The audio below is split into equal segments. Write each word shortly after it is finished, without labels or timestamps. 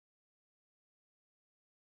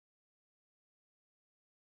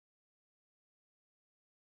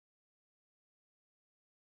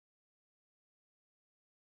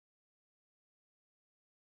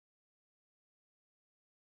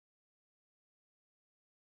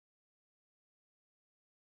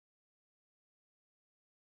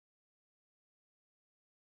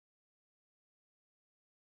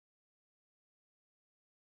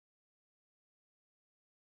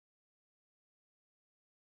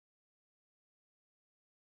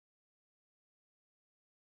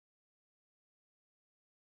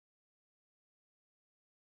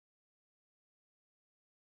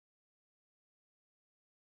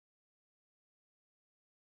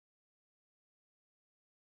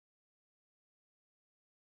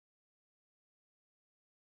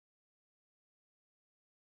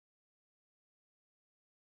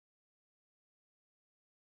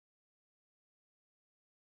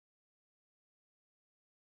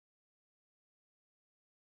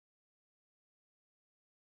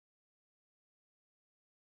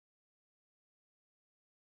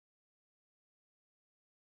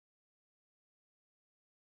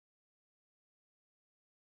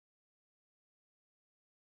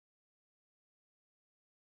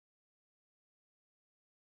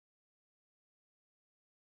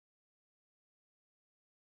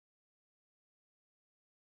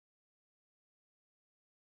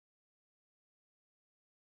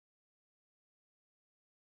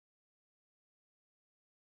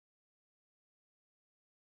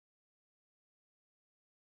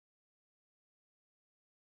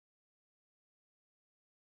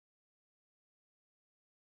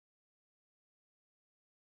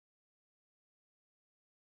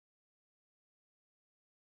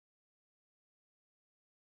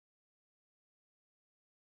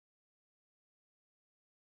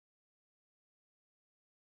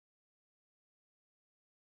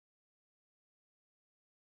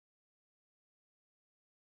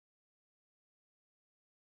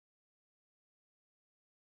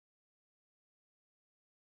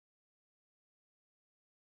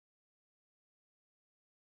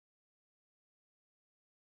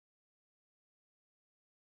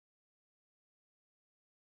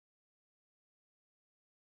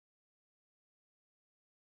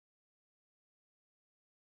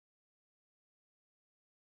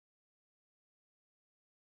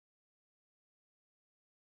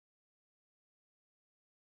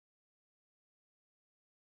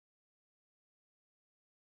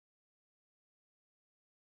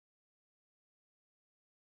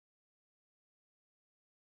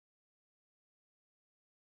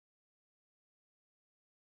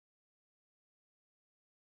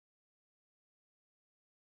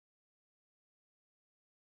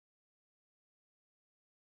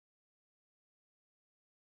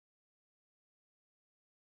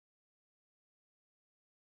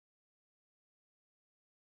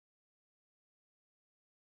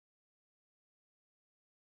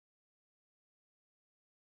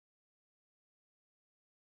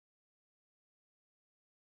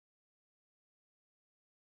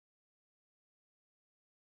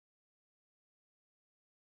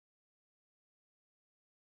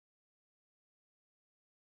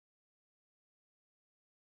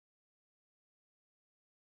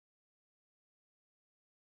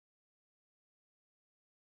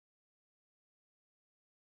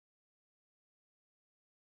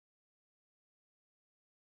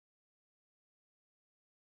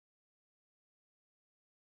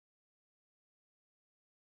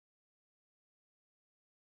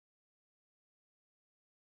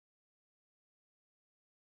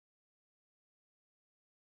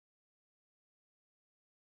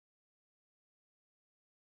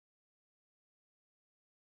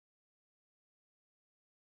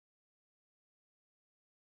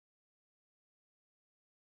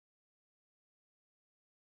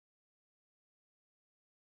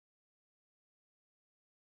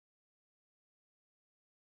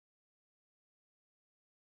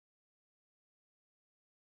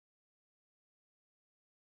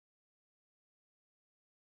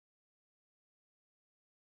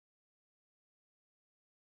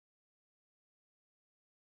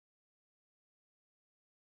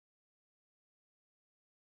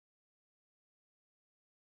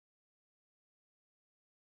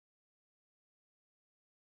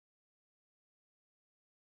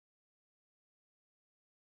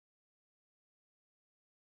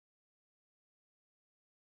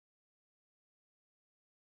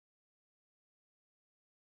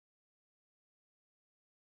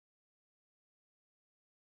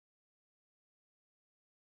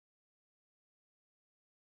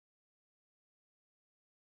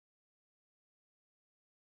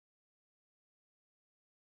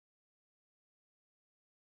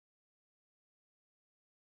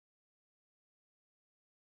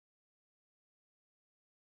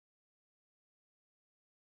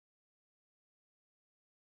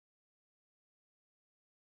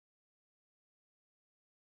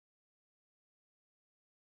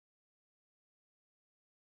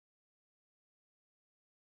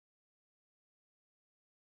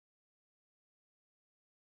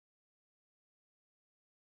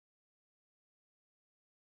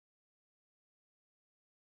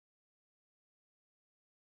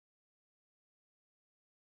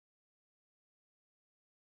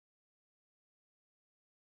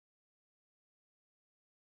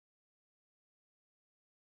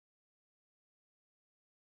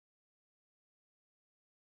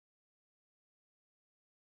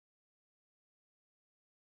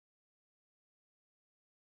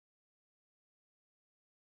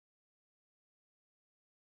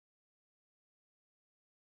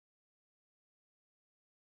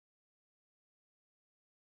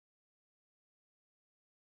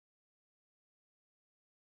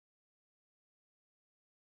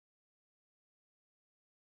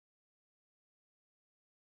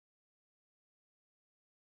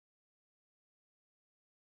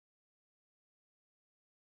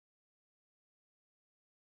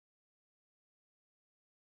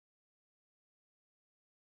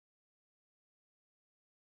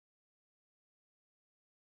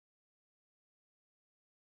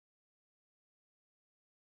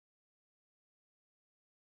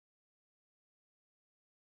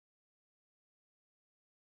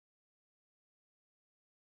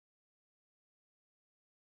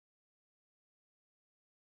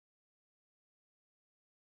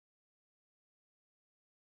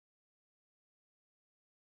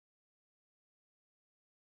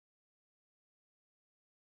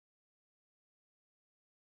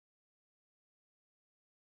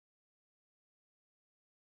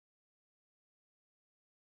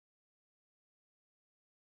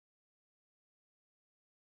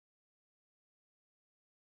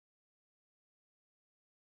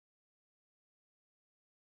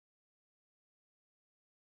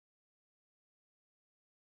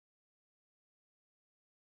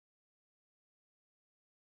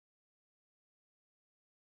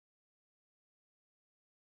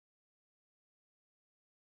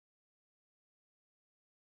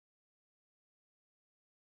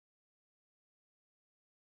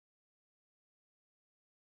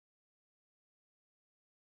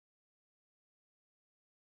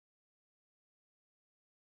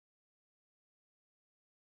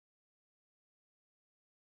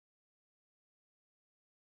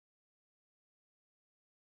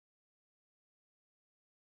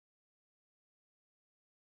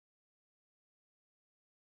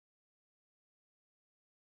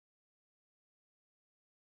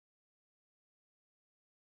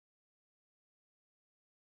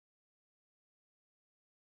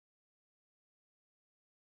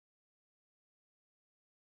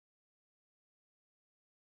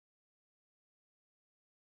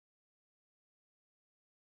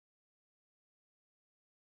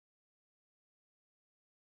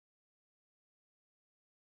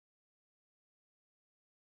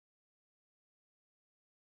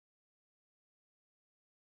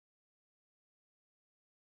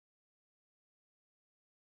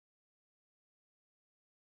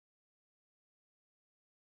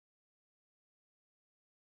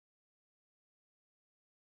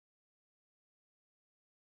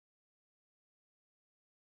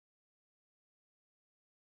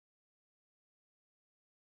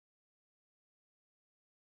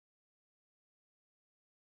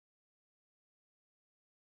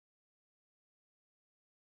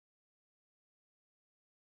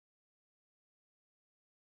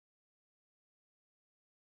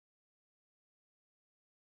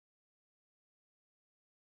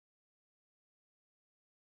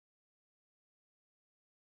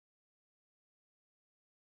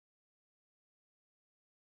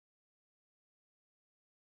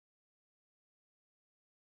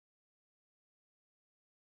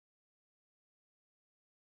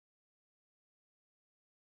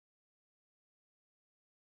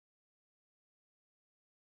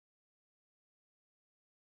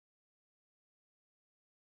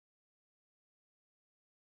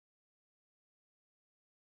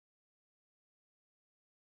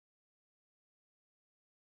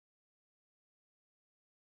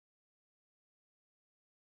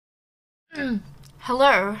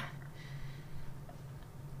Hello.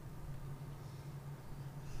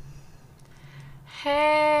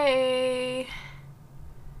 Hey.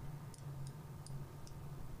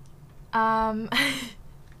 Um,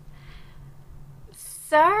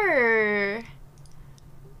 so I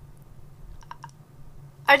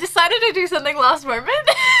decided to do something last moment.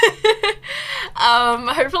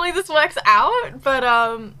 Hopefully this works out, but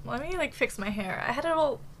let me like fix my hair. I had it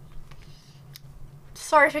all.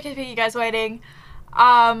 Sorry for keeping you guys waiting.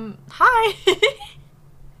 Hi.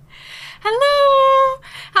 Hello.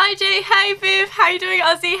 Hi Jay. Hi Viv. How you doing,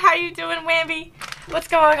 Ozzy? How you doing, Wamby? What's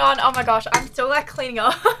going on? Oh my gosh, I'm still like cleaning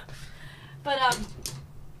up. But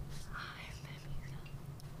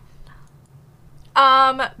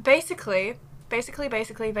basically,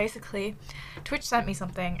 Twitch sent me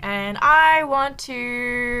something and I want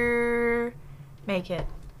to make it.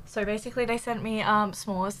 So basically they sent me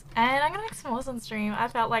s'mores and I'm gonna make s'mores on stream. I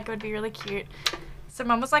felt like it would be really cute. So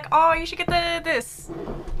mum was like, oh, you should get this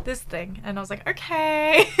thing. And I was like,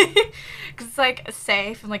 okay. Cause it's like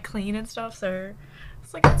safe and like clean and stuff, so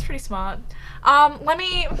it's like, that's pretty smart.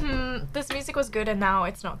 This music was good and now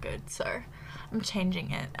it's not good, so I'm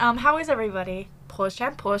changing it. How is everybody? Pause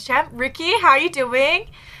champ. Ricky, how are you doing?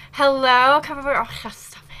 Hello, come over. Oh,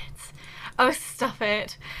 stop it. Oh, stop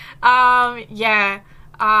it. Yeah.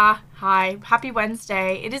 Hi. Happy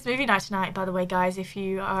Wednesday. It is movie night tonight, by the way, guys, if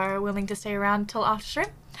you are willing to stay around till after stream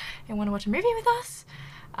and want to watch a movie with us.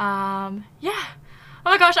 Yeah. Oh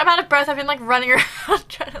my gosh, I'm out of breath. I've been like running around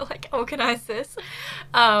trying to like organize this.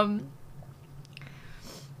 Yeah.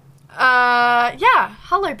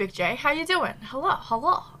 Hello, Big J. How you doing?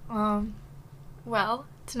 Hello. Well,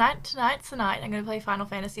 tonight, I'm gonna play Final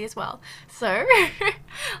Fantasy as well. So,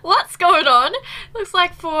 what's going on? Looks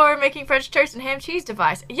like for making French toast and ham cheese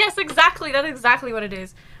device. Yes, exactly. That's exactly what it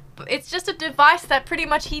is. But it's just a device that pretty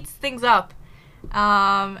much heats things up,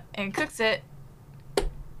 and cooks it.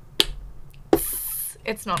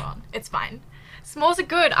 It's not on. It's fine. S'mores are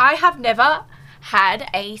good. I have never had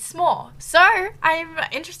a s'more, so I'm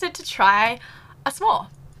interested to try a s'more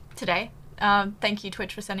today. Thank you,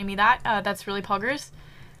 Twitch, for sending me that. That's really poggers.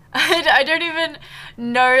 I don't even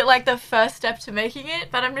know like the first step to making it,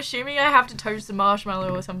 but I'm assuming I have to toast the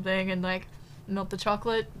marshmallow or something and like melt the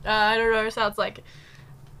chocolate. I don't know.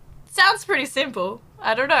 Sounds pretty simple.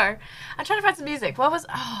 I don't know. I'm trying to find some music. I was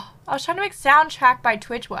trying to make soundtrack by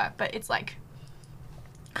Twitch work, but it's like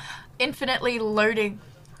infinitely loading.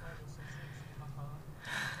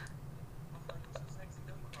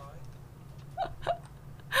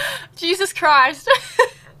 Jesus Christ.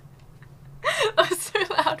 That was so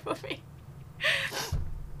loud for me.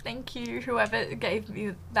 Thank you, whoever gave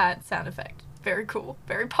me that sound effect. Very cool.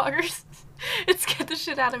 Very poggers. It scared the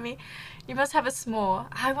shit out of me. You must have a s'more.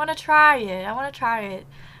 I want to try it.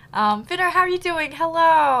 Finner, how are you doing?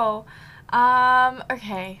 Hello.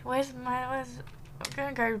 Okay. I'm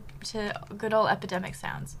gonna go to good old epidemic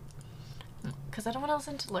sounds. Because I don't want to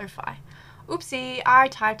listen to lo-fi. Oopsie, I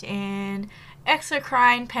typed in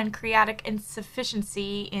exocrine pancreatic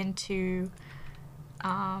insufficiency into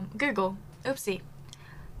Google. Oopsie.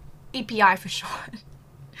 EPI for short.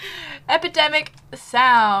 Epidemic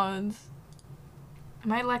sounds.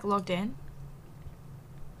 Am I like logged in?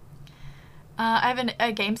 I have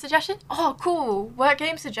a game suggestion. Oh, cool. What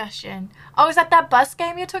game suggestion? Oh, is that bus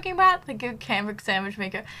game you're talking about? The good Cambric sandwich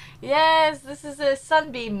maker. Yes, this is a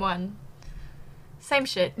Sunbeam one. Same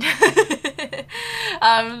shit.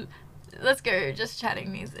 Let's go. Just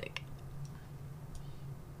chatting music.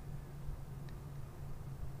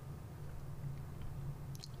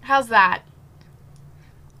 How's that?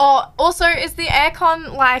 Oh, also, is the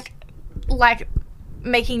aircon like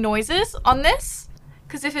making noises on this?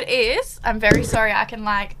 Because if it is, I'm very sorry. I can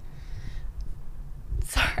like...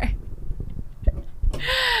 Sorry.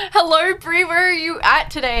 Hello, Brie, where are you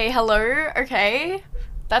at today? Hello? Okay.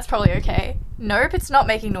 That's probably okay. Nope, it's not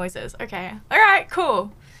making noises. Okay. Alright,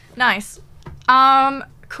 cool. Nice.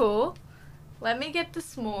 Cool. Let me get the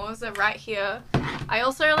s'mores. They're right here. I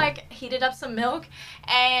also like heated up some milk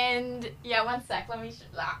and yeah, one sec. Let me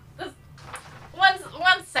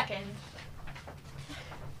one second.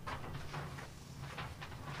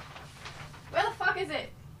 Where the fuck is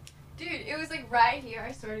it? Dude, it was like right here,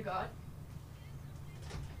 I swear to God.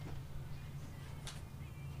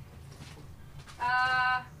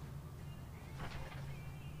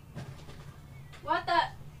 What the?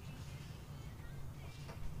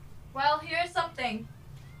 Well, here's something.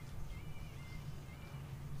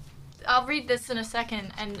 I'll read this in a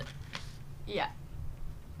second and yeah.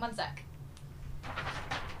 One sec.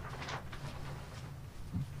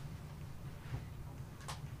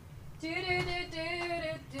 Do do do do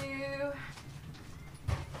do do.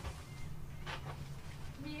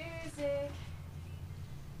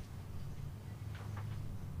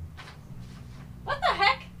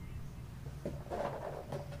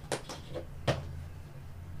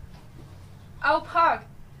 Oh, Pug.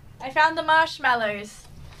 I found the marshmallows.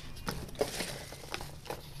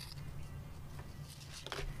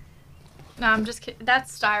 No, I'm just kidding.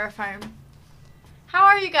 That's styrofoam. How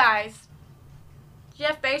are you guys?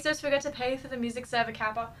 Jeff Bezos forgot to pay for the music server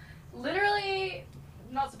kappa. Literally,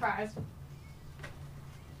 not surprised.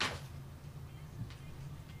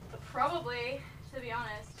 Probably, to be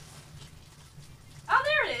honest. Oh,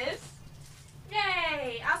 there it is.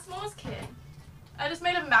 Yay, our s'mores kit. I just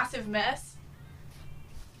made a massive mess.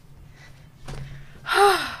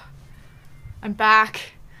 I'm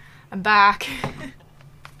back. I'm back.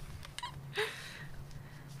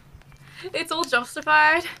 It's all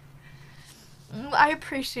justified. I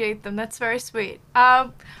appreciate them. That's very sweet.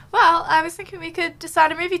 Well, I was thinking we could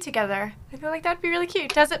decide a movie together. I feel like that'd be really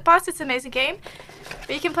cute. Does it Bust? It's an amazing game.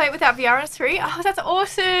 But you can play it without VR and it's free. Oh, that's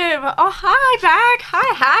awesome. Oh, hi, Back.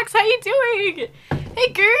 Hi, Hacks. How you doing?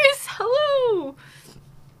 Hey, Goose. Hello.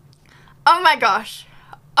 Oh, my gosh.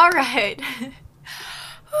 All right.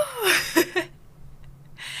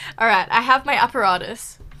 All right. I have my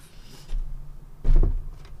apparatus.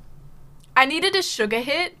 I needed a sugar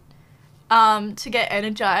hit to get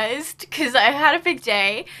energized because I had a big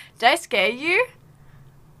day. Did I scare you?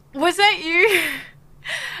 Was that you?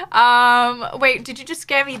 Wait, did you just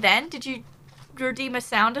scare me then? Did you redeem a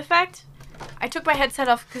sound effect? I took my headset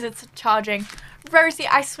off because it's charging. Rosie,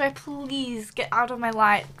 I swear, please get out of my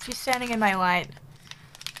light. She's standing in my light.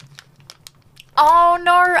 Oh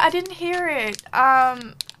no, I didn't hear it.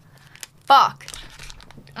 Fuck.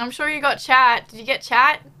 I'm sure you got chat. Did you get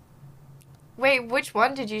chat? Wait, which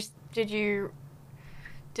one did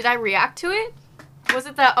I react to it? Was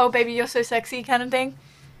it that, oh baby, you're so sexy kind of thing?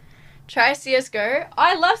 Try CSGO.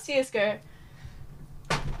 I love CSGO.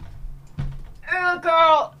 Oh,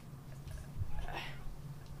 girl.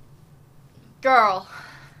 Girl.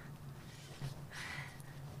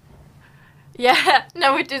 Yeah,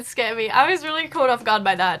 no, it did scare me. I was really caught off guard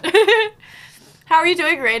by that. How are you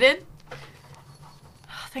doing, Raiden?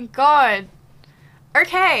 Oh, thank God.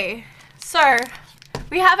 Okay, so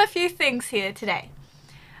we have a few things here today.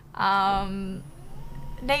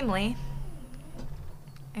 Namely,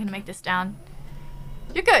 I'm gonna make this down.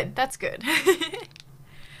 You're good, that's good.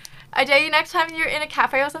 I dare you next time you're in a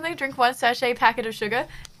cafe or something, drink 1 sachet packet of sugar.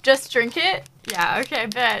 Just drink it? Yeah, okay,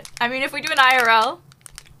 bet. I mean, if we do an IRL,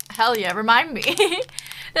 hell yeah, remind me.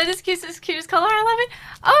 That is cutest color, I love it.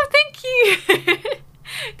 Oh, thank you.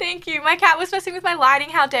 Thank you. My cat was messing with my lighting,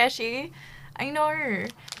 how dare she? I know.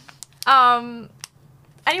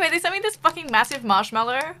 Anyway, they sent me this fucking massive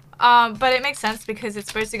marshmallow, but it makes sense because it's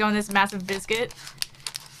supposed to go in this massive biscuit.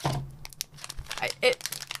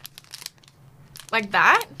 Like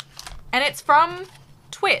that. And it's from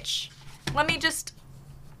Twitch. Let me just,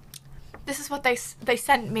 this is what they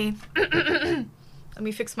sent me. Let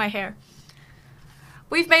me fix my hair.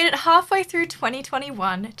 We've made it halfway through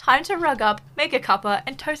 2021. Time to rug up, make a cuppa,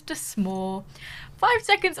 and toast a s'more. 5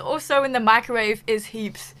 seconds or so in the microwave is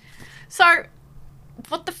heaps. So,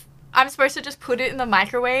 what the I'm supposed to just put it in the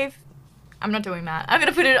microwave? I'm not doing that. I'm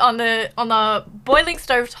gonna put it on the boiling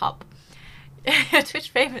stove top. Twitch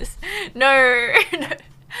famous. No.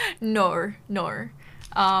 No.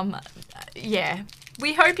 Yeah.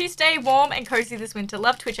 We hope you stay warm and cozy this winter.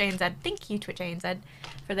 Love Twitch ANZ. Thank you, Twitch ANZ,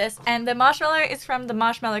 for this. And the marshmallow is from the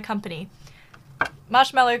Marshmallow Company.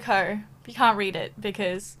 Marshmallow Co. You can't read it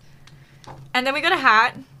because... And then we got a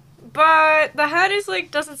hat. But the hat is like,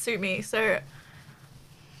 doesn't suit me, so...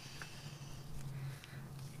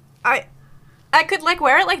 I could like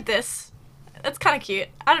wear it like this. It's kind of cute.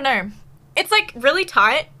 I don't know. It's like really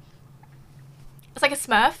tight. It's like a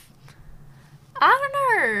Smurf. I don't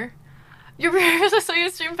know. Your I saw your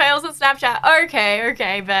stream fails on Snapchat.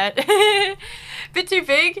 Okay, bet. Bit too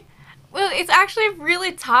big? Well, it's actually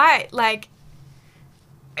really tight. Like,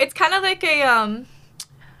 it's kind of like a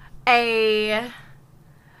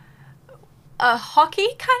hockey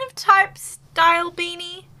kind of type style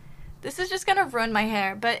beanie. This is just gonna ruin my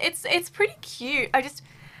hair, but it's pretty cute.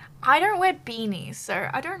 I don't wear beanies, so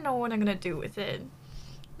I don't know what I'm gonna do with it.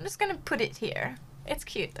 I'm just gonna put it here. It's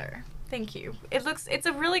cute though. Thank you. It's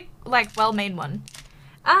a really, like, well-made one.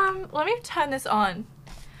 Let me turn this on.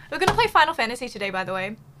 We're gonna play Final Fantasy today, by the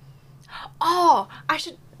way. Oh, I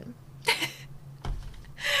should...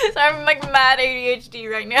 So I'm, like, mad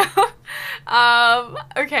ADHD right now.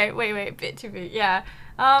 Okay, wait, bit too big, yeah.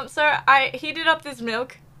 So I heated up this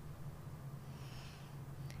milk.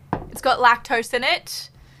 It's got lactose in it.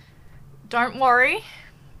 Don't worry.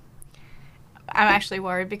 I'm actually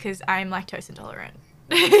worried because I'm lactose intolerant.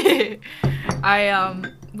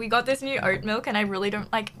 We got this new oat milk and I really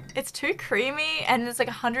don't like, it's too creamy and it's like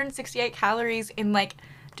 168 calories in like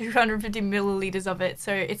 250 milliliters of it,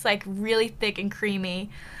 so it's like really thick and creamy.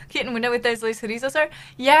 Kitten window with those loose hoodies also?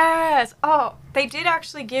 Yes! Oh, they did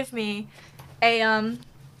actually give me a, I'm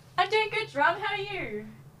doing good, Drum, how are you?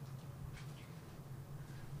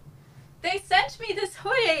 They sent me this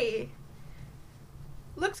hoodie!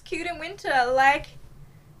 Looks cute in winter, like,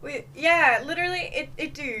 yeah, literally,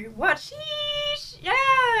 it do. What? Sheesh!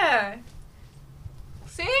 Yeah!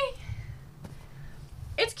 See?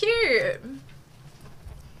 It's cute.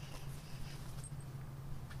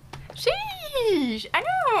 Sheesh! I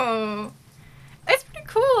know! It's pretty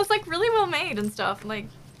cool. It's like really well made and stuff. Like,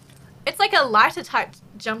 it's like a lighter type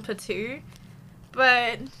jumper too,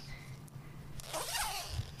 but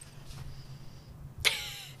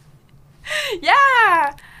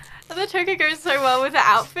yeah! The choker goes so well with the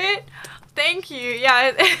outfit. Thank you.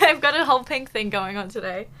 Yeah, I've got a whole pink thing going on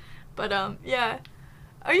today. But yeah.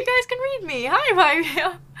 Oh, you guys can read me. Hi,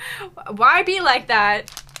 why? Why be like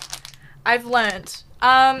that? I've learnt.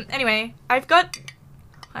 Anyway, I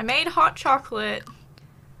made hot chocolate,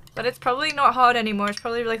 but it's probably not hot anymore. It's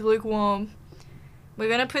probably like lukewarm. We're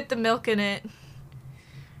gonna put the milk in it.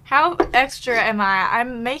 How extra am I?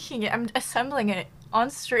 I'm making it. I'm assembling it on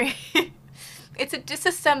stream. It's a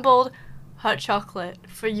disassembled hot chocolate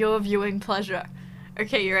for your viewing pleasure.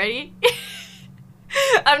 Okay, you ready?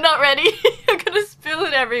 I'm not ready. I'm gonna spill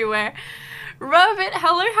it everywhere. Rub it.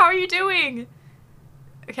 Hello, how are you doing?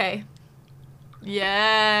 Okay.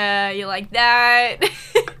 Yeah, you like that?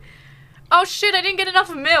 Oh shit, I didn't get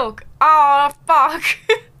enough milk. Oh, fuck.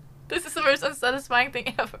 This is the most unsatisfying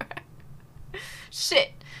thing ever.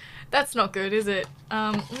 Shit. That's not good, is it?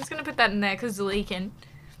 I'm just gonna put that in there because it's leaking.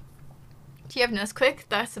 Do you have Nesquik?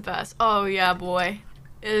 That's the best. Oh yeah, boy.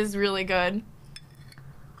 It is really good.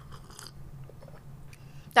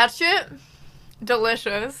 That shit?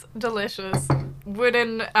 Delicious. Delicious.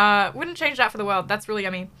 Wouldn't change that for the world. That's really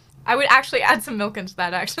yummy. I would actually add some milk into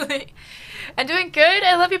that, actually. I'm doing good.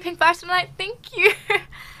 I love your pink vibes tonight. Thank you.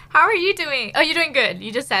 How are you doing? Oh, you're doing good.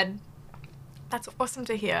 You just said. That's awesome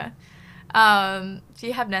to hear. Do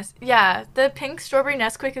you have Yeah, the pink strawberry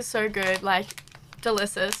Nesquik is so good. Like,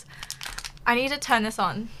 delicious. I need to turn this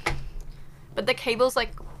on. But the cable's,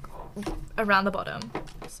 like, around the bottom.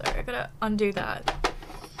 So I gotta undo that.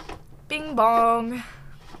 Bing bong.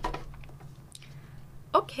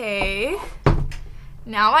 Okay.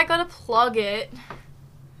 Now I gotta plug it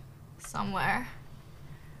somewhere.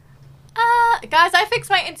 Guys, I fixed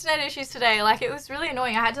my internet issues today. Like, it was really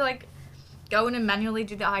annoying. I had to, like, go in and manually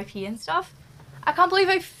do the IP and stuff. I can't believe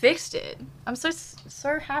I fixed it. I'm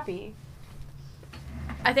so happy.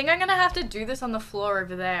 I think I'm gonna have to do this on the floor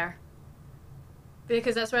over there.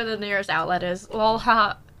 Because that's where the nearest outlet is. Well,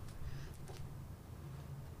 haha.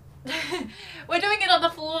 We're doing it on the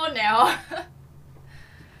floor now.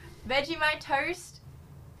 Vegemite toast?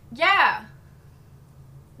 Yeah.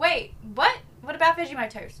 Wait, what? What about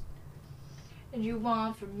Vegemite toast? And you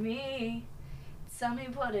want from me? Tell me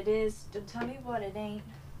what it is. Don't tell me what it ain't.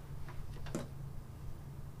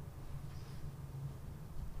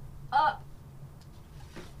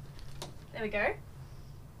 There we go.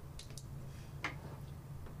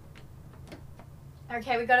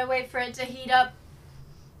 Okay, we gotta wait for it to heat up.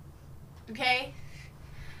 Okay.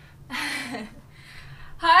 Hi,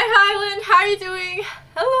 Highland. How are you doing?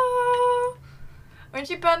 Hello. Won't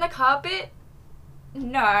you burn the carpet?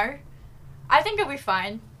 No. I think it'll be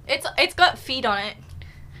fine. It's got feet on it.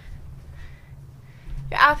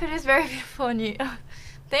 Your outfit is very beautiful on you.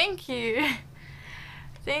 Thank you.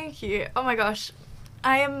 Thank you. Oh my gosh.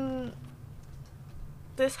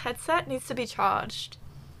 This headset needs to be charged.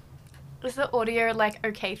 Is the audio, like,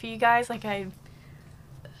 okay for you guys? Like, don't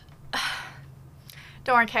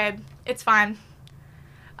worry, Cabe. It's fine.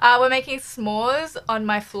 We're making s'mores on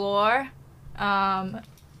my floor.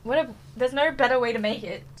 There's no better way to make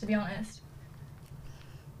it, to be honest.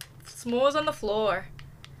 S'mores on the floor.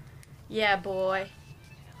 Yeah, boy.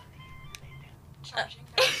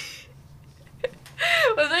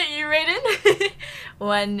 Was it you, Raiden?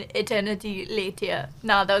 One eternity later.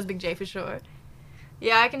 Nah, that was Big J for sure.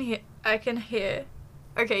 Yeah, I can hear.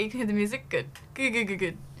 Okay, you can hear the music? Good.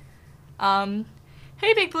 Good.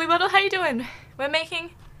 Hey Big Blue Bottle, how you doing? We're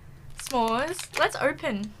making s'mores. Let's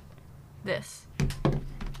open this.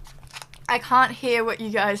 I can't hear what you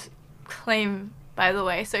guys claim, by the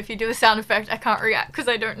way, so if you do a sound effect, I can't react because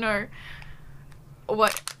I don't know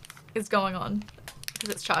what is going on because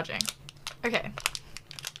it's charging. Okay.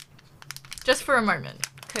 Just for a moment,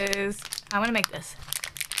 because I want to make this.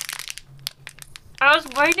 I was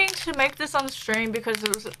waiting to make this on stream because it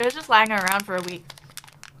was just lying around for a week.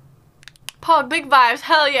 Pog, big vibes.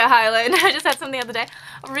 Hell yeah, Highland. I just had some the other day.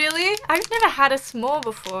 Really? I've never had a s'more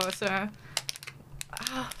before, so...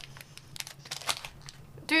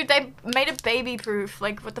 Dude, they made it baby proof.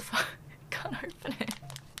 Like, what the fuck? Can't open it.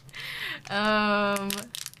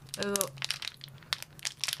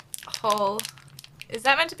 Hole. Is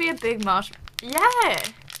that meant to be a big marshmallow? Yeah!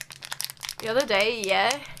 The other day,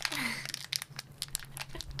 yeah.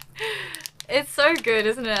 It's so good,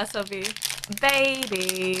 isn't it, SLB?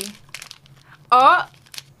 Baby. Oh!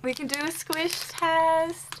 We can do a squish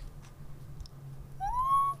test.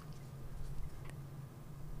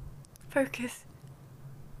 Focus.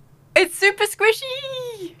 It's super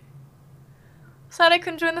squishy! Sad I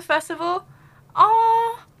couldn't join the festival.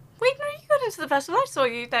 Oh, wait, no, you got into the festival. I saw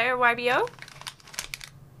you there, YBO.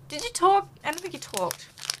 Did you talk? I don't think you talked.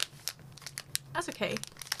 That's okay.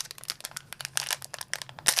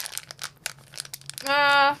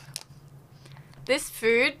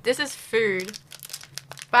 This is food.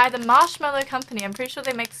 By the Marshmallow Company. I'm pretty sure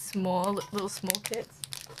they make little small kits.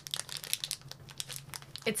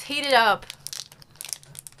 It's heated up.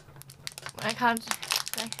 I can't...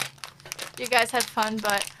 You guys had fun,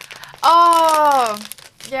 but... Oh!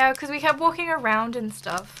 Yeah, because we kept walking around and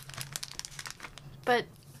stuff. But...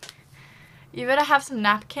 You better have some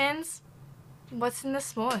napkins. What's in the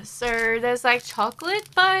s'mores? So, there's like chocolate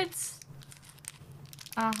buds.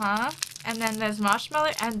 And then there's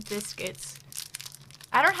marshmallow and biscuits.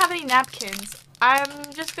 I don't have any napkins.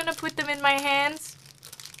 I'm just gonna put them in my hands.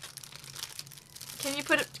 Can you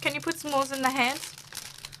put s'mores in the hands?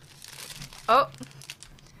 Oh.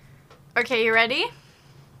 Okay, you ready?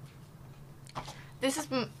 This is...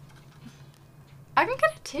 I can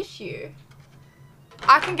get a tissue.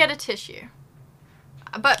 I can get a tissue.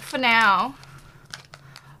 But for now...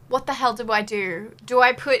 What the hell do I do? Do I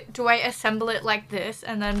assemble it like this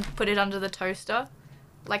and then put it under the toaster?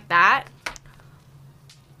 Like that?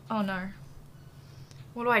 Oh no.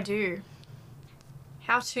 What do I do?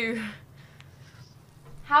 How to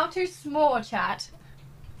s'more, chat?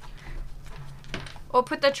 Or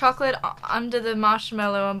put the chocolate under the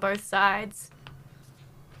marshmallow on both sides.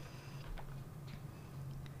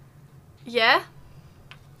 Yeah?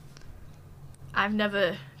 I've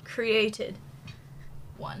never created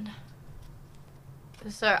one.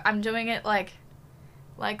 So I'm doing it like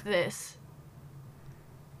this.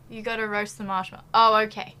 You gotta roast the marshmallow. Oh,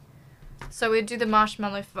 okay. So we do the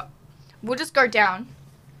marshmallow we'll just go down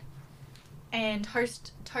and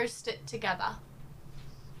toast it together.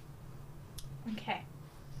 Okay.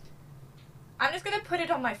 I'm just gonna put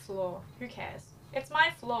it on my floor. Who cares? It's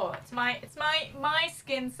my floor. It's my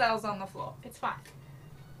skin cells on the floor. It's fine.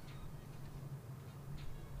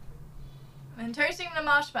 I'm toasting the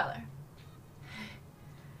marshmallow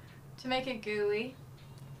to make it gooey.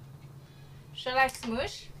 Shall I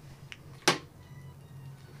smoosh?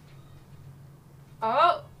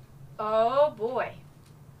 Oh boy.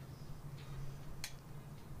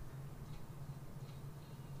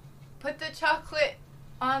 Put the chocolate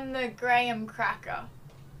on the graham cracker.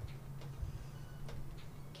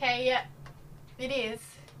 Okay, yeah, it is.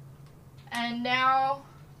 And now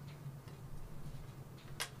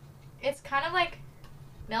it's kind of like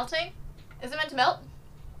melting. Is it meant to melt?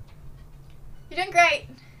 You're doing great.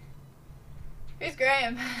 Who's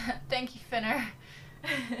Graham? Thank you, Finner.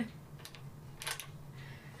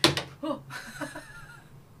 Oh.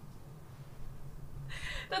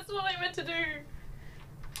 That's what I meant to do.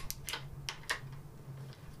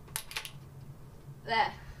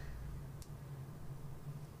 There.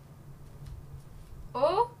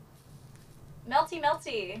 Oh. Melty,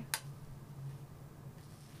 melty.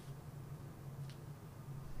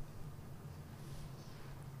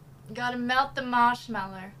 Gotta melt the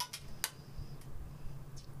marshmallow.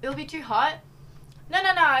 It'll be too hot. No,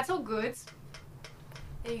 it's all good.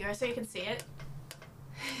 There you go, so you can see it.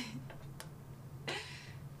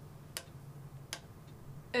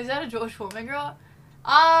 Is that a George Foreman girl?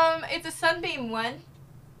 It's a Sunbeam one.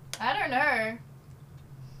 I don't know.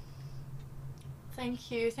 Thank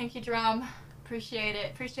you, Drum. Appreciate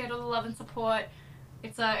it. Appreciate all the love and support.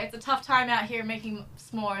 It's a tough time out here making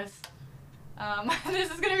s'mores.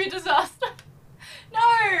 This is gonna be a disaster.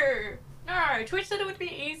 No, Twitch said it would be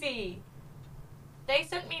easy. They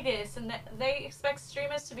sent me this, and they expect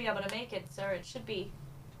streamers to be able to make it, so it should be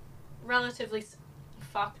relatively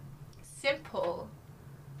simple.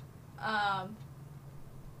 I'm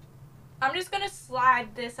just gonna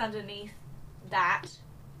slide this underneath that,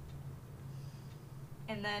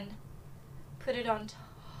 and then put it on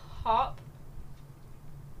top.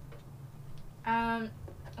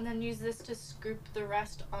 And then use this to scoop the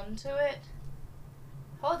rest onto it.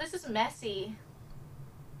 Oh, this is messy.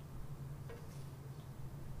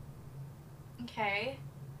 Okay.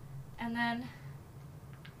 And then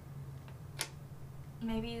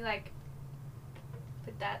maybe like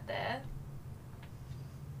put that there.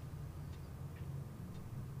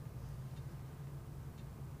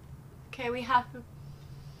 Okay, we have,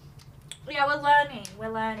 yeah, we're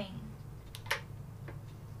learning.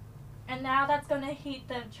 And now that's gonna heat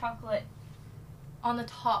the chocolate on the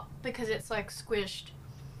top because it's like squished.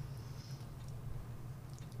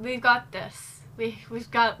 We've got this.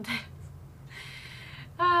 We've got this.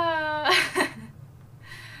 I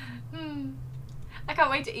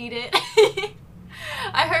can't wait to eat it.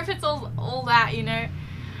 I hope it's all that, you know.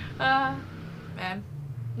 Man.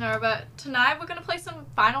 No, but tonight we're gonna play some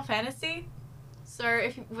Final Fantasy. So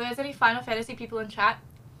if there's any Final Fantasy people in chat,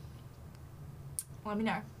 let me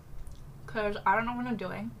know. Because I don't know what I'm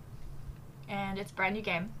doing. And it's a brand new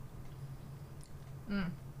game.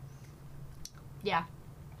 Yeah.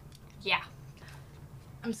 Yeah.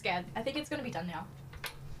 I'm scared. I think it's gonna be done now.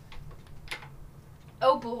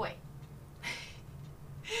 Oh boy.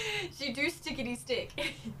 She do stickity stick.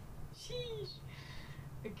 Sheesh.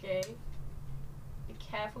 Okay. Be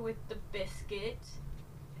careful with the biscuit.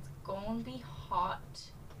 It's gonna be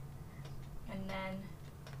hot. And then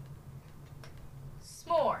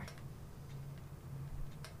s'more.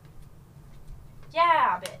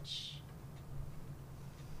 Yeah, bitch.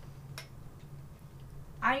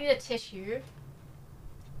 I need a tissue.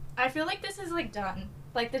 I feel like this is like done.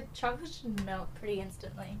 Like the chocolate should melt pretty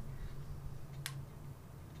instantly.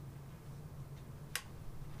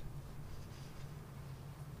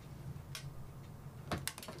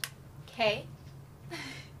 Okay.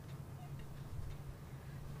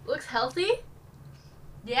 Looks healthy?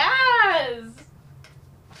 Yes!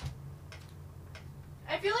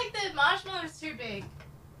 I feel like the marshmallow is too big.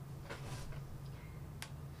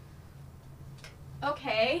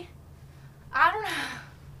 Okay. I don't know.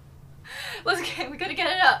 Let's get, we gotta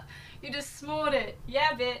get it up. You just smored it.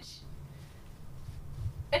 Yeah, bitch.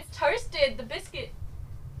 It's toasted, the biscuit.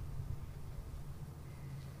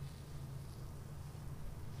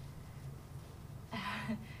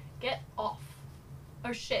 Get off.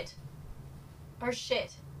 Oh shit. Oh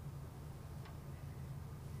shit.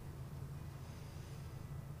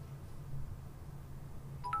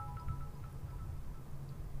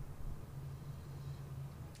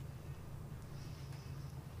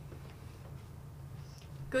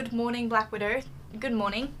 Good morning, Black Widow. Good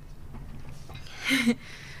morning.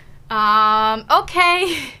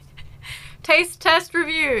 Okay. Taste test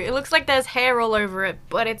review. It looks like there's hair all over it,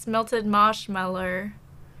 but it's melted marshmallow.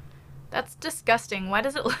 That's disgusting. Why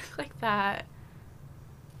does it look like that?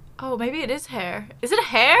 Oh, maybe it is hair. Is it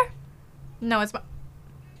hair? No, it's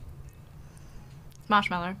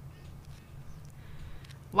marshmallow.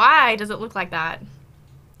 Why does it look like that?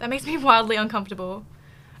 That makes me wildly uncomfortable.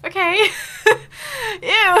 Okay.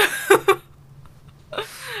 Ew.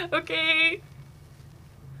 Okay.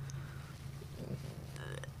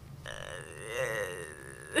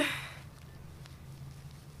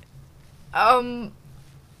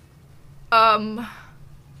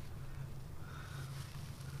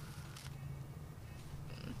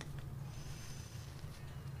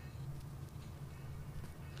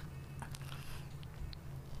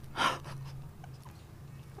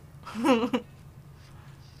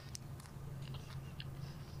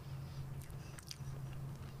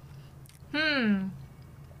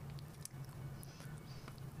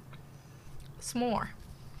 S'more.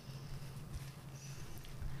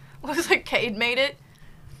 Looks like Cade made it.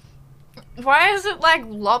 Why is it like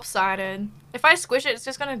lopsided? If I squish it, it's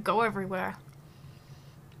just gonna go everywhere.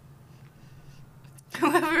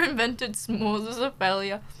 Whoever invented s'mores is a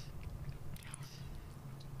failure.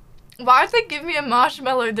 Why did they give me a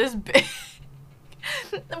marshmallow this big?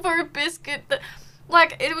 For a biscuit that,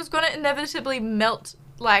 like, it was gonna inevitably melt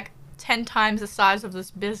like 10 times the size of this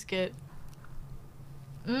biscuit.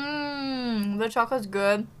 The chocolate's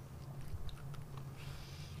good.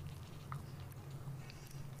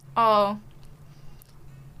 Oh.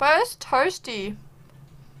 But it's toasty.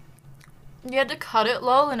 You had to cut it,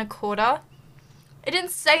 lol, in a quarter. It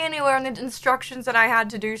didn't say anywhere in the instructions that I had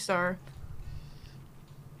to do so.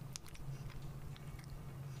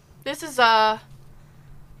 This is, let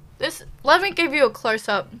me give you a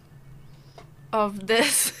close-up of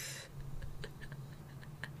this.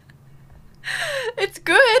 It's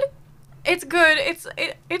good. It's good.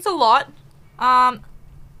 It's a lot. No,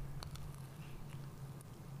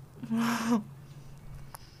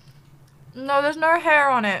 there's no hair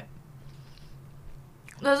on it.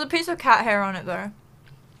 There's a piece of cat hair on it though.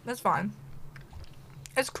 That's fine.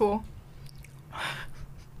 It's cool.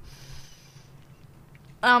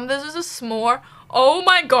 This is a s'more. Oh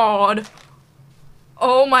my god.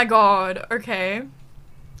 Oh my god, okay.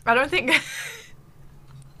 I don't think...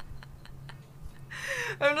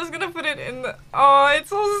 I'm just gonna put it in the... Oh,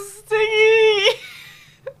 it's all sticky!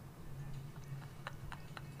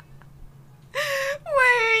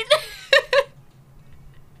 Wait!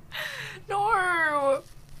 No!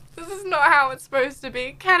 This is not how it's supposed to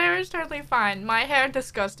be. Cat hair is totally fine. My hair,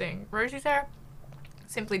 disgusting. Rosie's hair,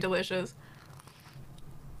 simply delicious.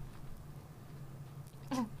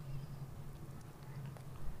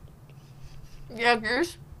 Yeah,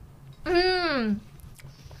 goose. Mmm.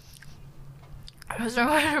 There's no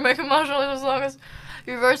way to make a marshmallow as long as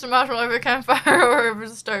you roast a marshmallow over a campfire or over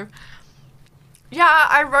the stove. Yeah,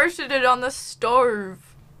 I roasted it on the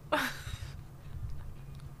stove.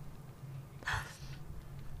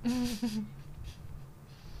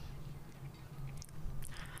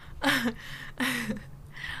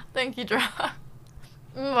 Thank you, Dra.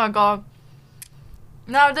 Oh my god.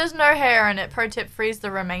 No, there's no hair in it. Pro tip, freeze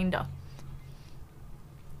the remainder.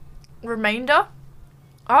 Remainder?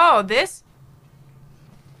 Oh, this?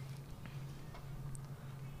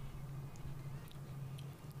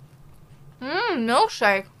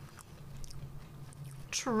 Milkshake.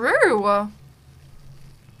 True.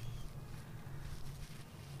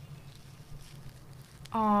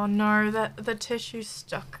 Oh no, the tissue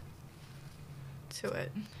stuck to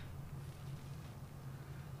it.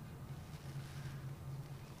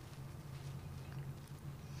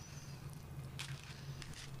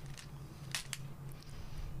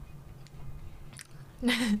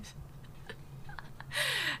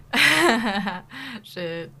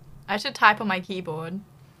 Shit. I should type on my keyboard.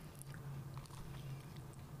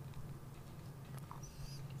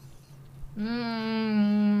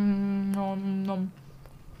 Nom nom.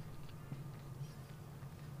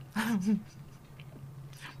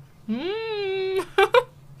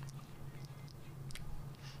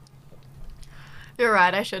 You're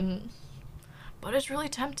right, I shouldn't. But it's really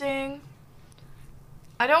tempting.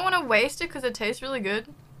 I don't want to waste it because it tastes really good.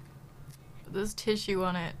 There's tissue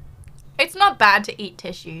on it. It's not bad to eat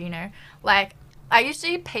tissue, you know. Like, I used to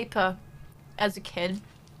eat paper as a kid.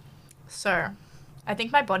 So, I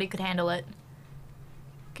think my body could handle it.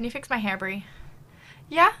 Can you fix my hair, Brie?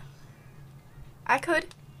 Yeah. I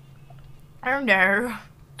could. Oh no.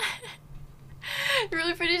 You're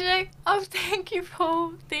really pretty today. Oh, thank you,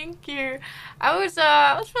 Paul. Thank you. I was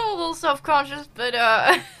feeling a little self-conscious, but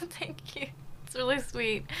thank you. It's really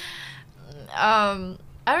sweet. I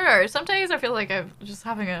don't know. Some days I feel like I'm just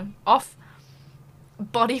having an off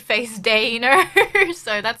body face day, you know.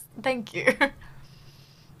 So that's thank you.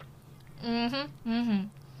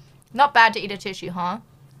 Not bad to eat a tissue, huh?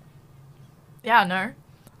 Yeah, no.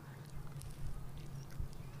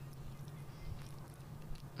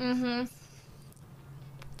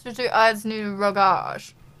 Tissue adds new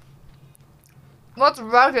ruggage. What's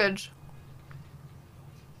ruggage?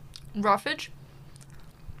 Roughage?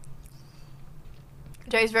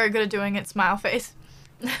 Jay's very good at doing it. Smile face.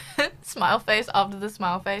 Smile face after the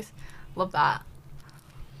smile face. Love that.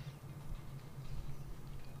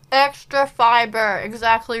 Extra fiber.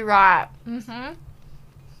 Exactly right. Dude,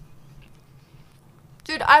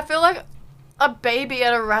 I feel like a baby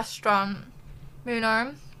at a restaurant. You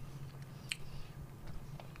know?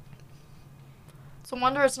 It's a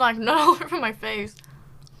wonder it's like not all over my face.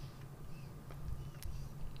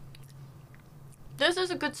 This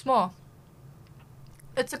is a good s'more.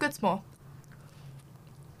 It's a good s'more.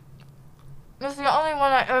 It's the only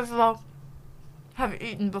one I ever have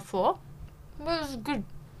eaten before. But it's good.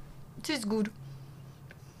 It is good.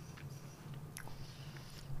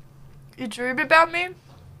 You dream about me?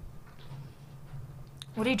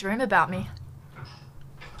 What do you dream about me?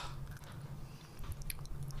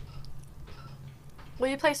 Will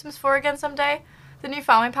you play Sims 4 again someday? The new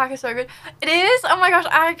farming pack is so good. It is? Oh my gosh,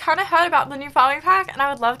 I kind of heard about the new farming pack and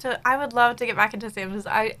I would love to get back into Sims.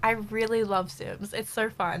 I really love Sims. It's so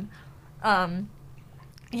fun.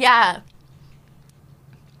 Yeah.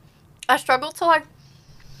 I struggle to like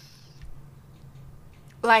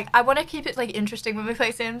I want to keep it like interesting when we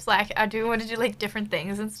play Sims. Like I do want to do like different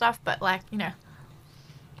things and stuff, but like, you know.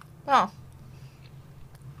 Oh.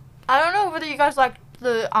 I don't know whether you guys like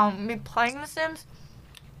the me playing The Sims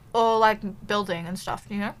or like building and stuff,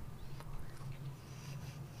 you know?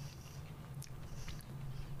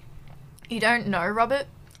 You don't know, Robert?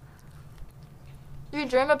 You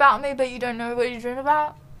dream about me, but you don't know what you dream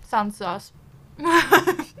about? Sounds sus.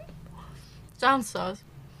 Sounds sus.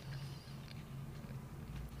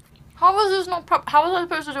 How was this not how was I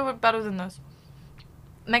supposed to do it better than this?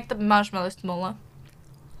 Make the marshmallow smaller.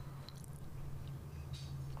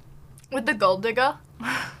 With the gold digger?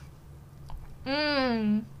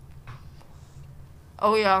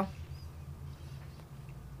 Oh yeah.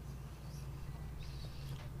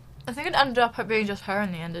 I think it ended up being just her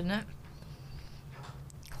in the end, didn't it?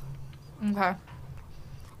 Okay.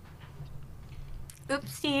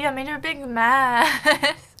 Oopsie, I made a big mess.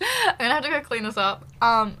 I'm gonna have to go clean this up.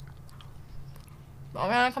 I'm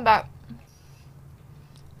gonna come back.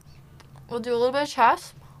 We'll do a little bit of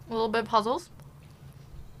chess, a little bit of puzzles,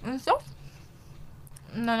 and stuff.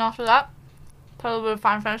 And then after that, play a little bit of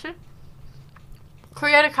Final Fantasy.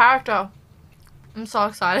 Create a character. I'm so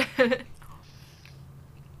excited.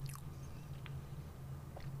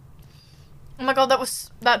 Oh my god,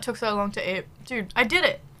 that took so long to eat. Dude, I did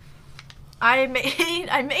it. I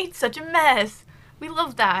made such a mess. We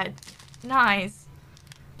love that. Nice.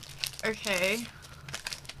 Okay.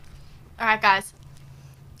 Alright guys.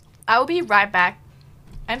 I will be right back.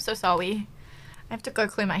 I'm so sorry. I have to go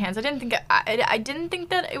clean my hands. I didn't think I didn't think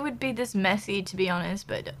that it would be this messy, to be honest,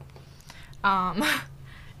 but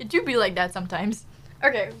it do be like that sometimes.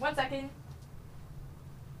 Okay, 1 second.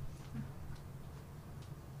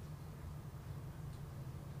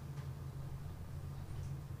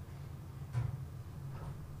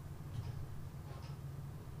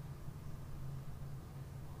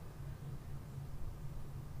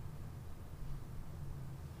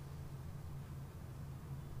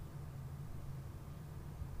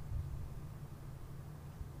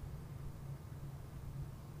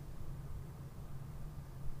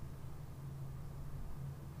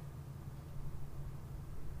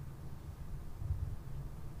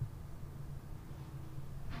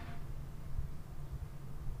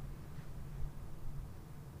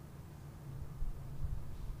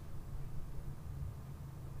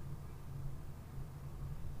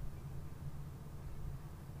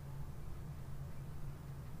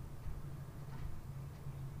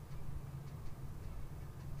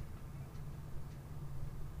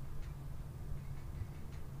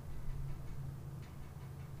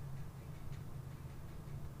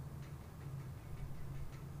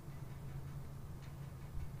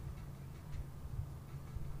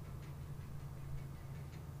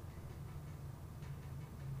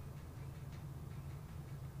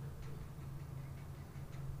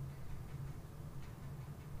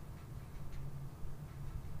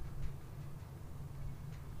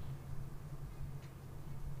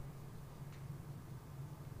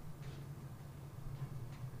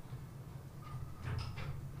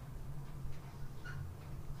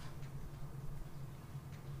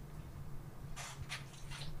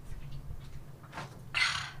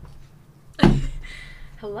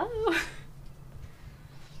 Hello.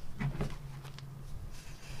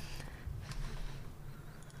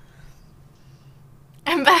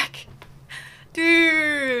 I'm back.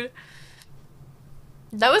 Dude.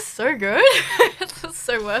 That was so good. It was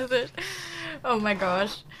so worth it. Oh my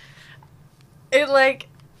gosh. It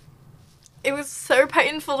was so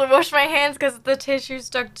painful to wash my hands because the tissue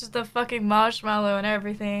stuck to the fucking marshmallow and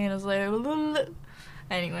everything, and I was like,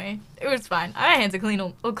 anyway, it was fine. My hands are clean,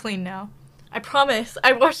 all clean now. I promise,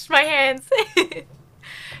 I washed my hands.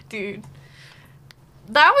 Dude,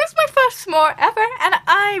 that was my first s'more ever, and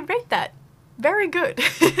I rate that very good.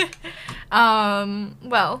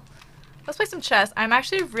 Well, let's play some chess. I'm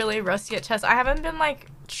actually really rusty at chess. I haven't been like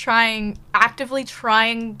actively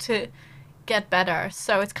trying to get better,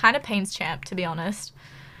 so it's kind of pains champ, to be honest.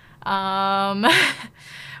 We can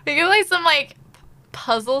play some like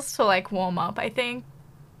puzzles to like warm up, I think,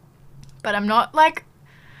 but I'm not like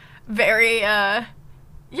very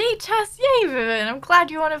yay chess, yay Vivian, I'm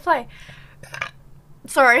glad you want to play.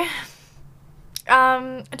 Sorry.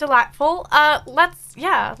 Delightful. Let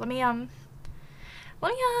me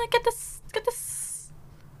get this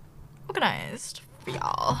organized for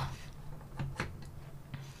y'all.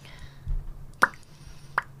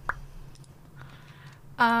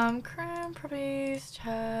 Crime properties,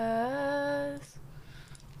 chess.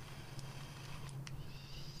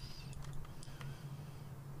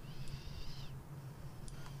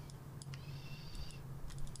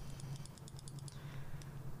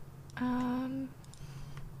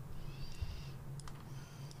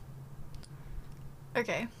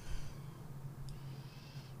 Okay.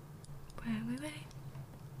 Wait.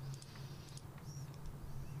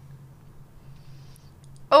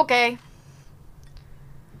 Okay.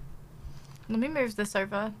 Let me move this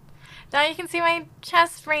over. Now you can see my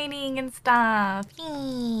chest rating and stuff.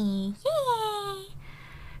 Yay!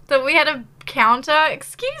 So we had a counter.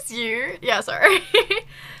 Excuse you. Yeah, sorry.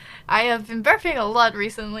 I have been burping a lot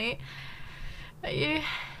recently.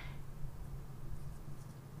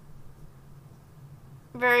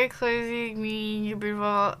 Very cozy, me,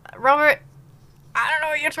 beautiful. Robert, I don't know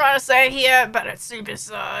what you're trying to say here, but it's super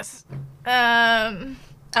sus. Um,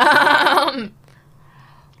 how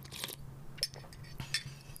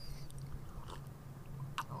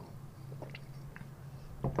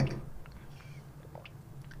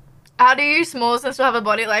do you s'mores and still have a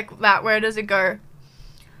body like that? Where does it go?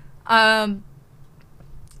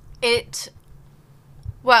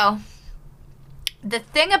 Well, the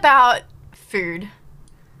thing about food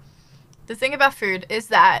is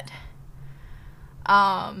that,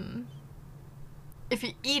 if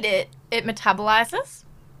you eat it, it metabolizes.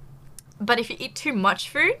 But if you eat too much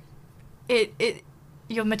food,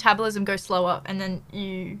 your metabolism goes slower, and then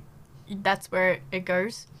that's where it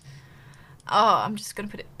goes. Oh, I'm just gonna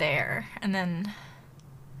put it there, and then...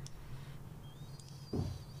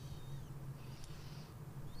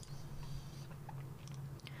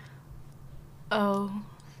 Oh,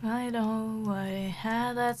 I know what I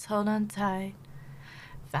had, let's hold on tight.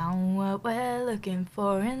 Found what we're looking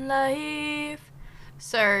for in life.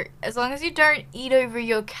 So, as long as you don't eat over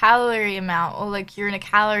your calorie amount, or like you're in a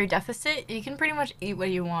calorie deficit, you can pretty much eat what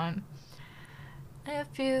you want. The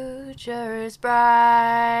future is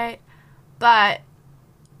bright. But,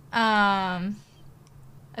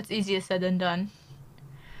 that's easier said than done.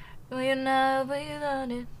 We know we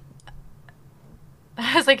learned it.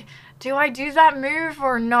 I was like, do I do that move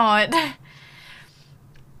or not?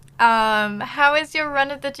 How is your run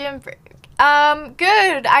at the gym? Good.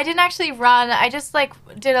 I didn't actually run. I just like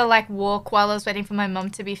did a walk while I was waiting for my mum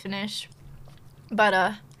to be finished.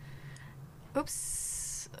 But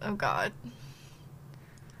oops. Oh god.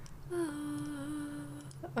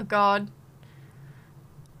 Oh god.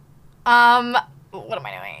 What am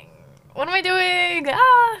I doing? What am I doing?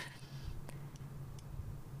 Ah.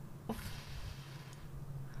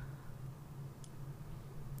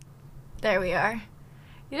 There we are.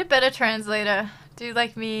 You're a better translator. Do you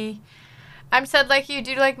like me? I'm said like you.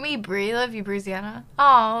 Do you like me, Brie? Love you, Briziana.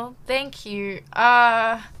 Oh, thank you.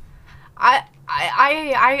 I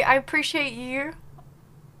appreciate you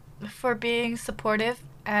for being supportive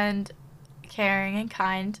and caring and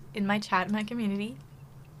kind in my chat, in my community.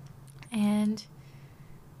 And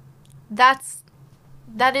that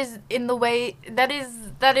is the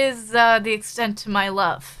extent to my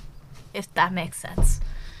love, if that makes sense.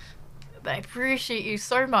 But I appreciate you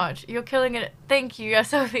so much. You're killing it. Thank you,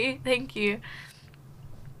 SOV. Thank you.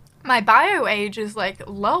 My bio age is like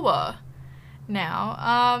lower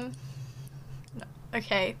now.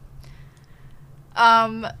 Okay.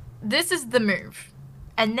 This is the move.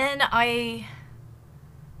 And then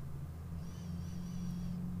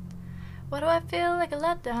what do I feel like a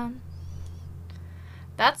letdown?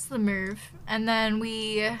 That's the move. And then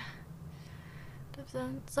we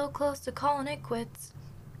so close to calling it quits.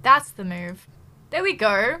 That's the move. There we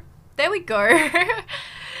go. There we go.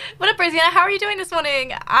 What up, Brazina? How are you doing this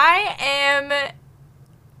morning? I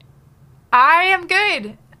am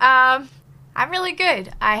good. I'm really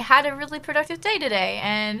good. I had a really productive day today,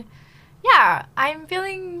 and yeah, I'm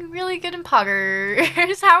feeling really good in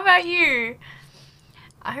poggers. How about you?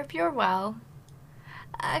 I hope you're well.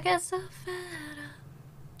 I get so fed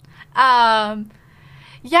up.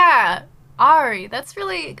 Yeah, Ari, that's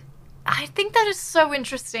really... I think that is so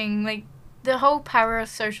interesting, like, the whole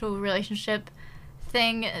parasocial relationship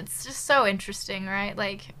thing, it's just so interesting, right?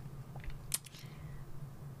 Like,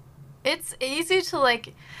 it's easy to,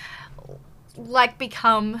 like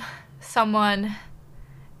become someone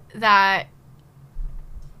that,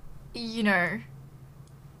 you know,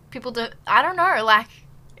 people do, I don't know, like,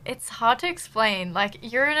 it's hard to explain. Like,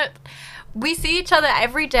 we see each other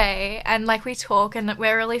every day, and like we talk, and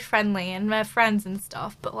we're really friendly, and we're friends and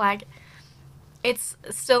stuff, but like, it's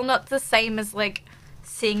still not the same as like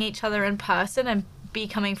seeing each other in person and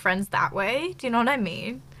becoming friends that way. Do you know what I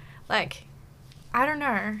mean? Like, I don't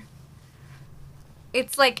know.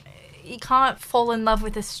 It's like, you can't fall in love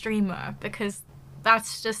with a streamer because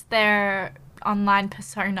that's just their online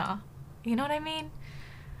persona. You know what I mean?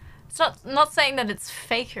 It's not saying that it's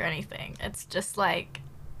fake or anything. It's just like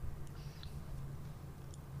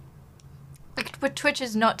Twitch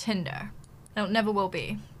is not Tinder. It never will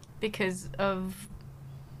be, because of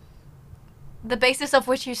the basis of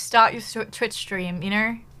which you start your Twitch stream, you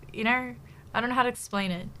know? I don't know how to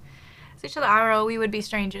explain it. So each other IRL, we would be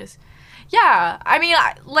strangers. Yeah, I mean,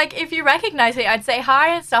 like, if you recognize me, I'd say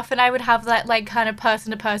hi and stuff, and I would have that, like, kind of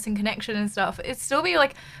person-to-person connection and stuff. It'd still be,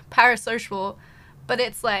 like, parasocial, but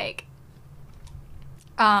it's, like,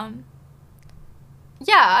 yeah,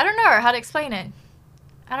 I don't know how to explain it.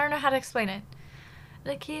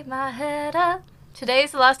 To keep my head up. Today is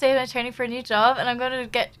the last day of my training for a new job, and I'm gonna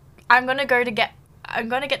get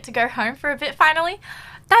to go home for a bit finally.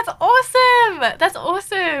 That's awesome! That's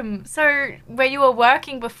awesome! So, where you were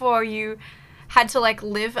working before, you had to, like,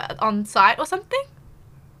 live on site or something?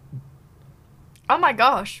 Oh my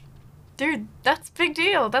gosh. Dude, that's a big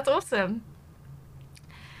deal. That's awesome.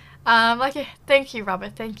 Like, thank you,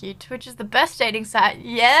 Robert. Thank you. Twitch is the best dating site.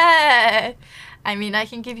 Yeah! I mean, I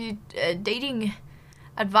can give you dating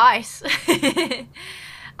advice.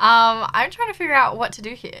 I'm trying to figure out what to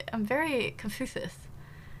do here. I'm very confused.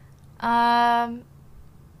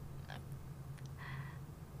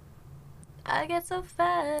 I get so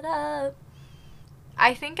fed up.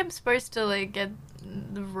 I think I'm supposed to, like, get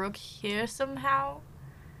the rook here somehow.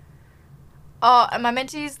 Oh, am I meant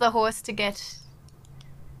to use the horse to get...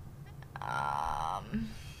 I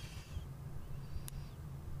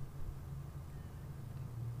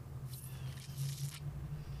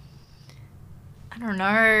don't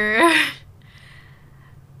know.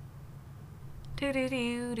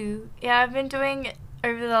 Yeah, I've been doing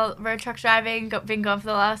over the road truck driving, been gone for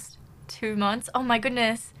the last 2 months. Oh my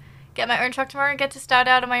goodness. Get my own truck tomorrow and get to start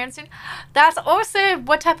out on my own soon. That's awesome.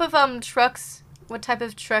 What type of trucks, what type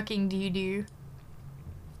of trucking do you do?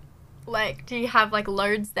 Like, do you have like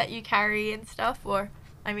loads that you carry and stuff? Or,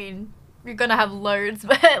 I mean, you're gonna have loads,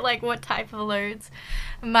 but like what type of loads?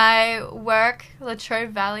 My work,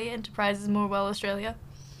 Latrobe Valley Enterprises, Morwell, Australia.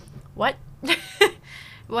 What?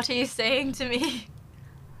 What are you saying to me?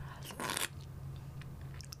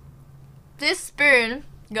 This spoon,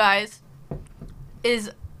 guys,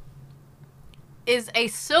 is a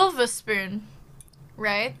silver spoon,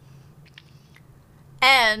 right?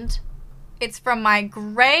 And it's from my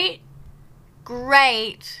great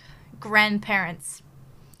grandparents.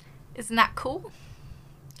 Isn't that cool?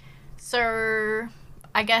 So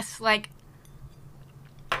I guess like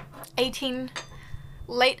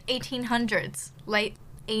late 1800s, late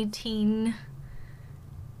 18,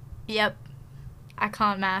 yep, I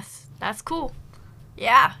can't math. That's cool.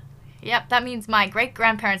 Yeah, yep, that means my great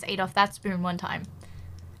grandparents ate off that spoon one time,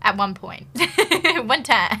 at one point. One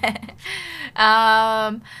time.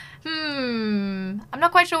 I'm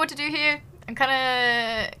not quite sure what to do here. I'm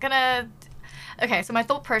gonna okay, so my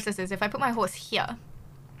thought process is if I put my horse here,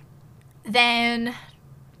 then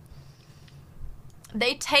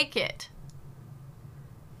they take it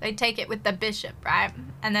with the bishop, right?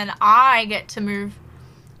 And then I get to move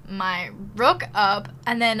my rook up,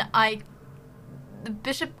 and then the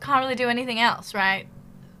bishop can't really do anything else, right?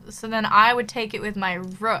 So then I would take it with my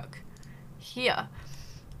rook here,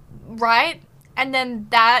 right? And then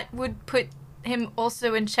that would put him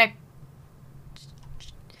also in check.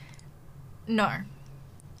 No.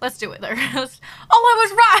 Let's do it though. Oh, I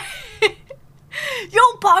was right! Yo,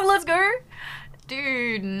 Bob, let's go!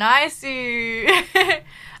 Dude, nice you.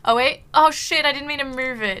 Oh, wait. Oh, shit, I didn't mean to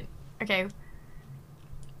move it. Okay.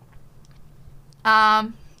 I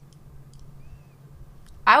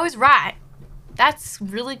was right. That's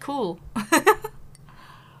really cool.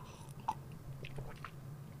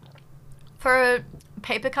 For a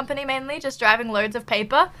paper company mainly, just driving loads of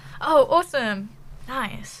paper. Oh, awesome.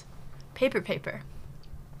 Nice. Paper.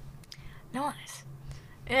 Nice.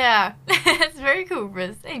 Yeah. It's very cool,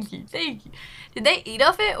 Briz. Thank you. Did they eat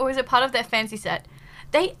off it, or is it part of their fancy set?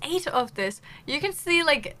 They ate off this. You can see,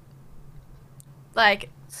 like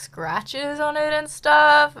scratches on it and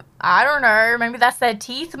stuff. I don't know. Maybe that's their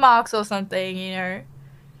teeth marks or something, you know.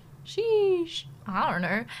 Sheesh. I don't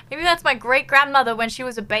know. Maybe that's my great-grandmother when she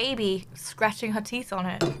was a baby scratching her teeth on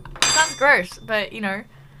it. Sounds gross, but, you know.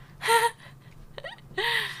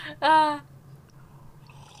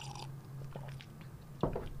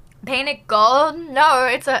 Painted gold? No,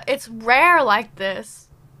 it's rare like this.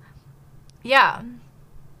 Yeah.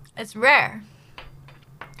 It's rare.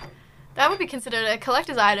 That would be considered a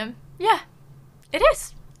collector's item. Yeah. It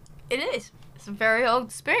is. It's a very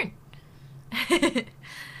old spoon.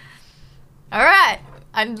 Alright.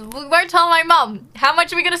 I won't tell my mom. How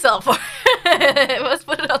much are we gonna sell for? Let's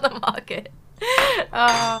put it on the market.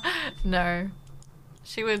 No.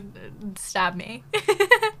 She would stab me.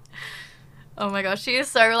 Oh my gosh, she is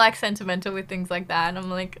so like sentimental with things like that, and I'm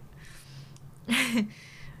like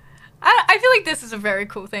I feel like this is a very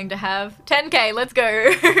cool thing to have. 10k, let's go.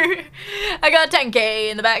 I got 10k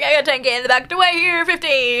in the back. Do I hear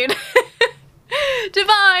 15?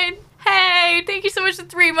 Divine, hey, thank you so much for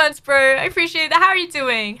 3 months, bro. I appreciate that. How are you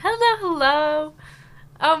doing? Hello.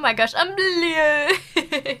 Oh my gosh, I'm blue.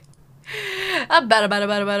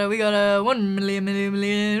 We got a 1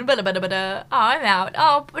 million. Oh, I'm out.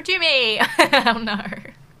 Oh, Jimmy. Oh no.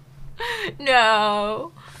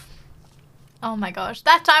 No. Oh my gosh,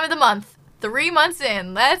 that time of the month. 3 months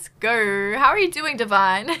in. Let's go. How are you doing,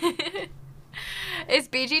 Divine? Is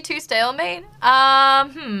BG2 stalemate?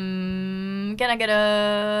 Can I get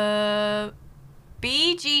a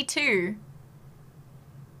BG2?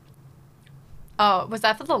 Oh, was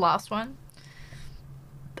that for the last one?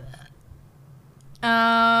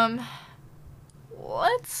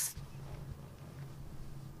 What's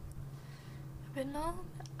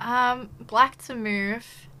black to move.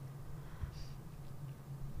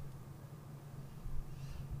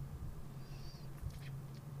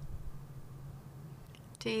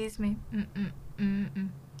 Tease me.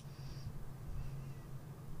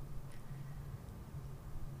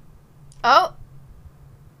 Oh.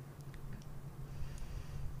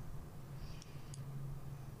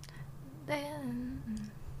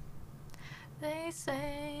 Then they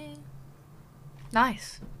say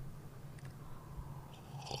nice.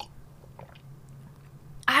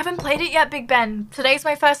 I haven't played it yet, Big Ben. Today's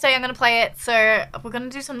my first day I'm gonna play it, so we're gonna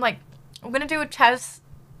do some we're gonna do a chess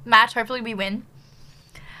match. Hopefully we win.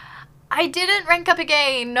 I didn't rank up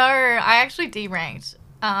again. No, I actually deranked.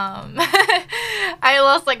 I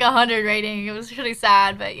lost like 100 rating. It was really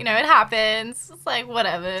sad, but you know, it happens. It's like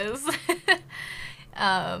whatever's.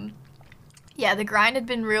 Yeah, the grind had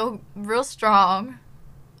been real strong.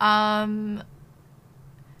 Tell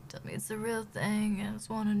me it's the real thing. I just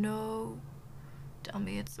wanna know. Tell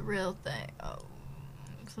me it's the real thing. Oh,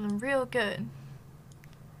 something real good.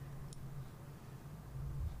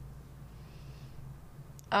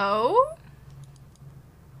 Oh?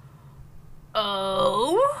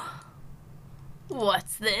 Oh?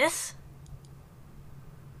 What's this?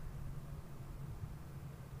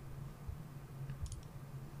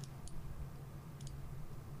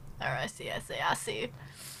 Alright, I see.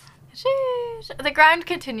 Sheesh. The grind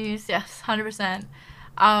continues, yes, 100%.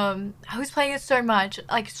 I was playing it so much,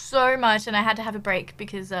 and I had to have a break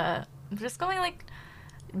because, I'm just going, like,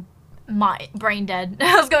 brain dead.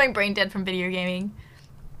 I was going brain dead from video gaming.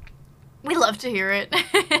 We love to hear it.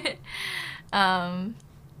 There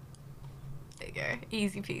you go.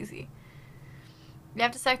 Easy peasy. You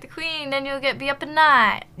have to sack the queen, then you'll be up at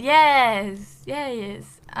night. Yes.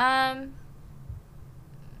 Yes.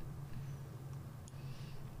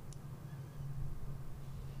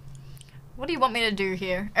 What do you want me to do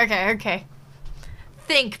here? Okay.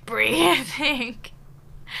 Think, Bree. Think.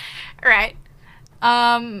 Alright.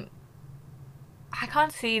 I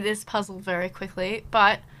can't see this puzzle very quickly,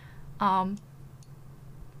 but if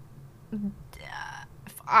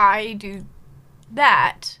I do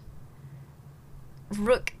that,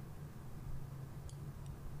 rook.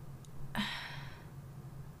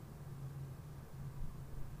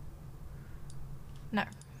 No.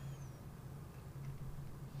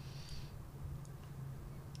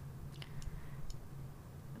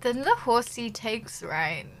 Then the horsey takes,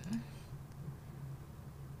 right?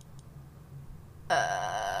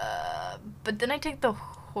 But then I take the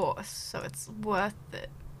horse, so it's worth it.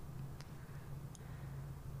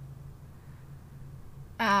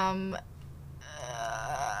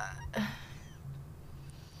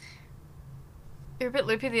 You're a bit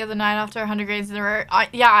loopy the other night after 100 grades in a row.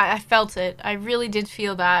 Yeah, I felt it. I really did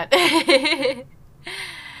feel that.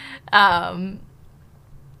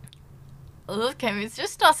 Love game is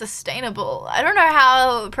just not sustainable. I don't know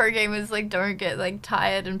how pro gamers like don't get like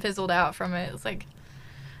tired and fizzled out from it. It's like,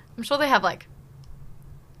 I'm sure they have like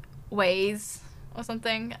ways or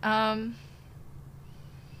something. I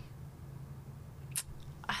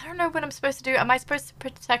don't know what I'm supposed to do. Am I supposed to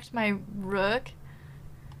protect my rook?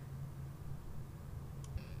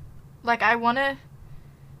 Like, I want to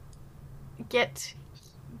get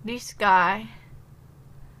this guy.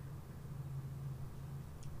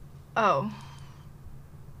 Oh.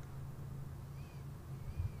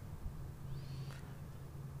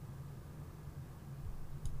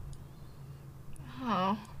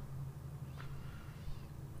 Oh.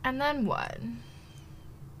 And then what?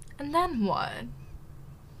 And then what?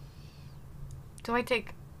 Do I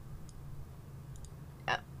take...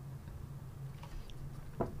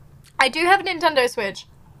 I do have a Nintendo Switch.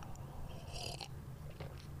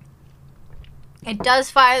 It does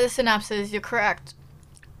fire the synapses, you're correct.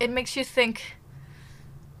 It makes you think.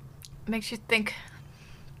 Makes you think.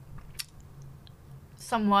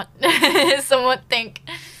 Somewhat. Somewhat think.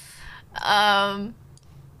 Back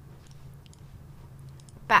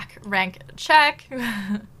rank check.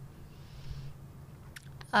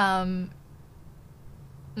 No.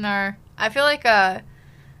 I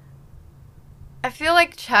feel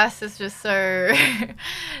like chess is just so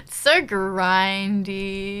so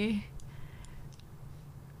grindy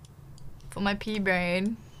for my pea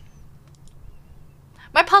brain.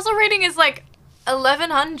 My puzzle rating is like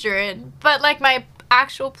 1100, but like my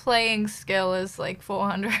actual playing skill is like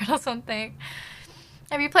 400 or something.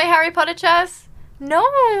 Have you played Harry Potter chess? No,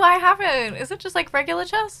 I haven't. Is it just like regular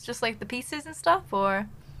chess? Just like the pieces and stuff? Or...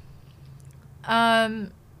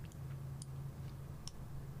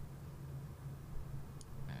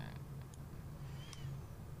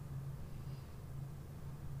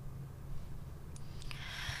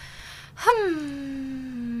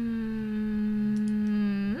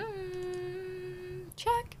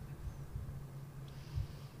 Check.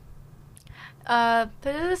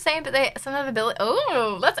 They're the same, but they some have ability.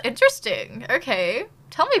 Oh, that's interesting. Okay,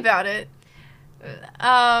 tell me about it.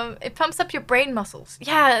 It pumps up your brain muscles.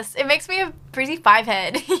 Yes, it makes me a breezy 5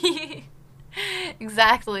 head.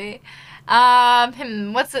 Exactly.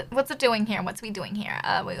 What's it doing here? What's we doing here?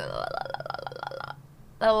 Wait, la la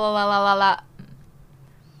la la la la la la.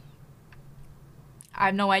 I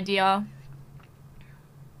have no idea.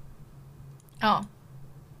 Oh.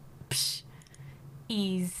 Psh.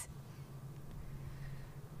 Ease.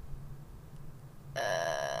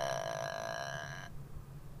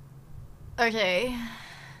 Okay.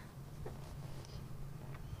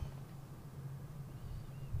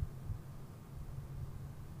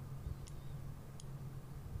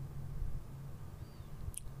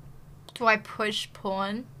 Do I push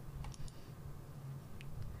pawn?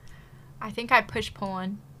 I think I push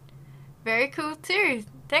pawn. Very cool too.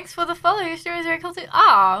 Thanks for the follow. Your stream is very cool too.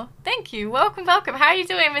 Oh, thank you. Welcome, welcome. How are you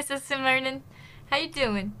doing, Mrs. Simonin? How you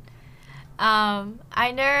doing?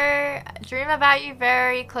 I know, dream about you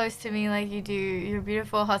very close to me like you do. You're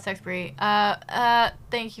beautiful, hot sex brie.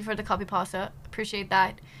 Thank you for the copy pasta. Appreciate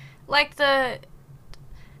that. Like the...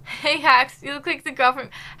 Hey, Hacks, you look like the girl from...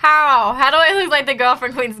 How? How do I look like the girl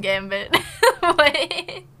from Queen's Gambit?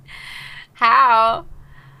 Wait. How?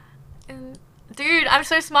 Dude, I'm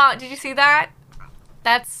so smart. Did you see that?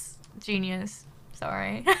 That's genius.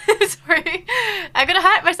 Sorry. Sorry. I gotta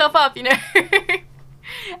hype myself up, you know?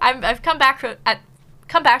 I've come back to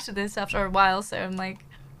this after a while, so I'm like,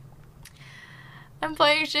 I'm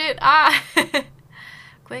playing shit. Ah,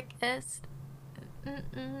 quickest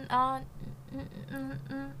on.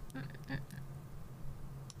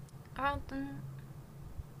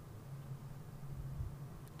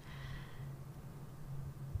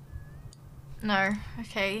 No.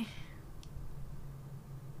 Okay.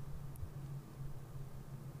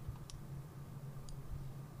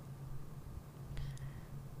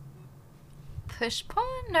 Push pawn?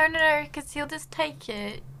 No, no, no, because he'll just take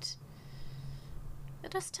it. He'll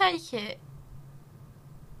just take it.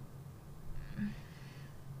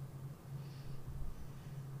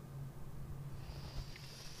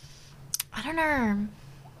 I don't know.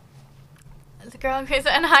 The girl in case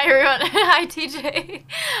and hi everyone. Hi TJ.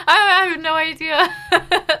 I have no idea.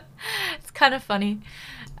 It's kind of funny.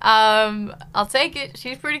 I'll take it.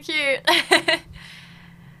 She's pretty cute.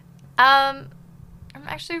 I'm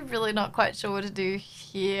actually really not quite sure what to do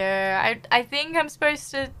here. I think I'm supposed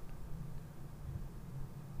to...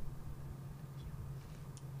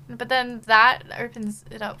 But then that opens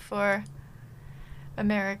it up for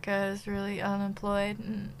America is really unemployed.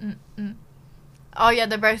 Oh yeah,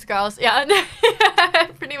 they're both girls. Yeah,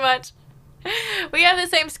 pretty much. We have the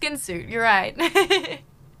same skin suit. You're right.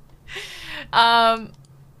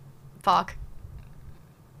 Fuck.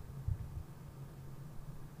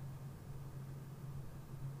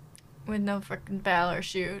 With no freaking bell or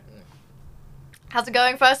shoot. How's it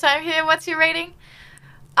going? First time here? What's your rating?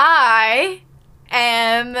 I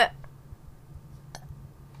am...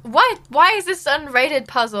 What? Why is this unrated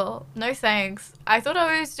puzzle? No thanks. I thought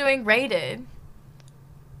I was doing rated.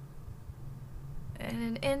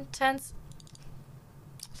 An intense...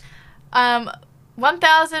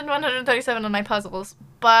 1,137 on my puzzles.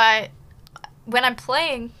 But when I'm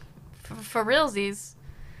playing for realsies,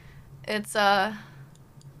 it's,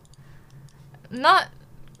 not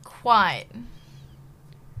quite.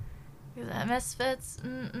 Misfits.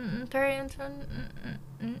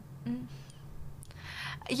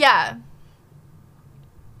 Yeah.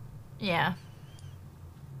 Yeah.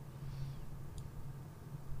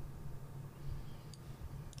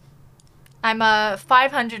 I'm a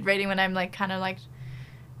 500 rating when I'm like kind of like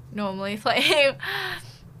normally playing.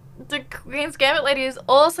 The Queen's Gambit lady is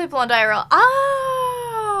also blonde IRL.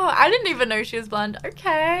 Oh, I didn't even know she was blonde.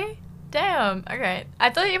 Okay. Damn. Okay. I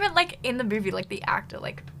thought you meant like in the movie, like the actor,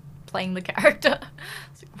 like playing the character.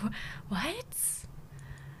 Like, what?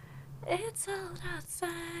 It's cold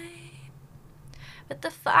outside, but the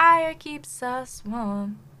fire keeps us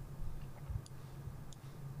warm.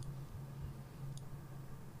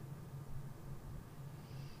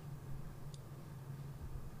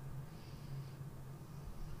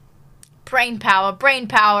 Brain power, brain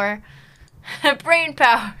power, brain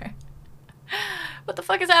power. What the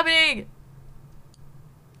fuck is happening?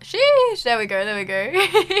 Sheesh. There we go. There we go.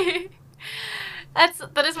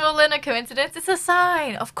 That is more than a coincidence. It's a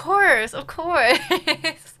sign. Of course. Of course.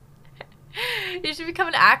 You should become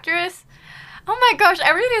an actress. Oh my gosh.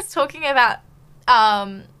 Everyone is talking about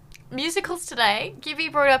musicals today. Gibby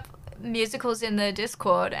brought up musicals in the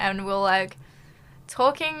Discord, and we're like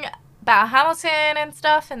talking about Hamilton and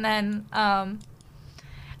stuff, and then about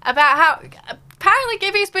how apparently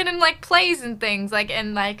Gibby's been in like plays and things, like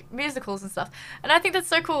in like musicals and stuff, and I think that's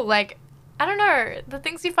so cool. Like, I don't know, the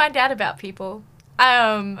things you find out about people.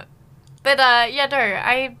 Yeah,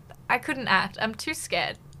 no, I couldn't act. I'm too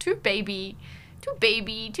scared, too baby,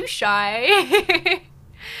 too shy.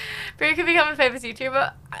 But you could become a famous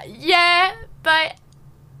YouTuber. Yeah, but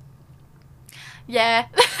yeah,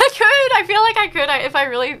 I could. I feel like I could if I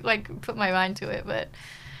really like put my mind to it. But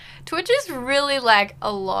Twitch is really like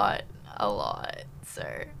a lot. So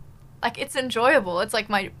like it's enjoyable. It's like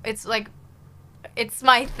it's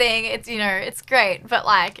my thing. It's, you know, it's great. But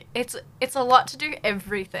like it's a lot to do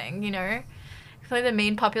everything. You know, play the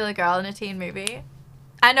mean popular girl in a teen movie.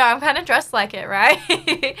 I know, I'm kind of dressed like it, right?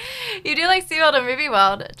 You do like SeaWorld and Movie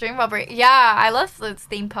World, Dream Robbery. Yeah, I love those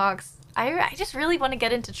theme parks. I just really want to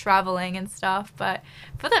get into traveling and stuff, but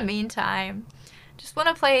for the meantime, just want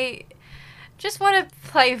to play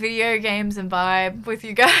video games and vibe with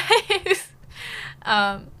you guys.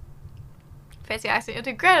 Fancy accent, you'll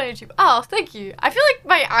do great on YouTube. Oh, thank you. I feel like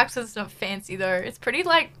my accent's not fancy though. It's pretty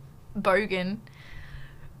like bogan.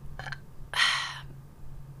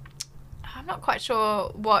 I'm not quite sure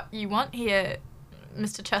what you want here,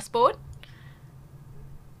 Mr. Chessboard.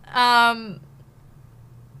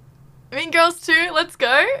 Mean Girls 2, let's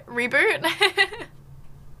go. Reboot.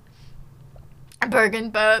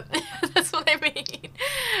 Bogan burp. That's what I mean.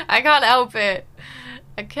 I can't help it.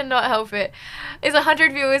 I cannot help it. Is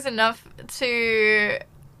 100 viewers enough to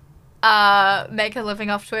make a living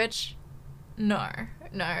off Twitch? No.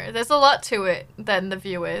 There's a lot to it than the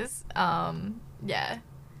viewers. Yeah.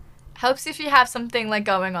 Helps if you have something like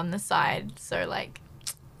going on the side. So like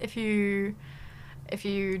if you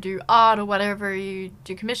do art or whatever, you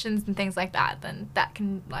do commissions and things like that, then that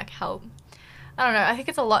can like help. I don't know, I think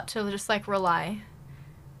it's a lot to just like rely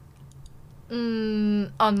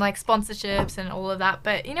on like sponsorships and all of that,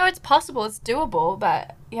 but you know, it's possible, it's doable,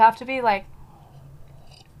 but you have to be like,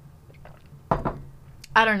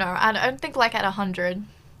 I don't know, I don't think like at 100.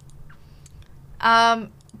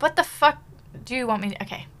 What the fuck do you want me to,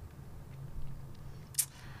 okay.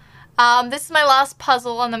 This is my last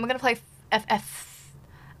puzzle, and then we're gonna play FF.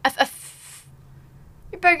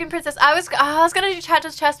 You're Bogan Princess. I was gonna do chat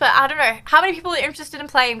to chess, but I don't know how many people are interested in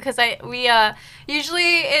playing, because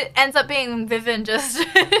usually it ends up being Vivian. Just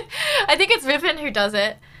I think it's Vivian who does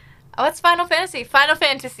it. Oh, it's Final Fantasy. Final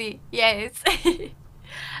Fantasy. Yes. Do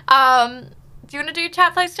you want to do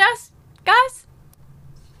chat plays chess, guys?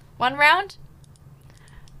 One round.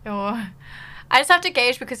 Oh, I just have to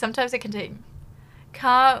gauge because sometimes it can take.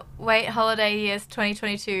 Can't wait holiday years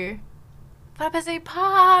 2022. What a busy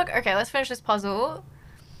park. Okay, let's finish this puzzle.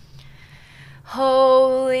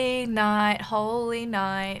 Holy night, holy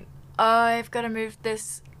night. I've got to move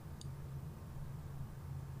this,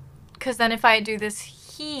 because then if I do this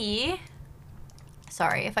here,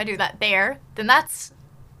 sorry, if I do that there, then that's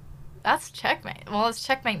checkmate. Well, it's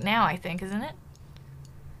checkmate now, I think, isn't it?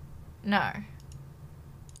 No.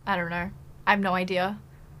 I don't know. I have no idea.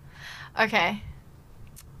 Okay.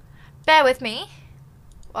 Bear with me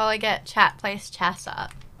while I get chat place chess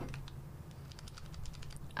up.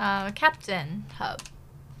 Captain hub.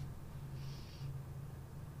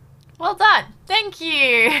 Well done. Thank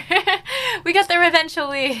you. We got there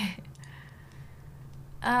eventually.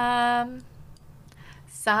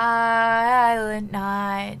 Silent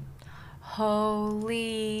night,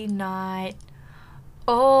 holy night,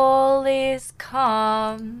 all is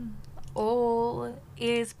calm, all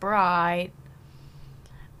is bright.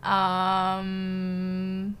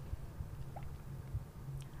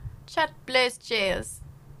 Chat place chess.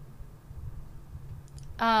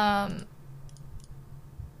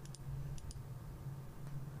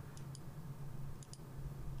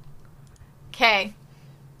 Okay.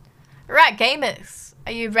 Right, gamers.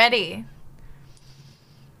 Are you ready?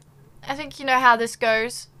 I think you know how this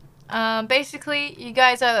goes. Basically, you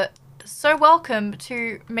guys are so welcome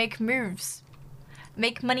to make moves.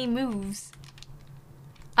 Make money moves.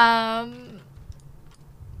 Let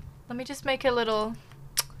me just make a little...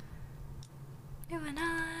 You and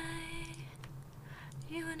I...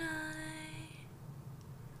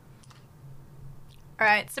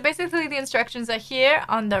 Alright, so basically the instructions are here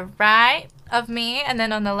on the right of me, and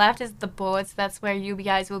then on the left is the board, so that's where you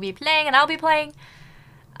guys will be playing and I'll be playing.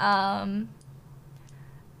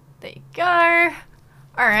 There you go.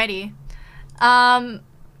 Alrighty.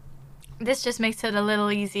 This just makes it a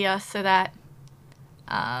little easier so that,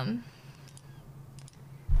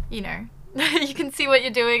 you know, you can see what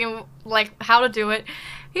you're doing and like how to do it.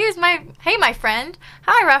 Hey my friend.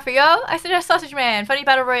 Hi Raphael. I suggest Sausage Man, funny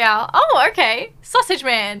battle royale. Oh, okay. Sausage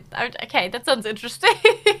Man. Okay, that sounds interesting.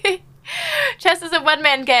 Chess is a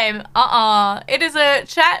one-man game. It is a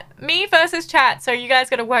me versus chat, so you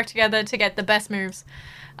guys gotta work together to get the best moves.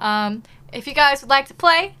 If you guys would like to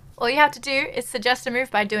play, all you have to do is suggest a move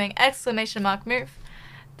by doing exclamation mark move,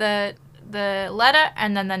 the letter,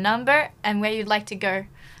 and then the number, and where you'd like to go.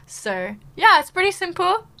 So yeah, it's pretty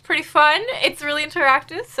simple, pretty fun. It's really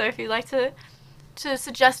interactive, so if you'd like to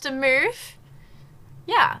suggest a move,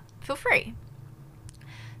 yeah, feel free.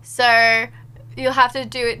 So you'll have to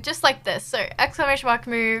do it just like this. So exclamation mark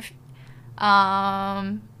move,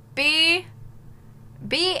 B8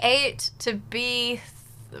 to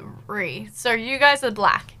B3. So you guys are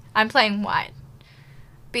black. I'm playing white.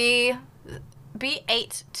 B8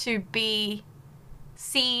 to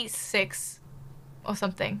C6 or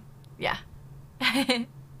something. Yeah.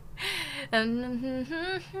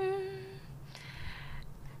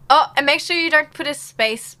 Oh, and make sure you don't put a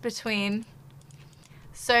space between.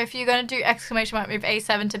 So if you're going to do exclamation mark move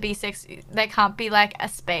A7 to B6, there can't be like a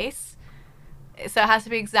space. So it has to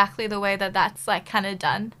be exactly the way that that's like kind of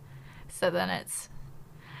done. So then it's,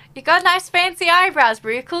 you got nice fancy eyebrows,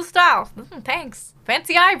 bro. Cool style. Thanks.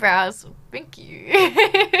 Fancy eyebrows. Thank you.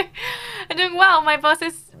 I'm doing well. My boss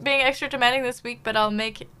is being extra demanding this week, but I'll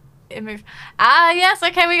make it move. Ah, yes.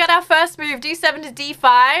 Okay, we got our first move. D7 to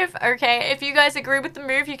D5. Okay, if you guys agree with the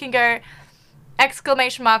move, you can go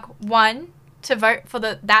exclamation mark 1 to vote for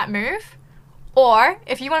that move. Or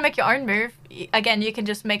if you want to make your own move, again, you can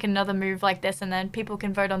just make another move like this, and then people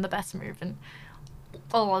can vote on the best move and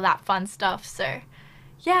all of that fun stuff. So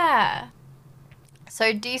yeah.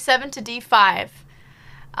 So D7 to D5.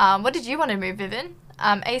 What did you want to move, Vivian?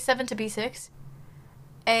 A7 to B6.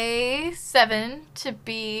 A7 to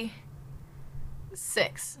B6.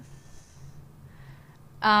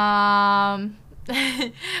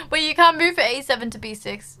 Well, you can't move for A7 to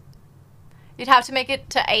B6. You'd have to make it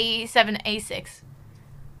to A7, A6.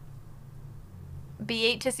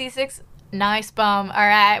 B8 to C6. Nice bum.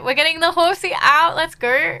 Alright, we're getting the horsey out. Let's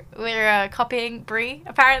go. We're copying Brie,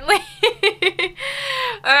 apparently.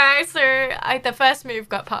 Alright, so the first move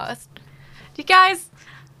got passed. You guys,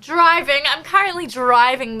 driving. I'm currently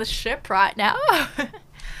driving the ship right now.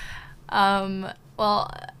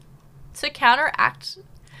 Well, to counteract,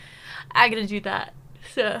 I'm gonna do that.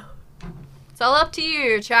 So, it's all up to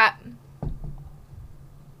you, chat.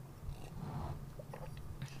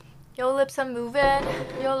 Your lips are moving.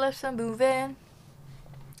 Your lips are moving.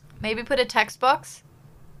 Maybe put a text box.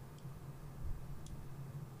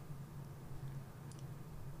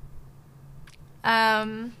 Let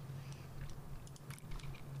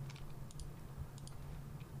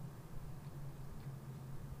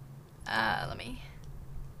me.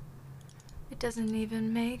 It doesn't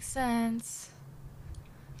even make sense.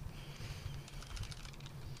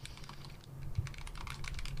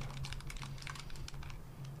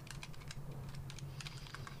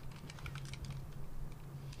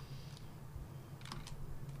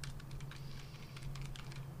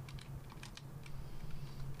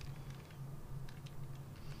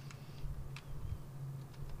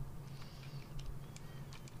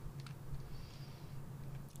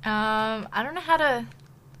 I don't know how to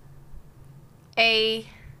A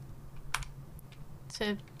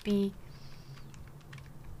to B.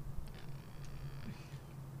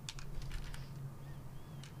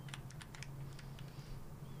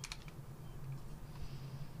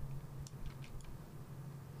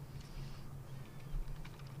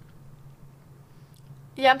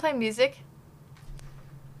 Yeah, I'm playing music.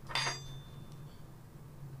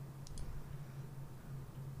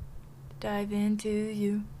 Dive into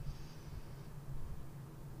you.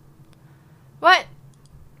 What?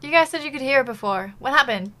 You guys said you could hear it before. What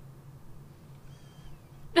happened?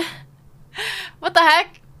 What the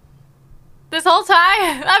heck? This whole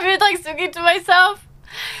time I've been like singing to myself.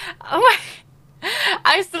 Oh my!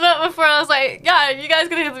 I stood up before. I was like, "Yeah, you guys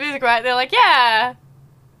can hear the music, right?" They're like, "Yeah."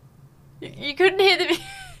 You couldn't hear the music.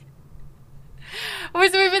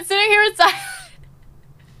 Wait, so we've been sitting here inside.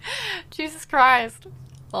 Jesus Christ.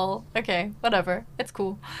 Well, okay, whatever. It's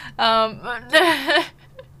cool.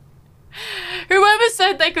 Whoever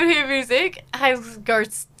said they could hear music has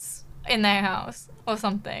ghosts in their house or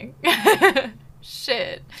something.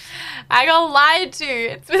 Shit. I got lied to.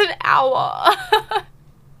 It's been an hour.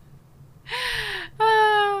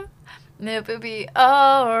 It would be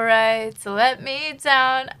alright to let me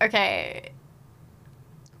down. Okay.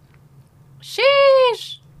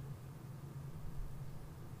 Sheesh.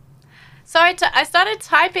 So I started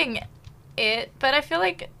typing it, but I feel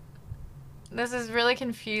like this is really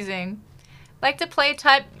confusing. Like to play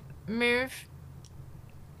type move.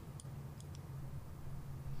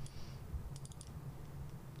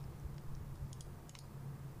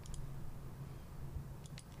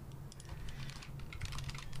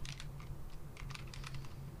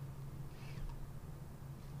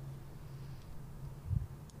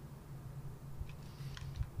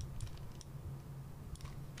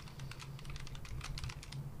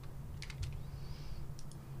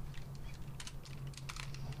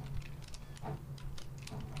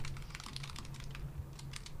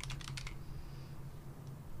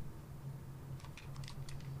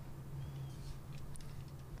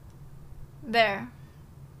 There.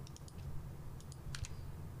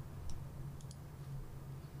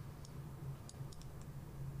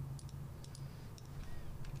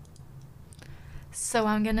 So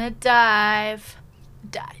I'm gonna dive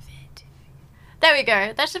it. There we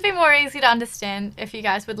go. That should be more easy to understand if you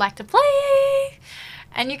guys would like to play.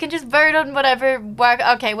 And you can just vote on whatever work.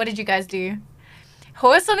 Okay, what did you guys do?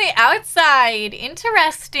 Horse on the outside.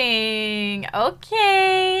 Interesting.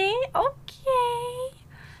 Okay. Okay.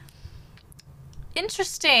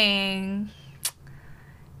 Interesting.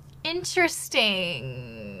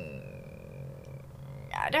 Interesting.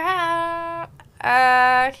 Okay.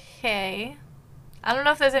 I don't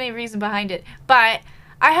know if there's any reason behind it, but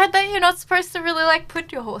I heard that you're not supposed to really like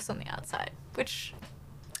put your horse on the outside, which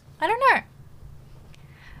I don't know.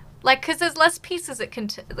 Like, cause there's less pieces it can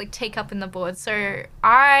like take up in the board, so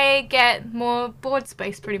I get more board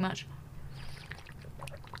space pretty much.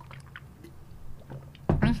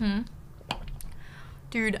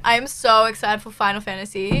 Dude, I'm so excited for Final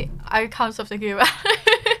Fantasy. I can't stop thinking about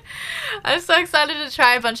it. I'm so excited to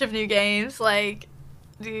try a bunch of new games. Like,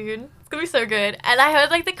 dude, it's gonna be so good. And I heard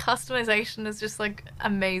like the customization is just like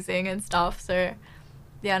amazing and stuff. So,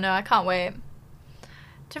 yeah, no, I can't wait.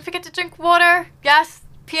 Don't forget to drink water. Yes,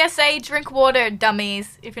 PSA, drink water,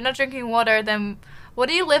 dummies. If you're not drinking water, then what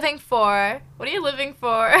are you living for? What are you living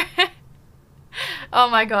for? Oh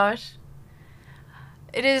my gosh.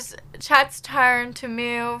 It is chat's turn to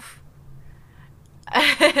move.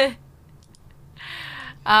 I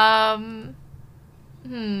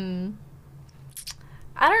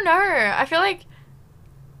don't know. I feel like,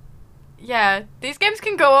 yeah, these games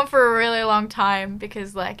can go on for a really long time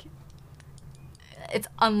because, like, it's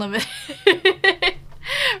unlimited.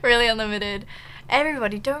 Really unlimited.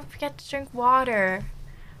 Everybody, don't forget to drink water.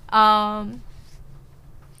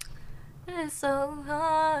 It's so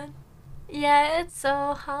hard. Yeah, it's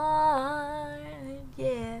so hard.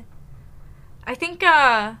 Yeah. I think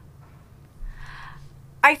that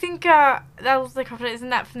was the comment. Isn't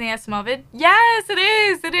that from the ASMR vid? Yes, it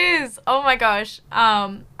is. It is. Oh my gosh.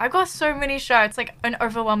 I got so many shirts, like an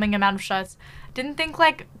overwhelming amount of shirts. Didn't think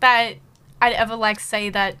like that I'd ever like say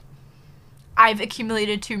that I've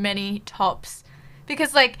accumulated too many tops,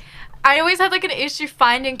 because like I always had like an issue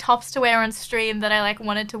finding tops to wear on stream that I like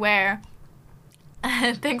wanted to wear.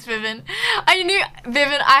 Thanks, Vivian. I knew,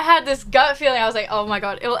 Vivian, I had this gut feeling. I was like, oh my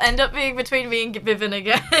god, it will end up being between me and Vivian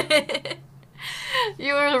again.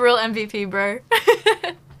 You were the real MVP, bro.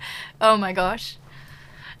 Oh my gosh.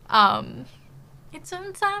 It's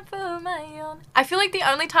some time for my own. I feel like the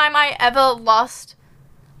only time I ever lost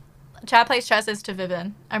Chat Plays Chess is to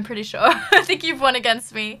Vivian. I'm pretty sure. I think you've won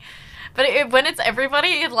against me. But when it's everybody,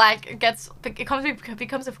 it like becomes a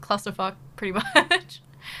clusterfuck pretty much.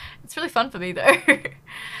 It's really fun for me though.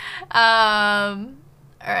 Alright,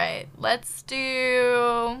 let's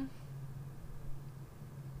do...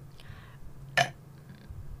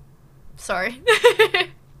 Sorry.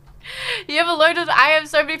 You have a load of... I have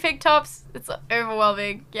so many pink tops. It's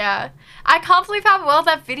overwhelming. Yeah. I can't believe how well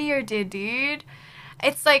that video did, dude.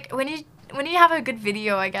 It's like, when you have a good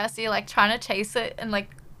video, I guess, you're like trying to chase it and like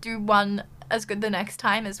do one as good the next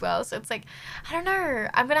time as well. So it's like, I don't know.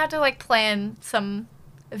 I'm gonna have to like plan some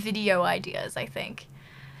video ideas, I think.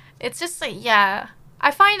 It's just like, yeah,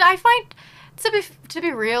 I find to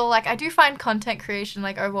be real, like I do find content creation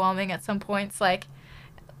like overwhelming at some points. Like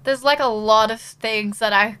there's like a lot of things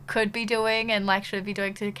that I could be doing and like should be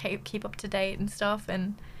doing to keep up to date and stuff,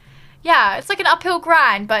 and yeah, it's like an uphill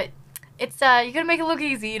grind, but it's you gotta make it look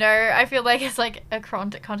easy, you know. I feel like it's like a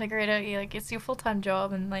content creator, like it's your full-time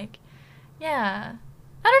job, and like, yeah,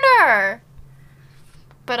 I don't know,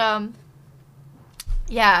 but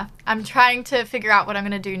yeah, I'm trying to figure out what I'm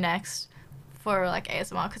gonna do next for like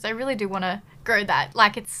ASMR, because I really do want to grow that.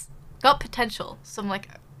 Like it's got potential, some like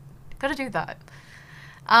Gotta do that.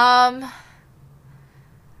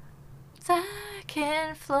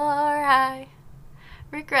 Second floor, I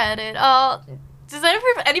regret it all. Does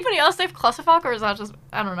anybody else say clusterfuck, or is that just,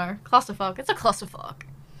 I don't know, clusterfuck? It's a clusterfuck.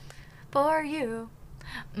 For you.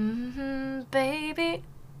 Baby.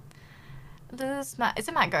 Is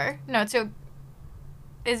it my go? No,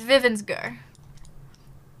 it's Vivian's go.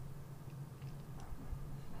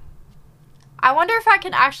 I wonder if I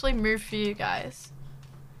can actually move for you guys.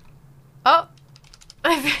 Oh.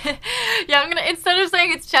 Yeah, I'm gonna, instead of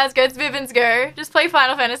saying it's Chad's go, it's Vivian's go. Just play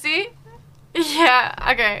Final Fantasy. Yeah,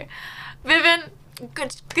 okay. Vivian,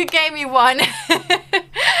 good game, you won.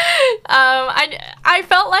 I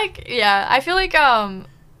felt like, yeah, I feel like,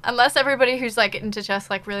 unless everybody who's, like, into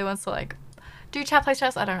chess, like, really wants to, like, do Chad plays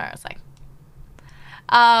chess? I don't know, it's like,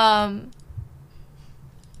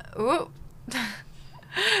 ooh.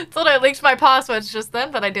 Thought I leaked my passwords just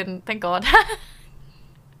then, but I didn't, thank God.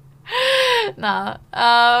 Nah.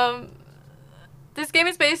 This game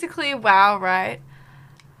is basically WoW, right?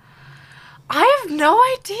 I have no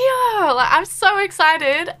idea. Like, I'm so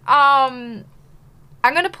excited. I'm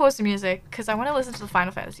gonna pause the music because I want to listen to the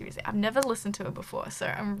Final Fantasy music. I've never listened to it before, so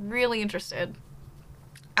I'm really interested.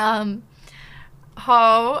 Oh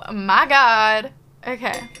my god.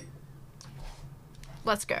 Okay.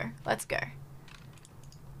 Let's go. Let's go.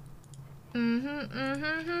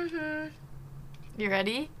 You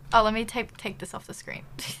ready? Oh, let me take this off the screen.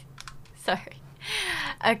 Sorry.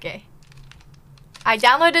 Okay. I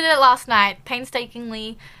downloaded it last night,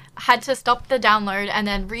 painstakingly, had to stop the download and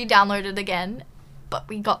then re-download it again, but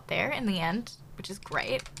we got there in the end, which is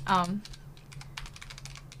great.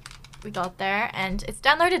 We got there and it's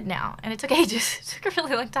downloaded now, and it took ages. It took a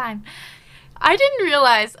really long time. I didn't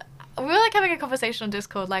realize, we were like having a conversation on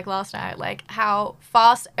Discord like last night, like how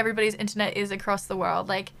fast everybody's internet is across the world.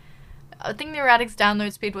 Like, I think Neurotic's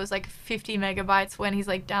download speed was like 50 megabytes when he's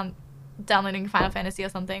like downloading Final Fantasy or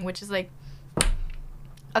something, which is like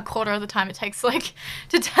a quarter of the time it takes like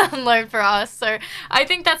to download for us. So I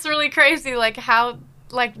think that's really crazy, like how,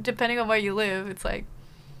 like, depending on where you live, it's like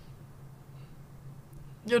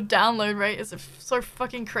your download rate is so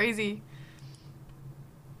fucking crazy.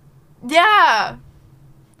 Yeah,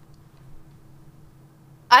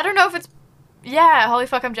 I don't know if it's, yeah, holy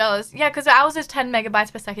fuck, I'm jealous. Yeah, because ours is 10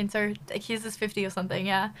 megabytes per second, so his is 50 or something.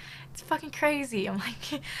 Yeah, it's fucking crazy. I'm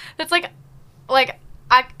like, that's like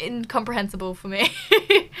incomprehensible for me.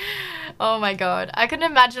 Oh my god, I couldn't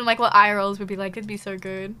imagine like what IRLs would be like. It'd be so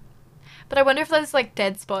good, but I wonder if there's like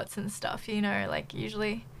dead spots and stuff, you know, like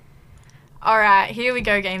usually. All right, here we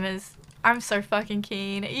go, gamers. I'm so fucking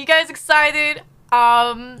keen. Are you guys excited?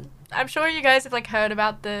 I'm sure you guys have like heard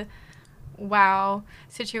about the WoW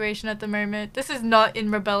situation at the moment. This is not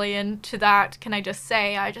in rebellion to that, can I just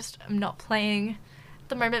say. I just am not playing at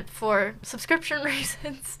the moment for subscription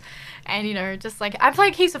reasons. And, you know, just like, I'm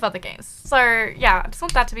playing heaps of other games. So, yeah, I just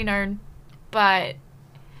want that to be known. But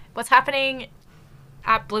what's happening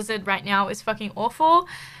at Blizzard right now is fucking awful.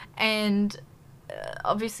 And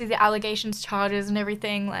obviously the allegations, charges, and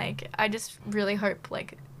everything, like, I just really hope,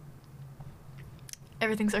 like,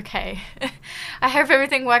 everything's okay. I hope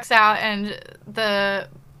everything works out and the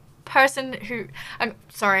person who... I'm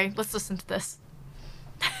sorry, let's listen to this.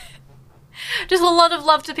 Just a lot of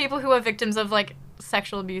love to people who are victims of, like,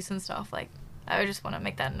 sexual abuse and stuff. Like, I just want to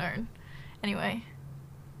make that known. Anyway.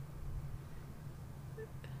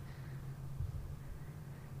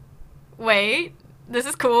 Wait, this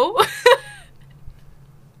is cool.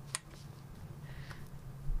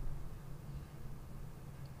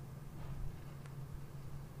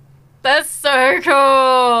 That's so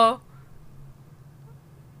cool.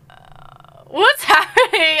 What's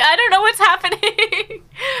happening? I don't know what's happening.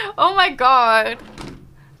 Oh my god.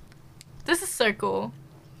 This is so cool.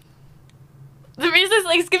 The music's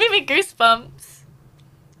like, it's giving me goosebumps.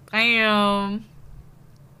 Damn.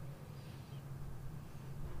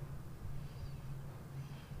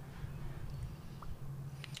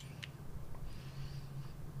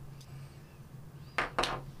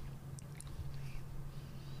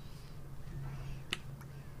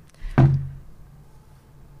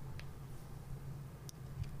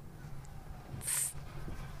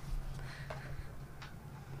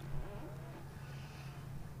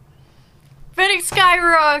 Burning Sky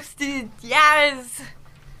rocks, dude. Yes.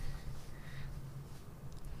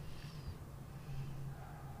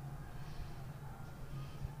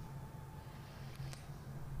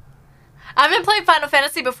 I haven't played Final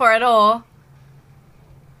Fantasy before at all.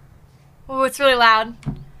 Oh, it's really loud.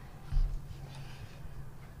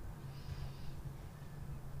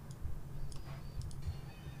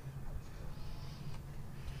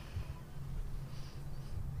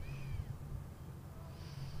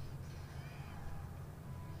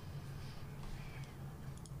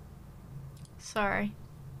 Sorry.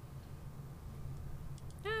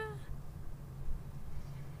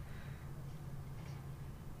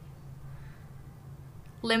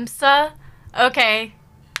 Limsa? Okay.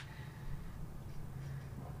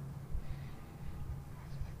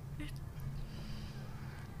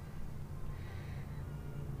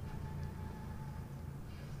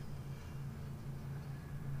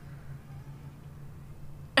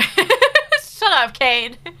 Shut up,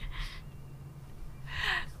 Kate.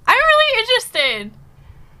 I'm really interested.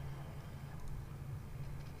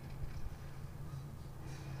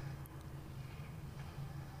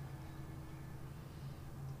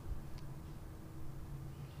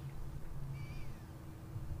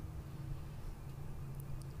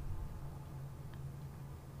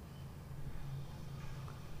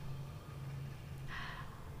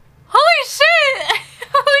 Holy shit!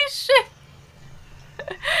 Holy shit!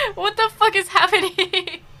 What the fuck is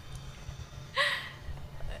happening?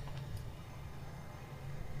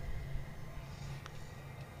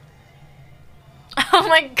 Oh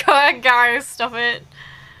my god, guys, stop it.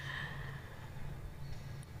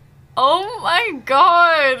 Oh my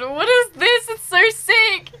god, what is this? It's so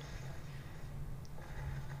sick.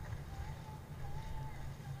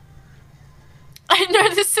 I know,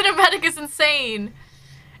 this cinematic is insane.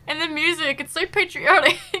 And the music, it's so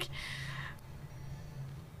patriotic.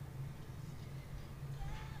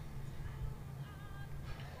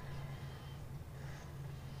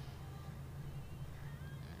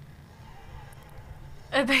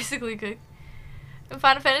 Basically good. In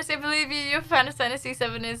Final Fantasy, I believe you. Your Final Fantasy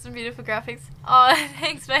 7 is some beautiful graphics. Oh,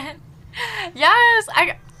 thanks, man. Yes,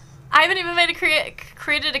 I haven't even made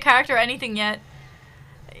created a character or anything yet.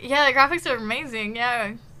 Yeah, the graphics are amazing.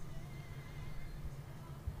 Yeah.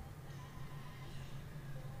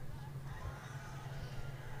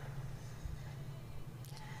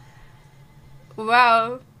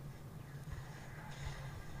 Wow.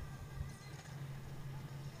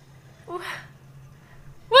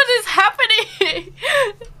 What is happening?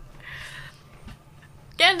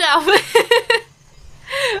 Gandalf.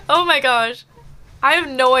 Oh my gosh. I have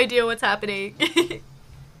no idea what's happening.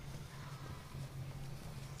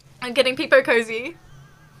 I'm getting peepo cozy.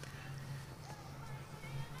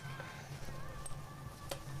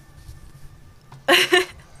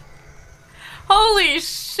 Holy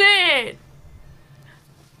shit.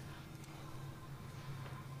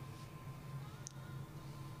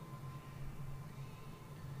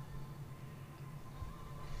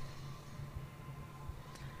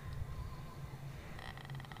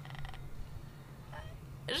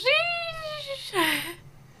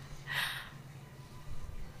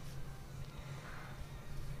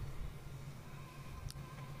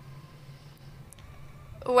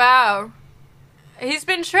 Wow. He's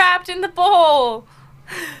been trapped in the bowl.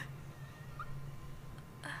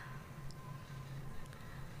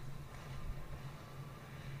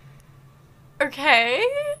 Okay.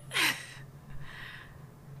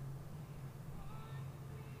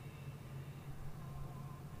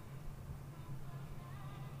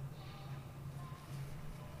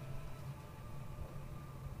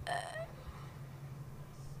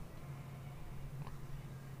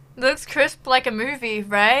 Looks crisp like a movie,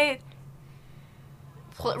 right?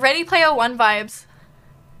 Ready Player One vibes.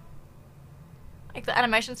 Like the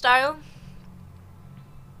animation style.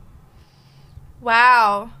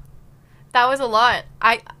 Wow. That was a lot.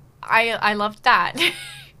 I loved that.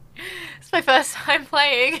 It's my first time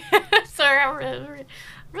playing. So I'm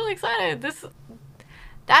really excited.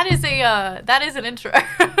 That is an intro.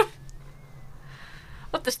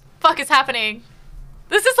 What the fuck is happening?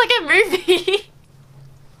 This is like a movie.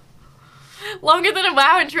 Longer than a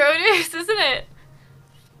WoW intro is, isn't it?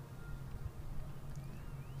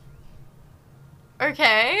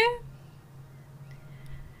 Okay.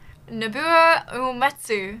 Nobuo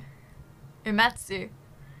Uematsu.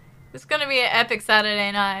 It's gonna be an epic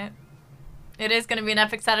Saturday night. It is gonna be an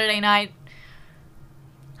epic Saturday night.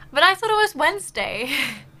 But I thought it was Wednesday.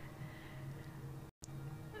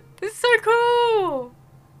 This is so cool.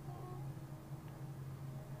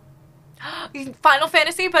 Final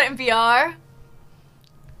Fantasy, but in VR.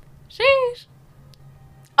 Sheesh.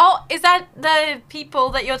 Oh, is that the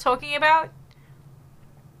people that you're talking about?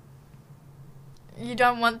 You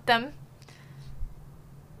don't want them?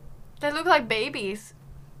 They look like babies.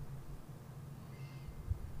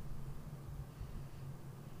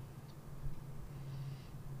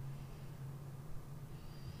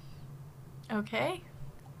 Okay.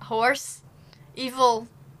 Horse. Evil.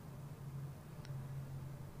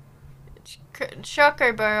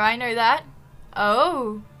 Chocobo, I know that.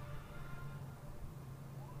 Oh.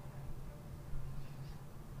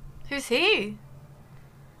 Who's he?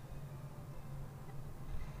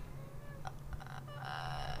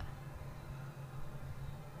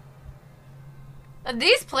 Are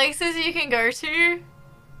these places you can go to?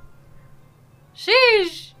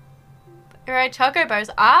 Sheesh. Right, chocobos.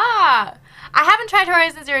 Ah! I haven't tried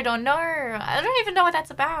Horizon Zero Dawn. No, I don't even know what that's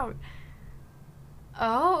about.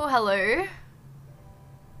 Oh, hello.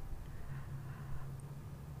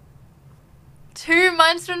 2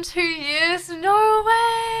 months from 2 years? No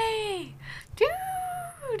way! Dude,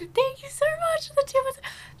 thank you so much for the 2 months.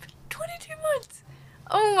 22 months.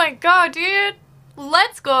 Oh my god, dude.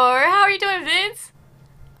 Let's go. How are you doing, Vince?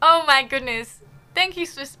 Oh my goodness. Thank you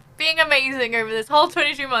for being amazing over this whole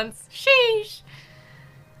 22 months. Sheesh.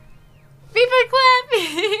 FIFA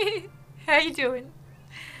clap. How you doing?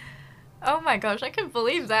 Oh my gosh, I can't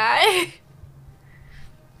believe that.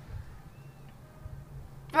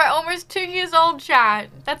 We're almost 2 years old, chat.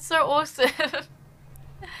 That's so awesome.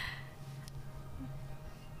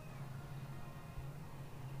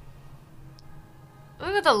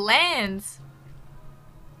 Look at the lands.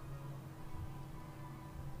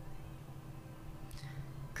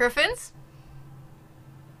 Griffins?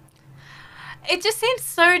 It just seems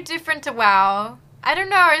so different to WoW. I don't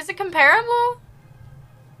know, is it comparable?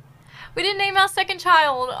 We didn't name our second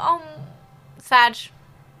child. Sag.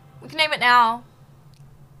 We can name it now.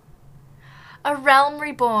 A Realm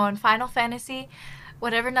Reborn, Final Fantasy,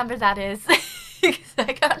 whatever number that is. Because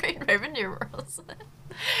I can't read Roman numerals.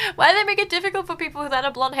 Why do they make it difficult for people that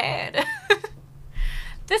are blonde haired?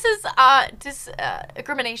 This is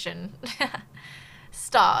discrimination.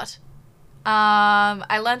 Start.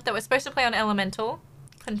 I learned that we're supposed to play on Elemental.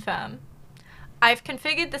 Confirm. I've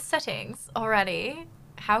configured the settings already.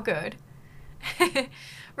 How good.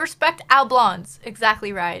 Respect our blondes.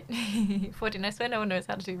 Exactly right. 14. I swear no one knows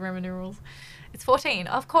how to do Roman numerals. It's 14.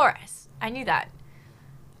 Of course. I knew that.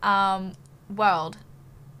 World.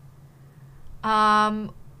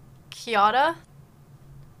 Kyoto.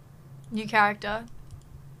 New character.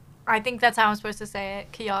 I think that's how I'm supposed to say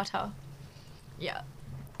it. Kyoto. Yeah.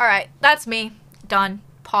 Alright. That's me. Done.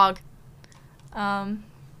 Pog.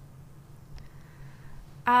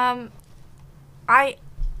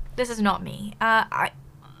 This is not me.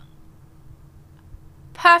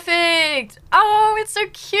 Perfect! Oh, it's so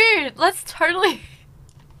cute! Let's totally...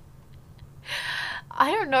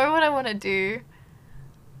 I don't know what I want to do.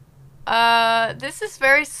 This is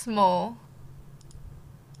very small.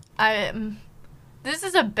 This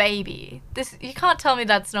is a baby. You can't tell me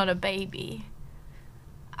that's not a baby.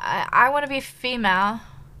 I want to be female.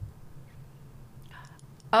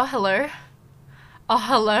 Oh, hello. Oh,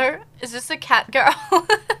 hello? Is this a cat girl?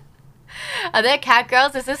 Are there cat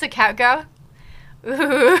girls? Is this a cat girl?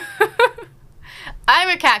 Ooh. I'm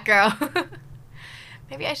a cat girl.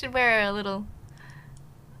 Maybe I should wear a little...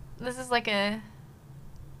 This is like a...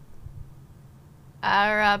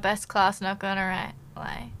 Our best class, not gonna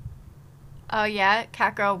lie. Oh yeah,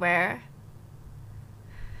 cat girl wear.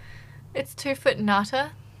 It's 2 foot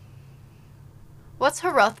Nata. What's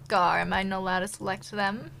Hrothgar? Am I not allowed to select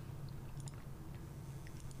them?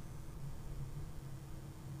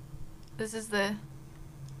 This is the...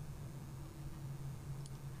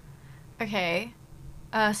 Okay.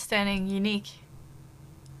 Standing unique.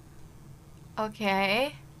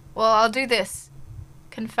 Okay. Well, I'll do this.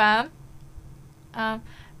 Confirm. In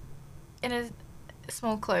a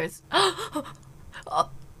small clothes.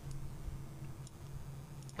 Oh.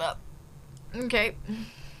 Okay.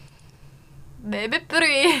 Baby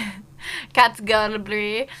pretty. Cat's gotta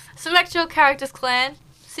be. Select your character's clan.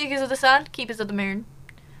 Seekers of the Sun, Keepers of the Moon.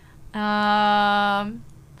 I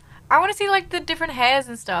want to see like the different hairs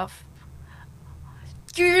and stuff.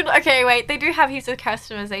 Dude, okay, wait. They do have heaps of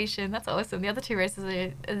customization. That's awesome. The other 2 races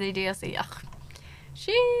are the DLC. Ugh.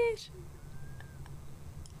 Sheesh.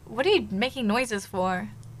 What are you making noises for?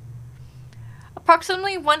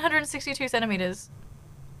 Approximately 162 centimeters.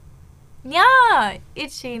 Yeah,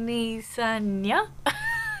 Ichi-ni-san, yeah.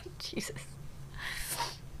 Jesus.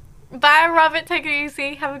 Bye, Robert. Take it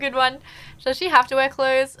easy. Have a good one. Does she have to wear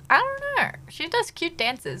clothes? I don't know. She does cute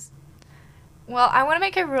dances. Well, I want to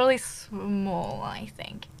make it really small, I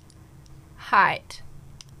think. Height.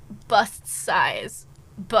 Bust size.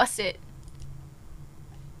 Bust it.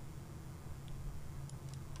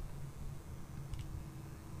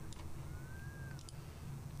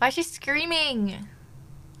 Why is she screaming?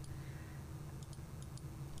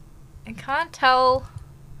 I can't tell.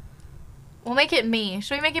 We'll make it me.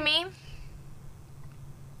 Should we make it me?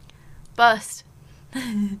 Bust.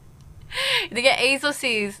 They get A's or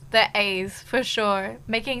C's. They're A's for sure.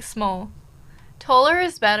 Making small. Taller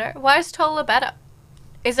is better. Why is taller better?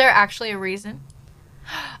 Is there actually a reason?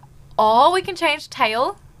 Oh, we can change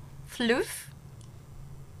tail. Floof.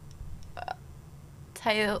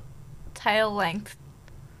 Tail length.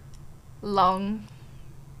 Long.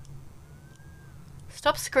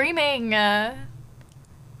 Stop screaming.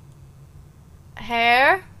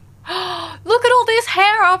 Hair? Look at all these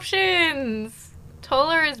hair options!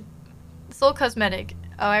 Taller is... It's all cosmetic.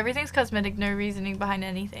 Oh, everything's cosmetic, no reasoning behind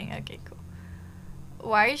anything. Okay, cool.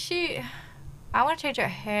 Why is she... I want to change her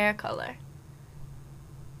hair color.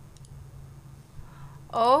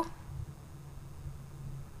 Oh.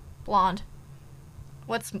 Blonde.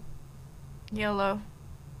 What's... Yellow.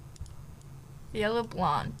 Yellow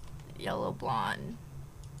blonde. Yellow blonde.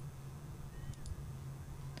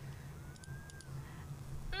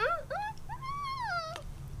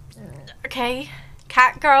 Okay.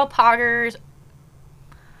 Cat girl poggers.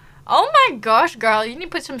 Oh my gosh, girl. You need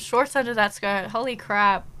to put some shorts under that skirt. Holy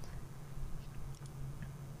crap.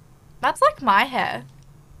 That's like my hair.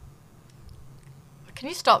 Can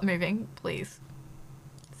you stop moving, please?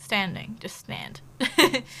 Standing. Just stand.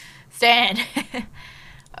 Stand.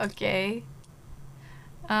 Okay.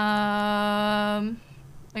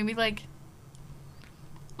 Maybe like...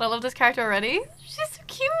 I love this character already. She's so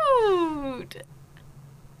cute.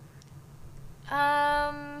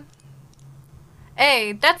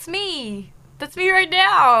 Hey, that's me. That's me right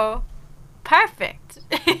now. Perfect.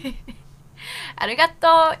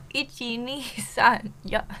 Arigato, 1, 2, 3.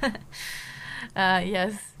 Yeah.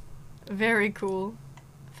 Yes. Very cool.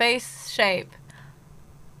 Face shape.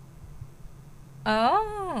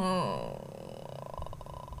 Oh.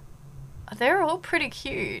 They're all pretty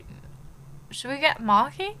cute. Should we get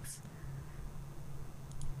markings?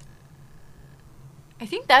 I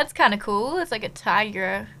think that's kind of cool. It's like a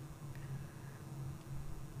tiger.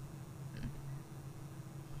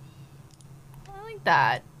 I like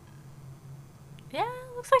that. Yeah,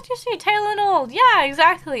 looks like you see tail and all. Yeah,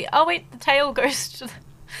 exactly. Oh wait, the tail goes to the...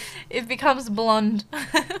 It becomes blonde.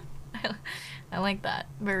 I like that.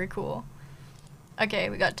 Very cool. Okay,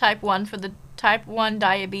 we got type 1 for the type 1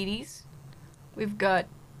 diabetes. We've got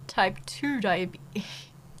type 2 diabetes.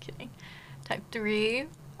 Kidding. Type 3.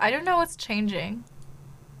 I don't know what's changing.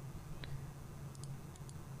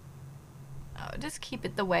 Oh, just keep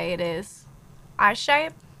it the way it is. Eye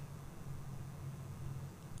shape.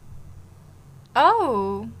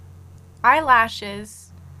 Oh.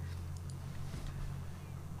 Eyelashes.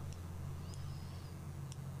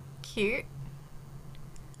 Cute.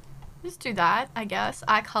 Just do that, I guess.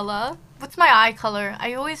 Eye color. What's my eye color?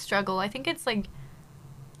 I always struggle. I think it's like...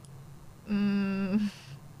 It's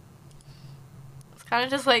kind of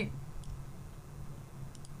just like...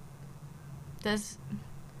 This...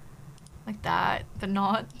 Like that, but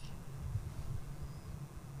not.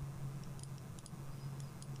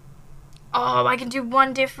 Oh, I can do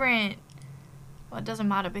one different. Well, it doesn't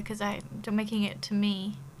matter because I'm making it to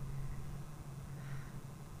me.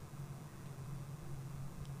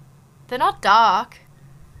 They're not dark.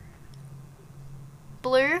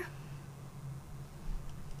 Blue.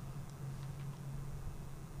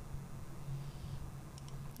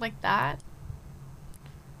 Like that.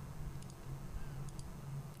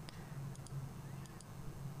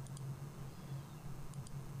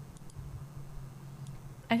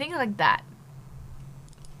 I think like that.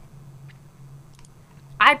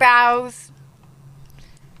 Eyebrows.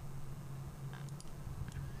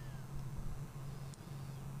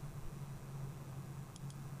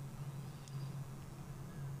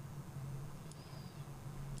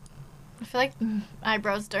 I feel like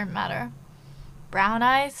eyebrows don't matter. Brown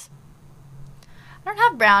eyes? I don't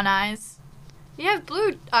have brown eyes. You have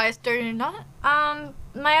blue eyes, do you not? My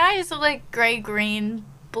eyes are like gray, green,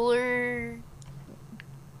 blue,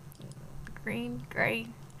 green, gray.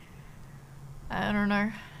 I don't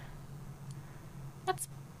know. That's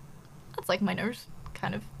like my nose,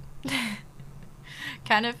 kind of.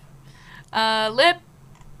 Kind of. Lip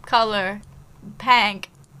color, pink.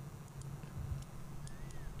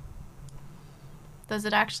 Does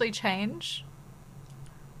it actually change?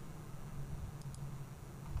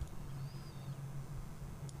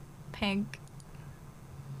 Pink.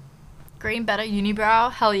 Green better, unibrow?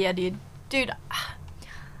 Hell yeah, dude. Dude, I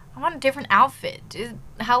want a different outfit.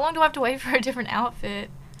 How long do I have to wait for a different outfit?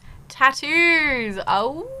 Tattoos!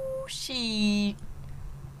 Oh, she.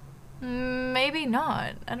 Maybe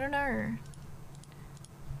not. I don't know.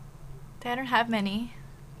 They don't have many.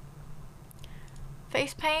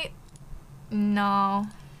 Face paint? No.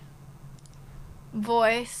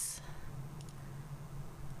 Voice.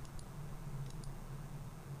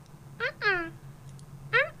 Mm-mm.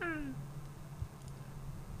 Mm-mm.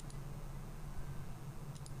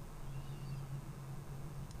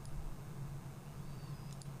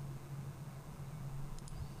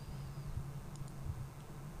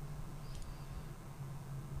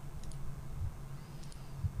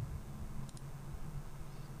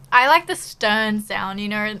 I like the stern sound, you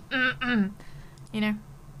know, you know.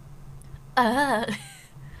 Uh.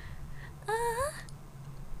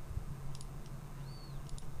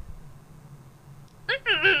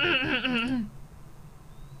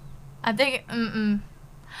 I think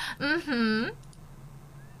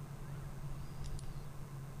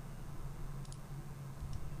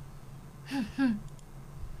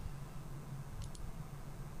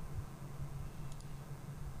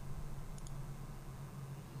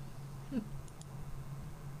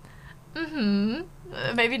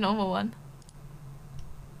maybe normal one.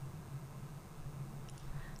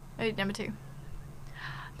 Maybe number 2.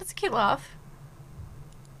 That's a cute laugh.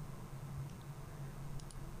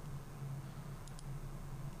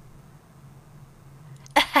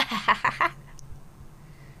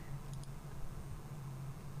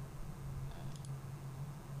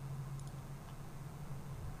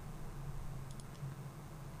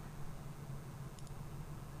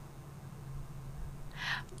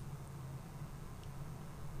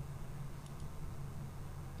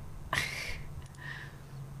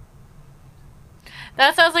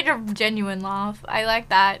 That sounds like a genuine laugh. I like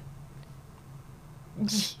that.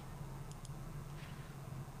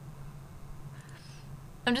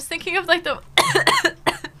 I'm just thinking of like the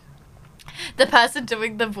the person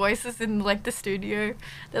doing the voices in like the studio.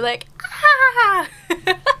 They're like, ah!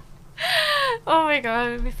 Oh my god,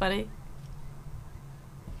 it'd be funny.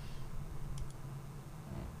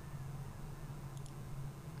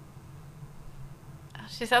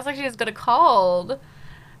 She sounds like she's got a cold.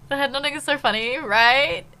 But nothing is so funny,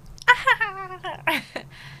 right?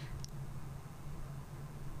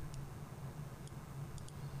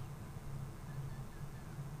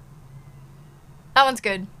 That one's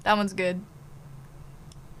good. That one's good.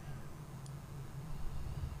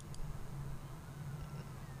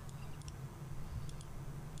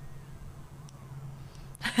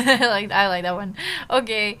 I like that one.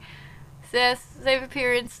 Okay. Save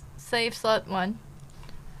appearance, save slot 1.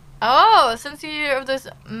 Oh, since you're of this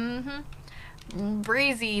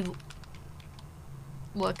breezy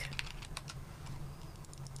look.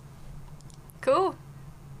 Cool.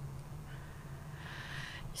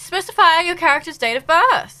 Specify your character's date of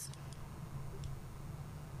birth.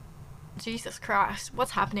 Jesus Christ,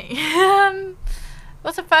 what's happening?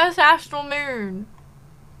 What's the first astral moon?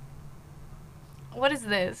 What is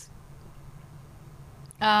this?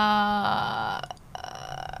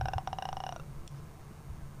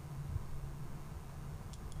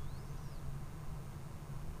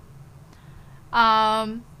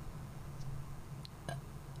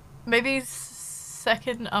 Maybe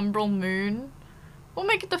second umbral moon. We'll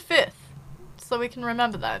make it the 5th, so we can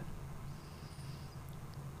remember that.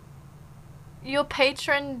 Your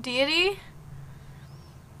patron deity?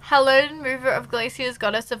 Helen, mover of glaciers,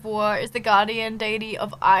 goddess of war, is the guardian deity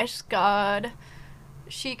of Ice God.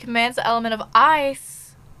 She commands the element of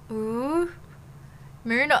ice. Ooh.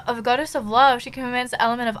 Moon of goddess of love. She commands the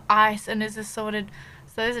element of ice and is assorted.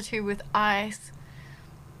 So those are 2 with ice.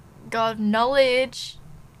 God of knowledge.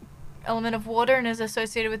 Element of water and is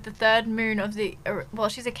associated with the 3rd moon of the... well,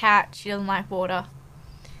 she's a cat. She doesn't like water.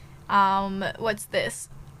 What's this?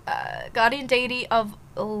 Guardian deity of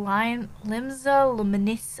Limsa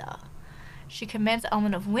Luminissa. She commands the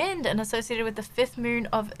element of wind and associated with the 5th moon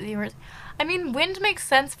of the... I mean, wind makes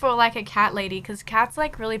sense for like a cat lady because cats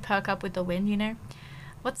like really perk up with the wind, you know?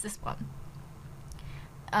 What's this one?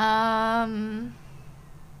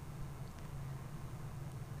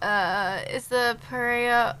 Is the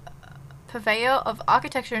purveyor of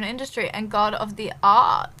architecture and industry and god of the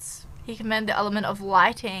arts. He commands the element of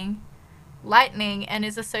lightning and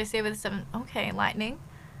is associated with 7... Okay, lightning.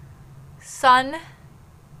 Sun.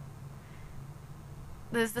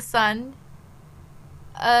 There's the sun.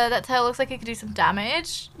 That tail looks like it could do some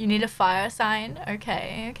damage. You need a fire sign.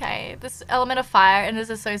 Okay. This element of fire and is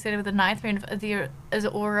associated with the 9th moon of the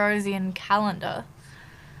Orosian calendar.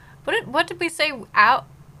 What did we say? Out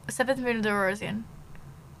 7th moon of the Orosian.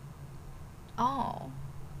 Oh.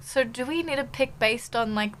 So do we need to pick based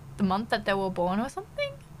on like the month that they were born or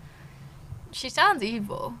something? She sounds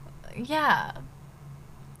evil. Yeah.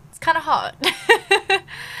 It's kind of hot.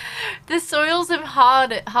 The soils of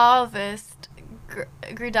harvest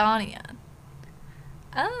Gridania.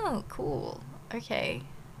 Oh, cool. Okay.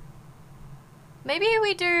 Maybe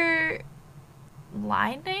we do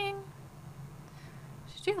lightning?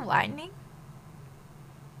 Should we do lightning?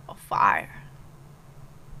 Or fire?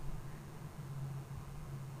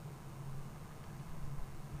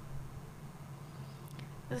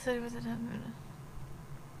 This was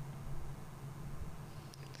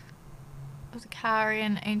a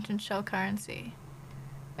Carian ancient shell currency.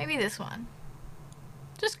 Maybe this one.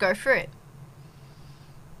 Just go for it.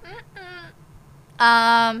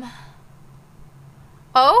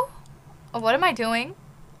 Oh, what am I doing?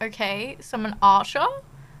 Okay, summon Archer,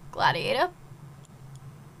 Gladiator,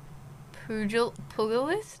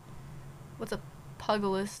 Pugilist. What's a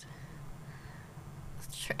pugilist?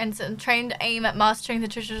 And trained aim at mastering the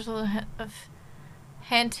traditions of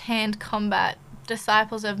hand-to-hand combat.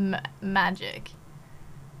 Disciples of magic.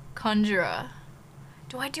 Conjurer.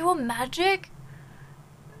 Do I do a magic?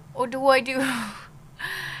 Or do I do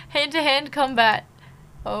hand-to-hand combat?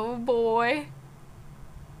 Oh boy.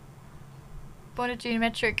 Born of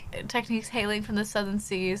geometric techniques hailing from the southern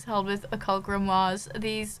seas, held with occult grimoires,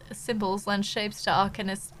 these symbols lend shapes to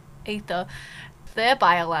Arcanist Aether,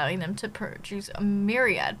 thereby allowing them to produce a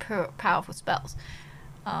myriad powerful spells.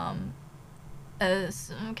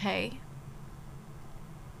 Okay.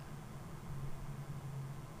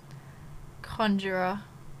 Conjurer.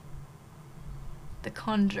 The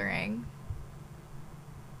Conjuring.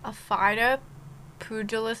 A fighter.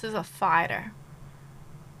 Pugilist is a fighter.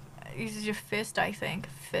 Uses your fist, I think.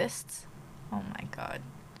 Fists. Oh my god.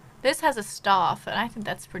 This has a staff, and I think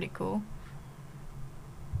that's pretty cool.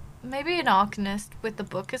 Maybe an Arcanist with the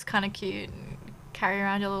book is kind of cute. Carry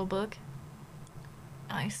around your little book.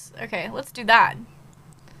 Nice. Okay, let's do that.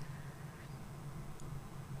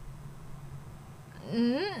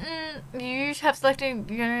 You have selected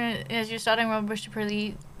unit as your starting roll. Wish to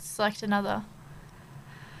proceed. Select another.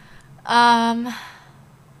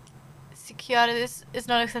 Security. This is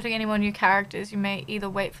not accepting any more new characters. You may either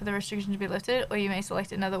wait for the restriction to be lifted, or you may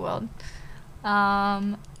select another world.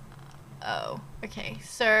 Oh, okay.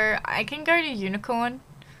 So I can go to Unicorn,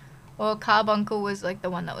 or Carbuncle was like the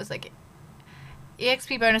one that was like.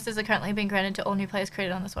 EXP bonuses are currently being granted to all new players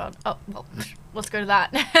created on this world. Oh, well, let's go to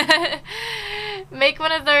that. Make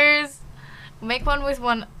one of those. Make one with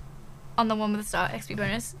one on the one with the star XP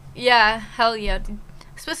bonus. Yeah, hell yeah.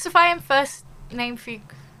 Specify him first name for you.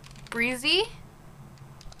 Breezy?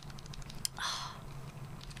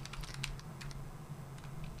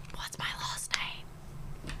 What's my last name?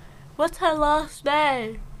 What's her last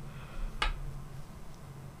name?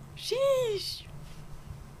 Sheesh.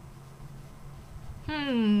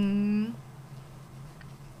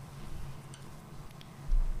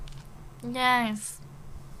 Yes.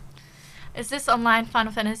 Is this online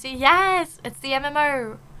Final Fantasy? Yes! It's the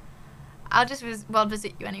MMO. I'll just world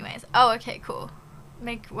visit you anyways. Oh, okay, cool.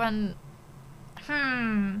 Make one. Try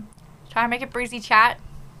and make it Breezy Chat.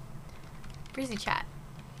 Breezy Chat.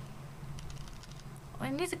 Oh,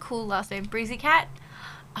 it needs a cool last name. Breezy Cat?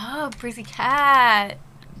 Oh, Breezy Cat.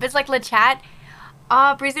 It's like Le Chat.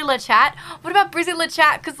 Oh, Breezy Le Chat. What about Breezy Le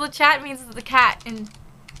Chat? Because Le Chat means the cat in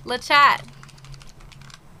Le Chat.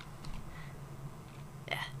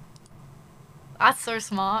 Yeah. That's so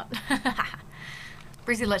smart.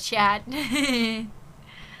 Breezy Le Chat.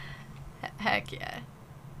 Heck yeah.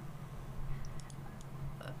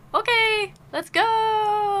 Okay, let's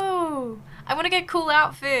go. I want to get cool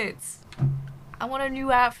outfits. I want a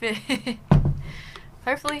new outfit.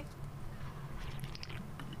 Hopefully.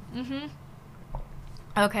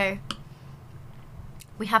 Okay.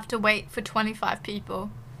 We have to wait for 25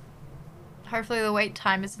 people. Hopefully the wait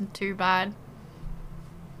time isn't too bad.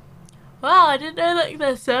 Wow, I didn't know like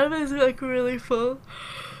the servers were like really full.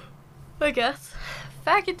 I guess.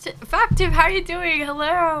 Factive, how are you doing?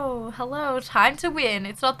 Hello. Hello. Time to win.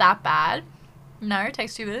 It's not that bad. No, it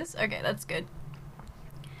takes 2 minutes. Okay, that's good.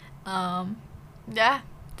 Yeah.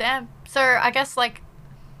 Damn. So, I guess like...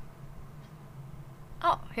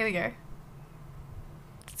 Oh, here we go.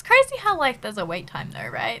 It's crazy how like there's a wait time though,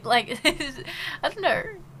 right? Like, I don't know.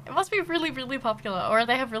 It must be really, really popular. Or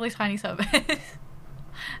they have really tiny servers.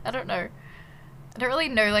 I don't know. I don't really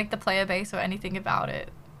know like the player base or anything about it.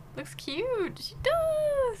 Looks cute. She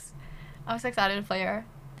does. I'm so excited to play her.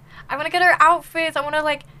 I want to get her outfits. I want to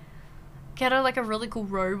like get her like a really cool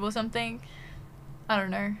robe or something. I don't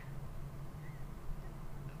know.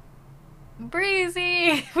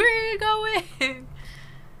 Breezy, where are you going?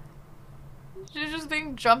 She's just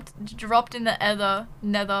being dropped in the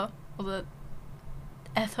nether, or the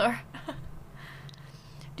ether.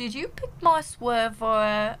 Did you pick my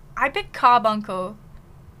swerver? I picked Carbuncle.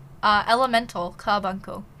 Elemental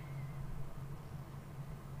Carbuncle.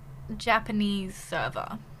 Japanese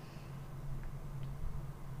server.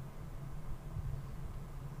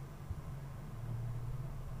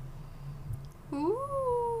 Ooh.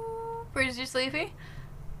 Bruce, you sleepy?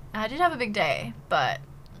 I did have a big day, but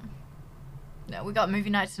no, we got movie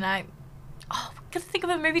night tonight. Oh, we gotta think of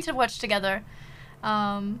a movie to watch together.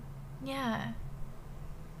 Yeah.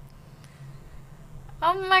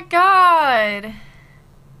 Oh my god.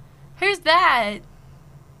 Who's that?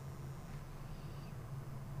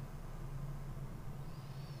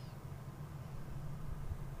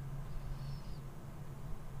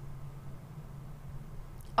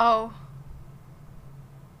 Oh.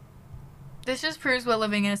 This just proves we're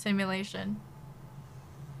living in a simulation.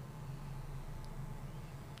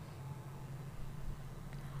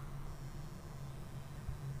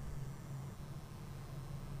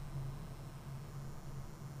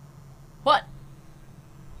 What?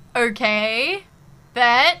 Okay.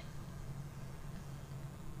 Bet.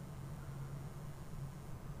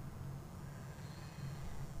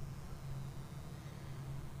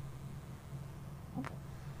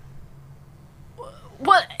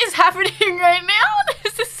 What is happening right now?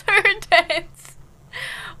 This is so intense.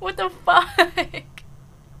 What the fuck?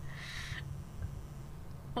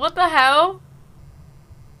 What the hell?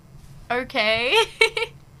 Okay.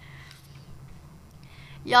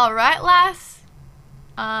 Y'all right, lass?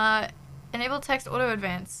 Enable text auto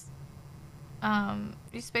advance.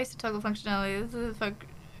 Use space to toggle functionality. This is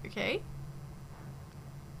okay.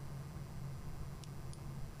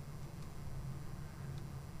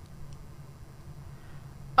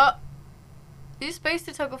 Use space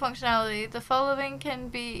to toggle functionality. The following can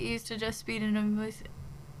be used to adjust speed and voice.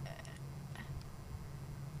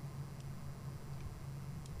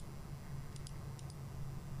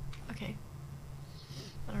 Okay.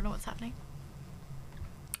 I don't know what's happening.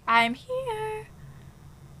 I'm here.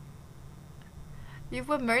 You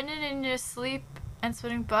were moaning in your sleep and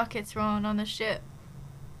sweating buckets rolling on the ship.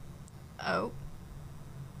 Oh.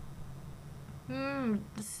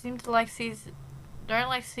 Seem to like don't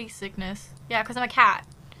like seasickness. Yeah, because I'm a cat.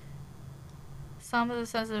 Some of the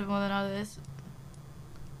sensitive more than others.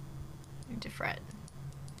 Need to fret.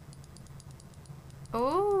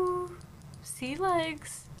 Oh, sea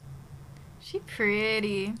legs. She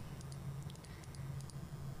pretty.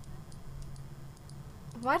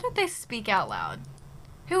 Why did they speak out loud?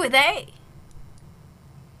 Who are they?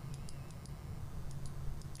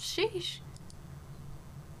 Sheesh.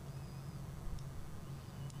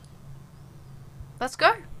 Let's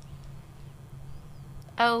go.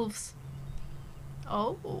 Elves.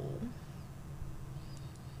 Oh.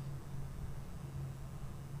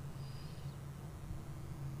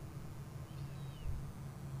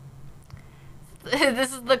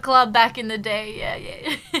 This is the club back in the day. Yeah.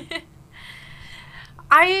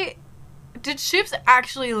 Did ships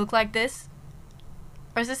actually look like this?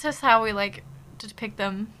 Or is this just how we like to depict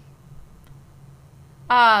them?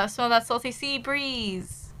 Ah, smell that salty sea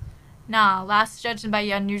breeze. Nah, last judging by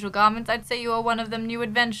your unusual garments, I'd say you are one of them new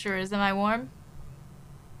adventurers. Am I warm?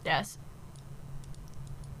 Yes.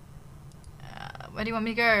 Where do you want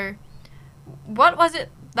me to go? What was it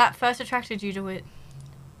that first attracted you to it?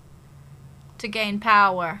 To gain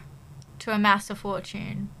power. To amass a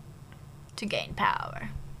fortune. To gain power.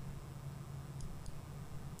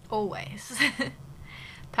 Always.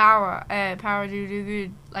 Power. Power to do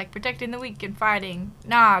good. Like protecting the weak and fighting.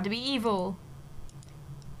 Nah, to be evil.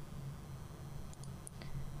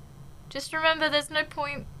 Just remember there's no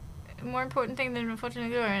more important thing than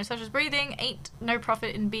unfortunately doing, such as breathing, ain't no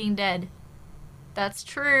profit in being dead. That's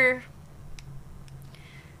true.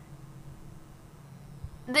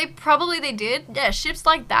 They did. Yeah, ships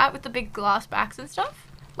like that with the big glass backs and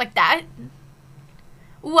stuff. Like that.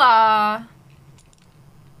 Ooh,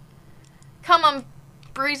 come on,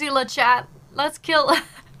 Breezy La Chat. Let's kill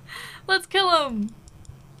him.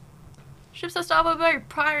 Ships are starboard boat,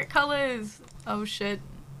 pirate colors. Oh shit.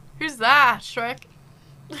 Who's that, Shrek?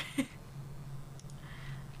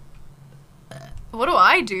 What do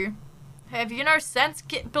I do? Have you no sense?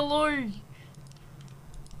 Get below.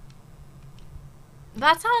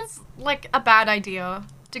 That sounds like a bad idea,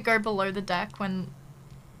 to go below the deck when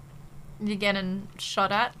you're getting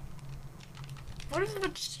shot at. What if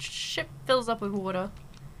the ship fills up with water?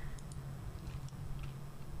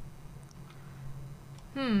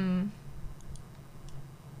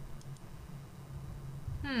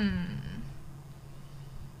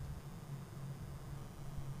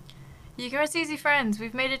 You can rest easy, friends.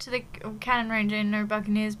 We've made it to the cannon range. Ain't no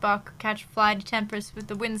buccaneers bark, catch flighty tempest with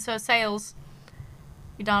the wind so sails.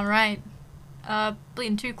 You darn right.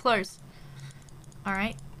 Bleeding too close.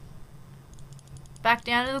 Alright. Back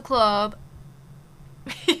down to the club.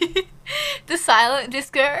 The silent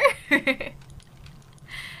disco.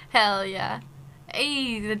 Hell yeah.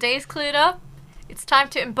 Hey, the day's cleared up. It's time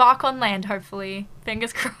to embark on land, hopefully.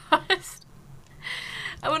 Fingers crossed.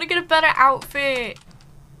 I want to get a better outfit.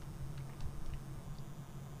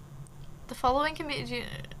 The following can be in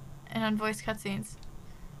unvoiced cutscenes.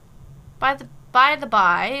 By the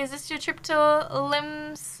by, is this your trip to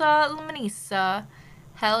Limonisa?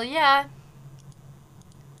 Hell yeah.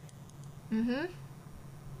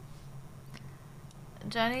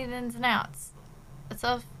 Johnny ins and outs.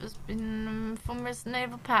 It's been former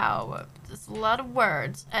naval power. There's a lot of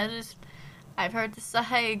words. I've heard the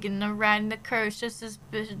Sahagin are riding the coast just as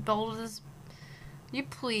bold as you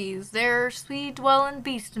please. They're sea-dwelling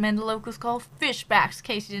beastmen the locals call fishbacks, in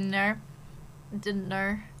case you didn't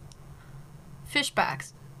know.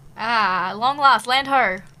 Fishbacks. Ah, long lost. Land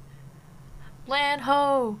ho. Land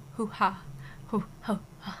ho. Hoo-ha. Hoo-ho.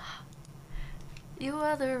 You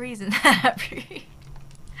are the reason that I breathe.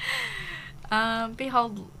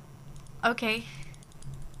 Behold. Okay.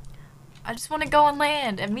 I just want to go on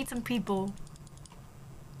land and meet some people.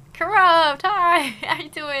 Corrupt! Hi! How you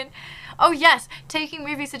doing? Oh yes! Taking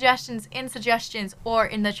movie suggestions in suggestions or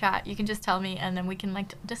in the chat. You can just tell me and then we can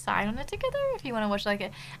like decide on it together if you want to watch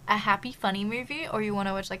like a happy funny movie or you want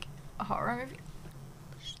to watch like a horror movie.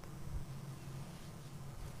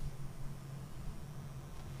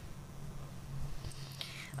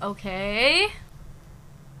 Okay.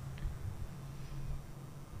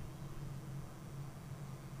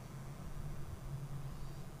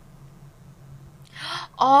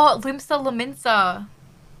 Oh, Limsa Laminsa.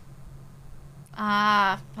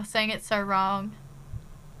 Ah, I'm saying it so wrong.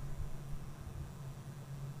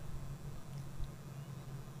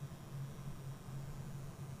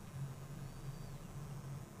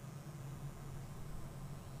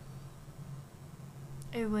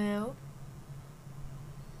 It will.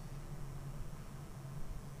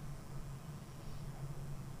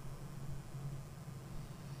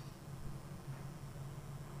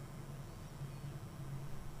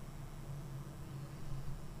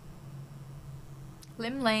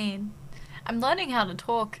 Lim Lane. I'm learning how to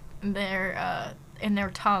talk in their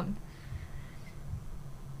tongue.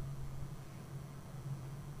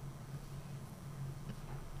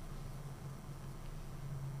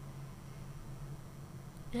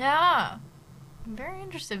 Yeah. I'm very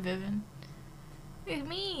interested, Vivian. It's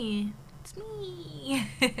me. It's me.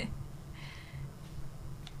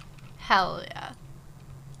 Hell yeah.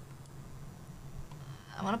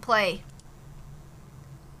 I want to play.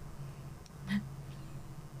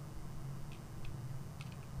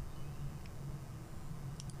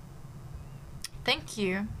 Thank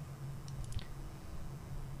you.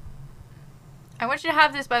 I want you to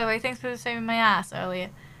have this, by the way. Thanks for saving my ass earlier.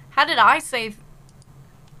 How did I save?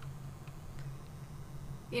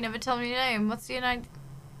 You never tell me your name. What's your name?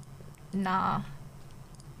 Nah.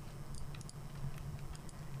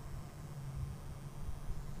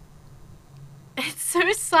 It's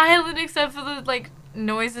so silent except for the, like,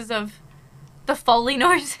 noises of... the Foley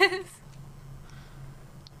noises.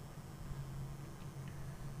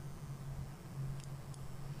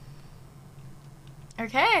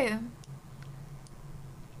 Okay.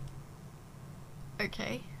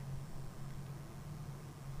 Okay.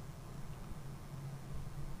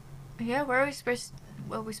 Yeah, what are we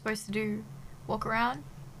supposed to do? Walk around?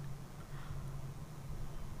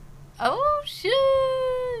 Oh shit!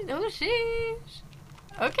 Oh sheesh!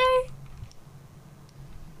 Okay.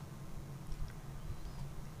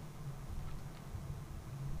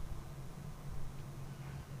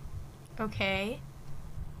 Okay.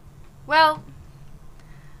 Well,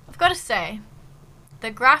 I've got to say,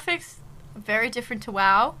 the graphics are very different to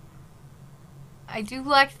WoW. I do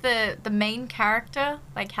like the main character,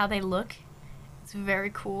 like how they look. It's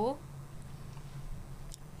very cool.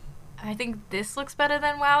 I think this looks better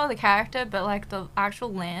than WoW, the character, but like the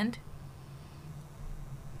actual land.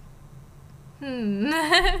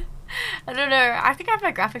 I don't know. I think I have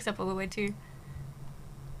my graphics up all the way too.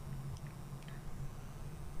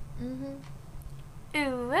 Ooh.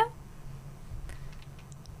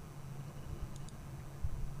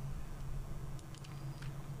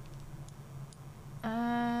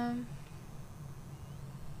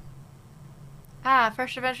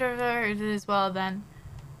 First adventure as well then.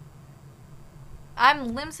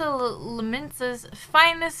 I'm Limsa Laminsa's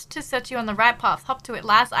finest to set you on the right path. Hop to it,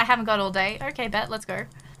 lass. I haven't got all day. Okay, bet. Let's go.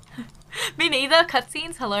 Me neither.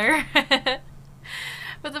 Cutscenes. Hello.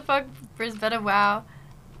 What the fuck is better? WoW.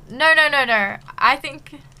 No. I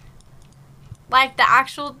think like the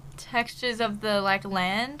actual textures of the like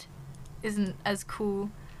land isn't as cool.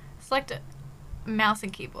 Select a mouse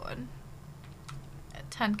and keyboard.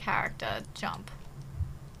 Turn character. Jump.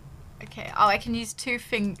 Okay. Oh, I can use two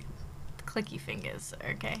clicky fingers.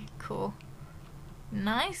 Okay, cool.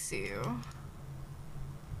 Nice you.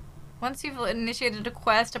 Once you've initiated a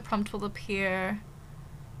quest, a prompt will appear.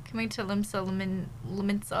 Coming to Limsa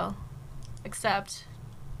Laminsa. Accept.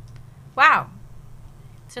 Wow.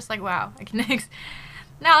 It's just like wow. I can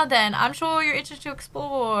Now then, I'm sure you're interested to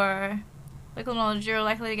explore. Local knowledge, you're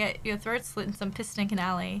likely to get your throat slit in some piss-stinking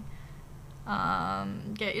alley.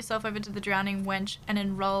 Get yourself over to the Drowning Wench and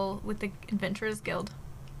enroll with the Adventurers Guild.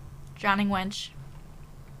 Drowning Wench.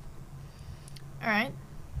 Alright.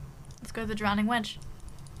 Let's go to the Drowning Wench.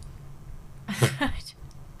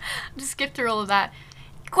 Just skip through all of that.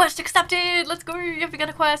 Quest accepted! Let's go! You have to get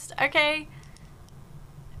a quest. Okay.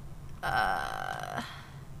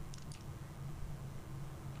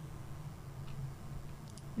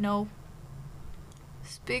 No.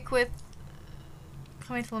 Speak with...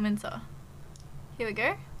 Coming to Laminsa. Here we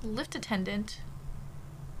go. Lift attendant.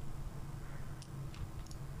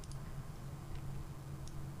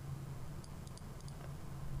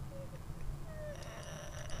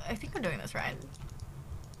 I think I'm doing this right.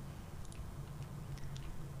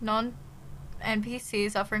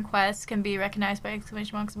 Non-NPCs offering quests can be recognized by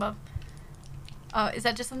exclamation marks above. Oh, is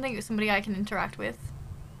that just somebody I can interact with?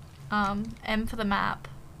 M for the map,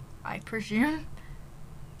 I presume.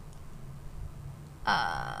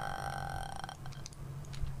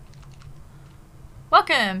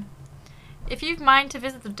 Welcome! If you've mind to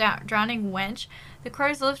visit the Drowning Wench, the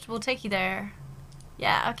crow's lift will take you there.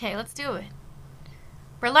 Yeah, okay, let's do it.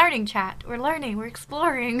 We're learning, chat. We're learning. We're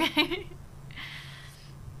exploring.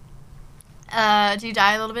 Do you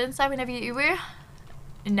die a little bit inside whenever you Uber?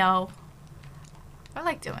 No. I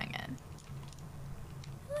like doing it.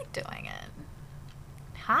 I like doing it.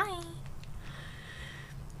 Hi.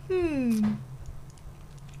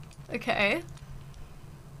 Okay.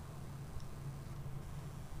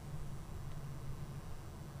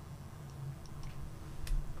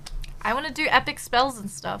 I want to do epic spells and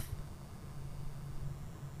stuff.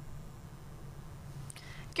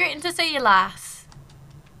 Great to see you, lass.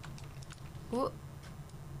 Ooh.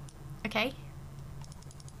 Okay.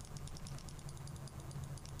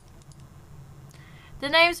 The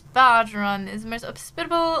name's Bardron is the most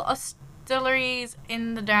hospitable hostilities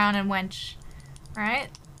in the Drowning Wench. Alright.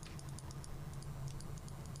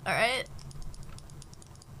 Alright.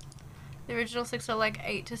 The original 6 are like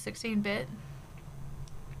 8 to 16-bit.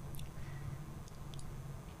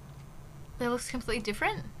 That looks completely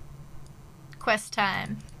different. Quest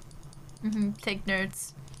time. Take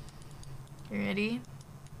notes. You ready?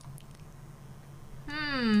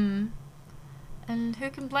 And who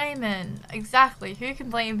can blame him? Exactly, who can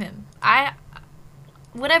blame him?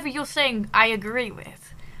 Whatever you're saying, I agree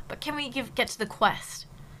with. But can we get to the quest?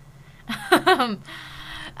 I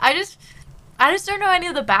just don't know any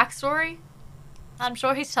of the backstory. I'm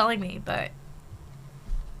sure he's telling me, but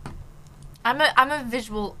I'm a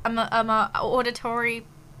visual, I'm a auditory,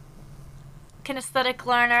 kinesthetic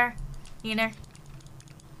learner, you know.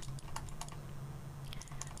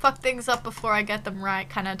 Fuck things up before I get them right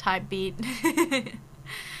kind of type beat.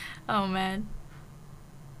 Oh man.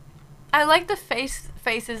 I like the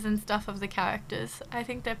faces and stuff of the characters. I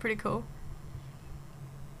think they're pretty cool.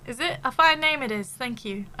 Is it? A fine name it is, thank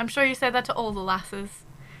you. I'm sure you say that to all the lasses.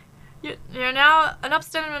 You're now an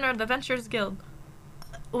upstanding member of the Adventurers Guild.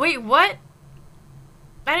 Wait, what?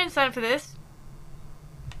 I didn't sign up for this.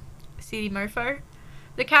 CD mofo.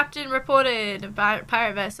 The captain reported a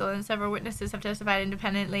pirate vessel and several witnesses have testified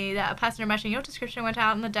independently that a passenger matching your description went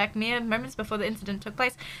out on the deck mere moments before the incident took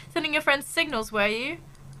place. Sending your friends signals, were you?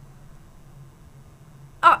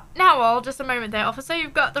 Oh, now all, just a moment there, officer,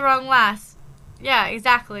 you've got the wrong lass. Yeah,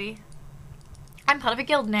 exactly. I'm part of a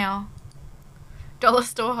guild now. Dollar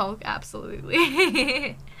Store Hulk,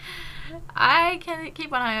 absolutely. I can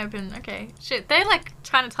keep one eye open. Okay. Shit, they're like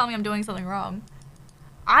trying to tell me I'm doing something wrong.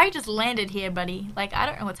 I just landed here, buddy. Like, I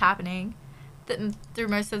don't know what's happening. Through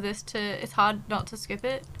most of this it's hard not to skip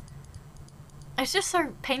it. It's just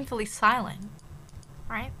so painfully silent.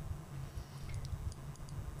 Right?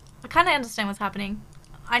 I kind of understand what's happening.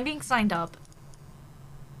 I'm being signed up.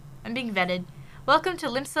 I'm being vetted. Welcome to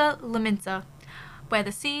Laminsa, where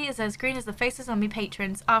the sea is as green as the faces on me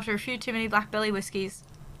patrons after a few too many black belly whiskies.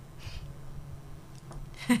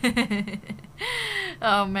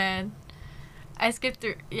 Oh man. I skipped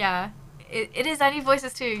through, yeah. It is, I need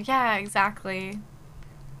voices too. Yeah, exactly.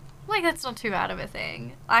 Like, that's not too bad of a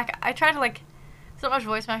thing. Like, I try to, like, so much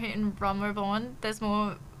voice marking in Realm Reborn. There's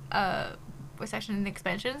more, voice action in the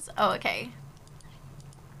expansions. Oh, okay.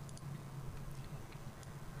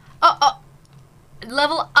 Oh!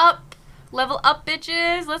 Level up! Level up,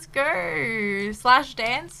 bitches! Let's go! Slash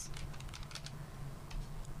dance.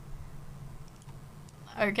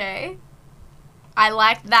 Okay. I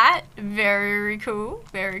like that. Very cool.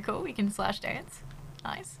 Very cool. We can slash dance.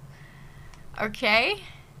 Nice. Okay.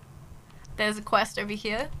 There's a quest over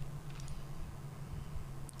here.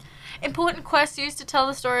 Important quests used to tell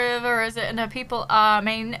the story of Rosa and her people are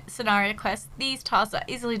main scenario quests. These tasks are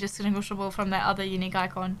easily distinguishable from their other unique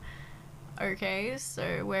icon. Okay,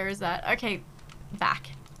 so where is that? Okay,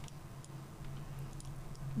 back.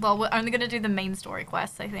 Well, we're only gonna do the main story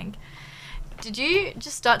quests, I think. Did you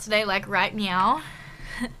just start today like right meow?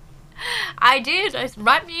 I did. I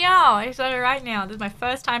right meow. I started right now. This is my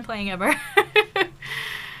first time playing ever.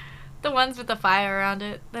 The ones with the fire around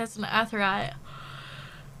it. There's an Aetheryte.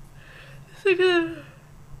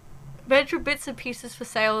 Venture bits and pieces for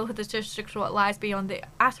sale with the district what lies beyond the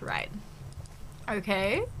Aetheryte.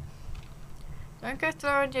 Okay. Don't go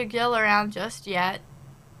throwing your gill around just yet,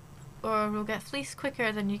 or we'll get fleeced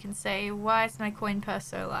quicker than you can say, why is my coin purse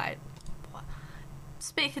so light?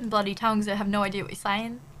 Speaking bloody tongues, I have no idea what you're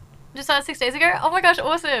saying. Just started 6 days ago? Oh my gosh,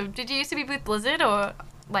 awesome! Did you used to be with Blizzard, or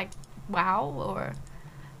like WoW, or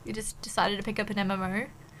you just decided to pick up an MMO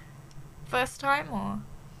first time, or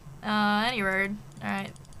any road?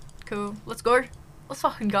 Alright, cool. Let's go. Let's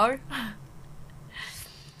fucking go.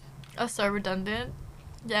 Oh, so redundant.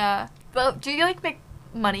 Yeah. But do you like make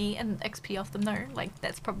money and XP off them though? Like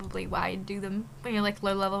that's probably why you do them when you're like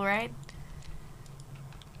low level, right?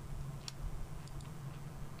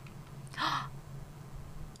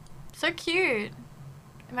 So cute.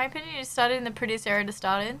 In my opinion, you started in the prettiest area to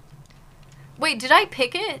start in. Wait, did I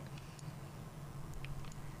pick it?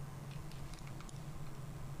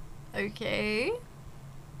 Okay.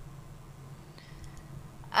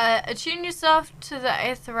 Attune yourself to the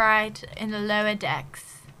Aetheryte in the lower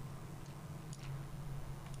decks.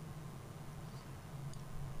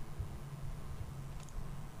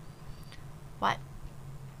 What?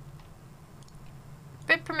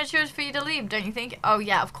 Bit premature for you to leave, don't you think? Oh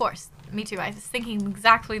yeah, of course. Me too. I was thinking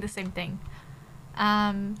exactly the same thing.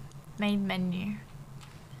 Main menu.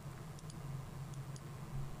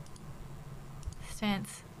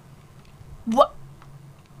 Stance. What?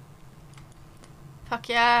 Fuck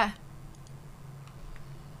yeah.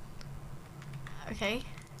 Okay.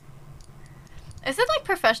 Is it like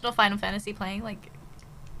professional Final Fantasy playing? Like,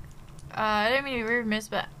 I don't mean to be rude, miss,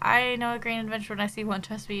 but I know a green adventure when I see one.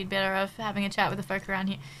 Trust me, you'd better off having a chat with the folk around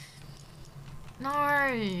here.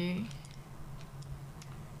 No.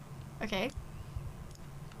 Okay.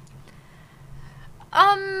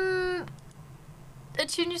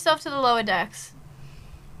 Attune yourself to the lower decks.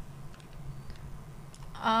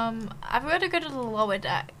 I've got to go to the lower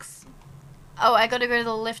decks. Oh, I gotta go to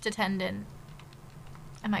the lift attendant.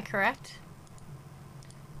 Am I correct?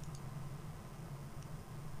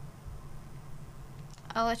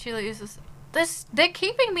 I'll let you use this. They're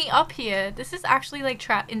keeping me up here. This is actually like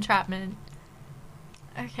entrapment.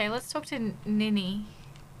 Okay, let's talk to Ninny.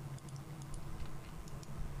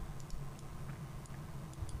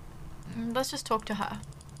 Let's just talk to her.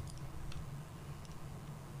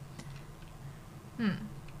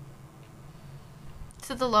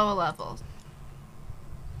 To the lower level.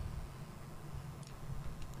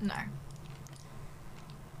 No.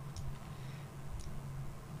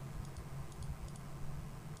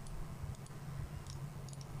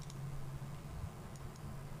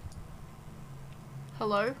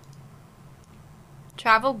 Hello?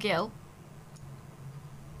 Travel Guild.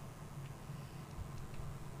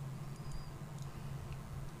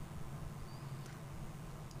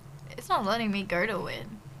 It's not letting me go to it.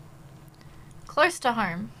 Close to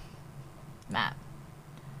home. Map.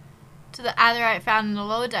 To the Aetheryte found in the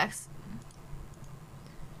lower decks.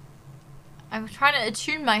 I'm trying to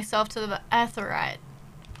attune myself to the Aetheryte.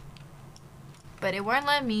 But it won't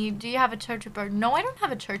let me. Do you have a chochobo? No, I don't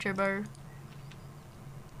have a chochobo.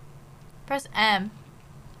 Press M.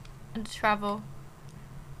 And travel.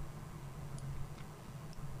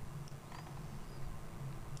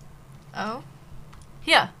 Oh?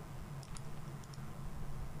 Here.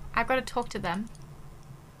 I've got to talk to them.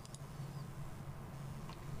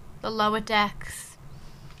 The lower decks.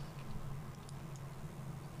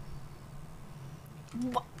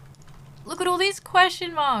 What? Look at all these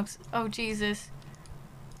question marks. Oh, Jesus.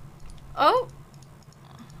 Oh.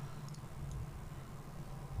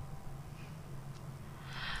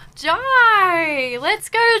 Jai! Let's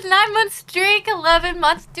go. 9 month streak, 11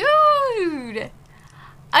 months. Dude!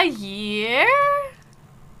 A year?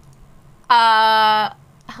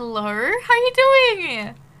 Hello? How you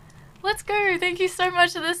doing? Let's go. Thank you so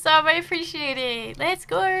much for the sub. I appreciate it. Let's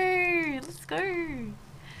go. Let's go.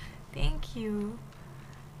 Thank you.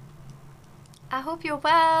 I hope you're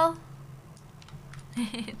well.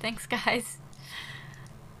 Thanks, guys.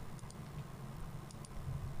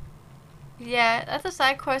 Yeah, that's a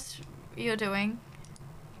side quest you're doing.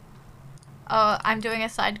 Oh, I'm doing a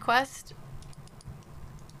side quest.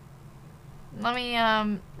 Let me,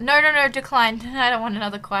 no, decline. I don't want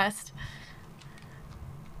another quest.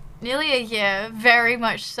 Nearly a year. Very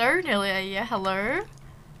much so. Nearly a year. Hello?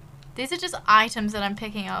 These are just items that I'm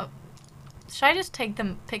picking up. Should I just pick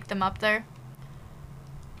them up there?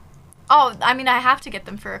 Oh, I mean, I have to get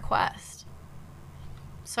them for a quest.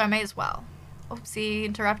 So I may as well. Oopsie,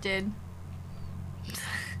 interrupted.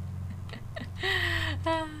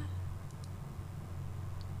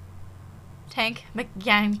 Tank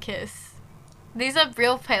McYankis. These are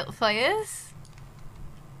real players?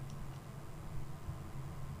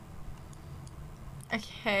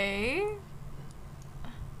 Okay.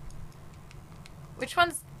 Which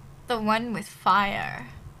one's the one with fire?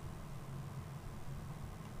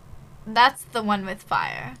 That's the one with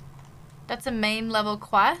fire. That's a main level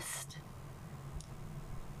quest.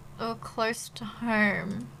 Oh, close to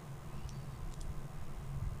home.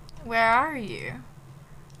 Where are you?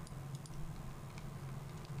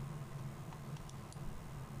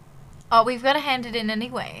 Oh, we've got to hand it in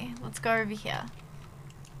anyway. Let's go over here.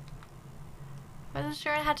 I wasn't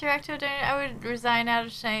sure how to react to it. I would resign out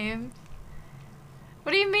of shame.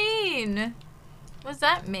 What do you mean? What does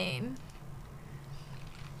that mean?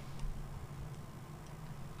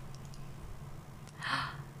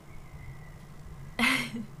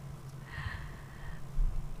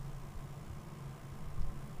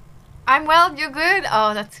 I'm well, you're good?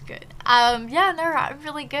 Oh, that's good. Yeah, no, I'm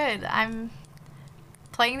really good. I'm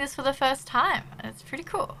playing this for the first time. It's pretty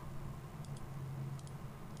cool.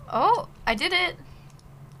 Oh, I did it.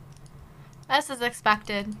 That's as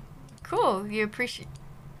expected. Cool, you appreciate...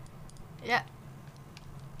 Yeah.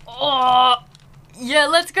 Oh! Yeah,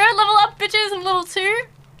 let's go level up, bitches! I'm level 2.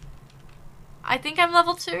 I think I'm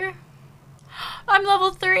level 2. I'm level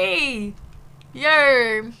 3!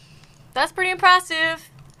 Yo! That's pretty impressive.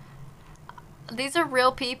 These are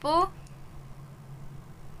real people.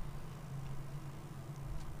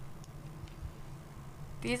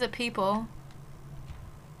 These are people.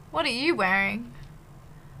 What are you wearing?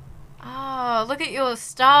 Oh, look at your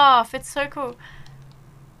stuff. It's so cool.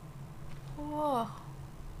 Whoa.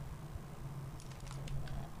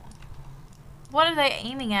 What are they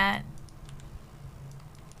aiming at?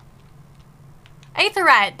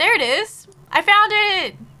 Aetherite. There it is. I found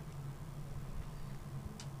it.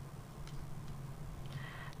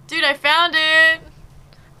 Dude, I found it.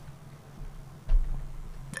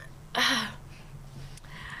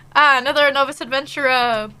 Another novice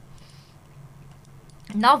adventurer.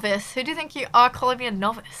 Novice? Who do you think you are calling me a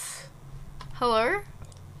novice? Hello?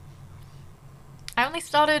 I only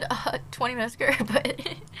started 20 minutes ago, but...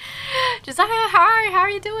 Josiah, hi! How are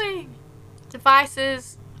you doing?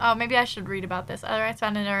 Devices. Oh, maybe I should read about this. Other rights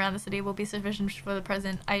found in and around the city will be sufficient for the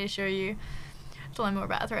present, I assure you. To learn more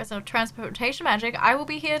about the rest of transportation magic, I will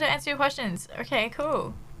be here to answer your questions. Okay,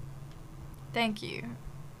 cool. Thank you.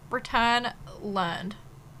 Return learned.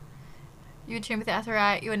 You attune with the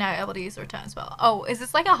Aetherite, you are now able to use the return spell. Oh, is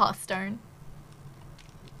this like a Hearthstone?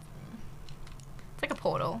 It's like a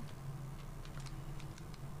portal.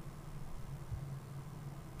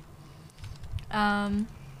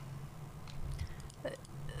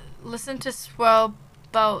 Listen to swirl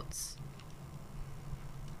belts.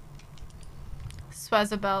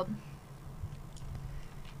 Swazabelt.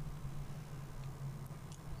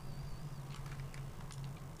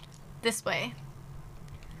 This way.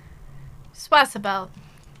 Swazabelt.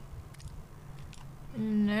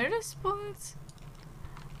 Notice boards?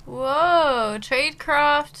 Whoa,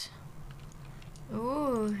 tradecraft.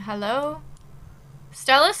 Ooh, hello.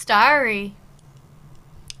 Stella Starry.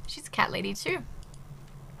 She's a cat lady too.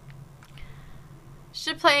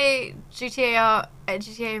 Should play GTA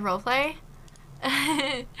roleplay.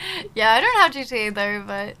 Yeah, I don't have GTA though,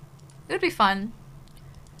 but it would be fun.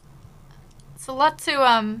 It's a lot to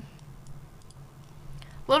a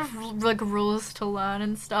lot of like rules to learn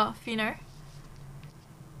and stuff, you know.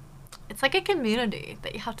 It's like a community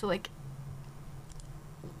that you have to like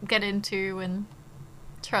get into and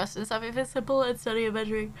trust and stuff. If it's simple and study and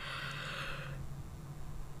measuring.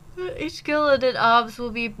 Each skill at arms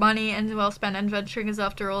will be money and well spent, and adventuring is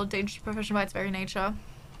after all a dangerous profession by its very nature.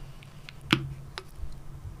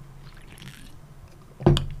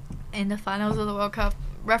 In the finals of the World Cup,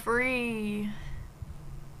 referee.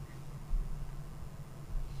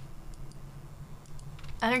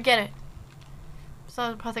 I don't get it.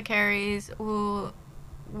 So apothecaries will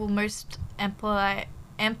most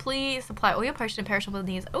amply supply all your potion and perishable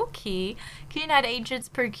needs. Okay. Can United agents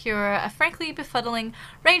procure a frankly befuddling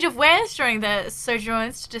range of wares during their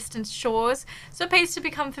sojourns to distant shores, so it pays to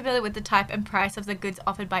become familiar with the type and price of the goods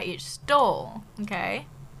offered by each stall. Okay.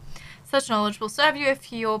 Such knowledge will serve you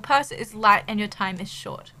if your purse is light and your time is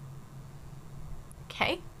short.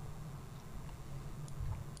 Okay.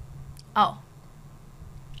 Oh.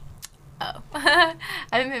 Oh. I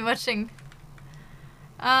haven't been watching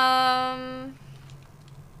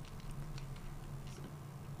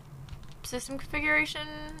System configuration,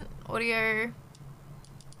 audio.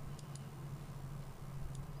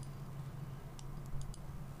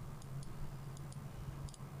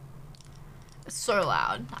 It's so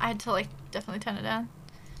loud. I had to like definitely turn it down.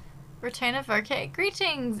 Retainer vocate.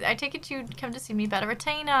 Greetings! I take it you come to see me about a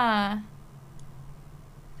retainer.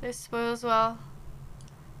 They spoil as well.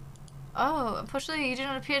 Oh, unfortunately you do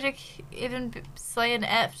not appear to even slay an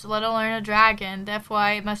F, let alone a dragon. Therefore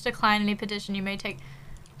I must decline any petition you may take.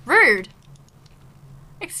 Rude!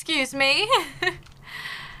 Excuse me?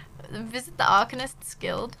 Visit the Arcanist's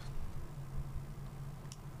Guild.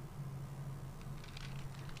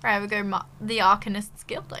 Right, we go the Arcanist's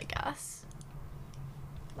Guild, I guess.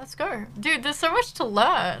 Let's go. Dude, there's so much to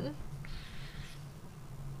learn.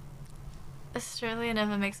 Australia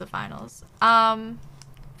never makes the finals.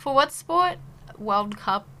 For what sport? World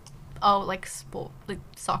Cup. Oh, like sport, like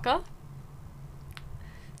soccer?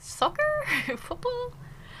 Soccer? Football?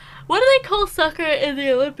 What do they call soccer in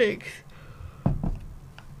the Olympics?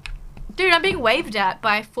 Dude, I'm being waved at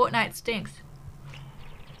by Fortnite Stinks.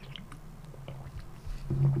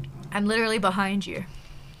 I'm literally behind you.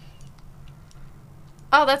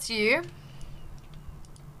 Oh, that's you.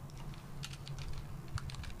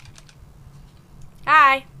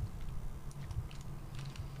 Hi.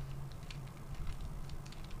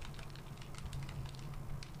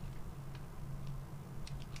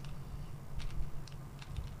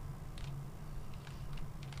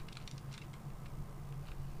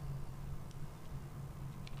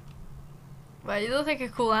 Well, you look like a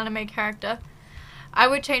cool anime character. I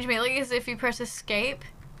would change my legs if you press escape.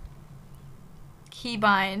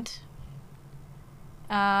 Keybind.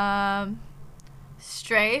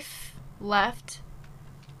 Strafe. Left.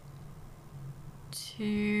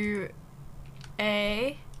 To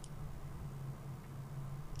A.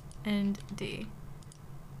 And D.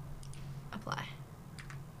 Apply.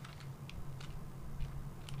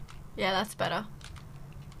 Yeah, that's better.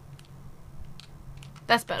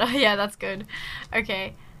 That's better. Yeah, that's good.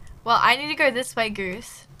 Okay. Well, I need to go this way,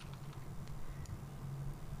 Goose.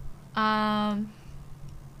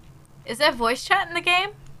 Is there voice chat in the game?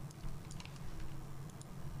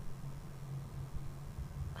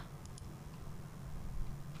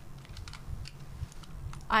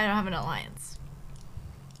 I don't have an alliance.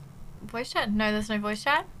 Voice chat? No, there's no voice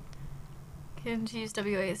chat. Can use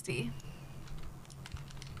WASD.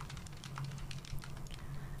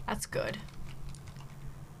 That's good.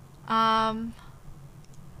 I'm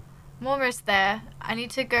almost there. I need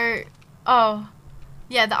to go. Oh,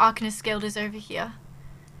 yeah, the Arcanist Guild is over here.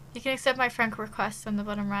 You can accept my friend request on the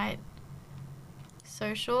bottom right.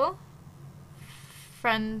 Social.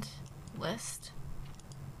 Friend list.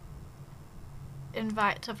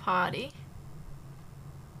 Invite to party.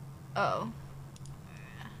 Oh.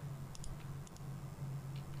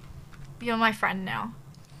 You're my friend now.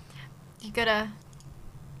 You gotta...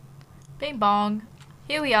 Bing bong.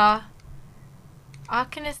 Here we are.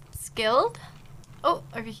 Arcanist's Guild? Oh,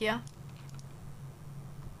 over here.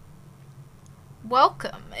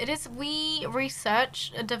 Welcome. It is we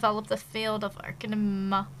research and develop the field of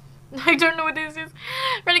Arcanum. I don't know what this is.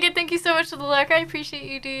 Renegade, thank you so much for the lurk. I appreciate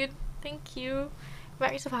you, dude. Thank you.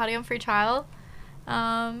 Invite me to party on free trial.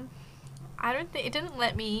 I don't think it didn't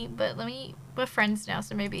let me, but we're friends now,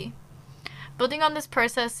 so maybe. Building on this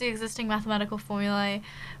process, the existing mathematical formulae,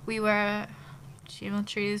 we were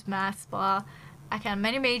geometries, maths, blah. I can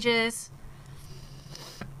many mages.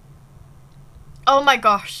 Oh my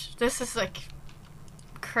gosh, this is like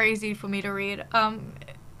crazy for me to read.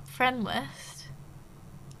 Friend list.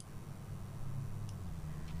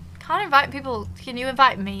 Can't invite people. Can you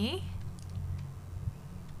invite me?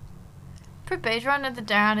 Put beige run at the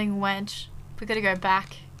drowning wench. We gotta go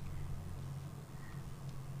back.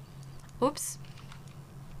 Oops.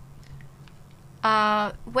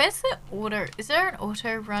 Where's the auto? Is there an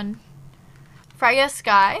auto run? Freya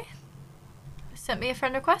Sky sent me a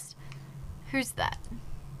friend request. Who's that?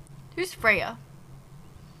 Who's Freya?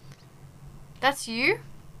 That's you?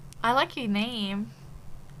 I like your name.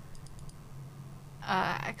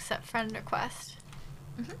 Accept friend request.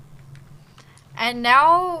 And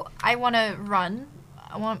now I want to run.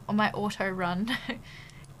 I want my auto run.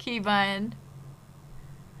 Keybind.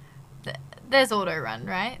 There's auto run,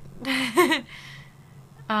 right?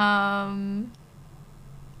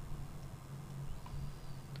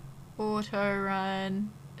 Auto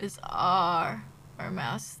run is R or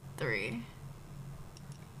mouse 3.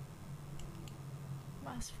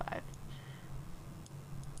 Mouse 5.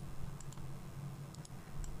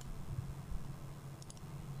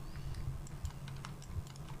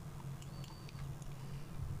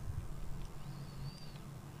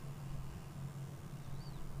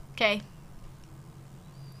 Okay.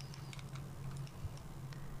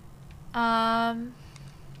 You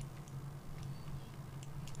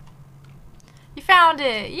found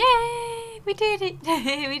it! Yay! We did it!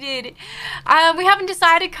 We did it. We haven't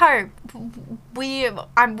decided, Cope.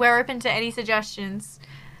 We're open to any suggestions.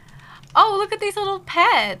 Oh, look at these little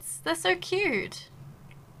pets. They're so cute.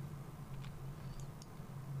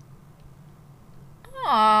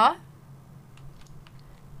 Aww.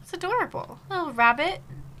 It's adorable. Little rabbit.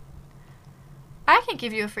 I can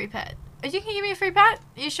give you a free pet. You can give me a free pet?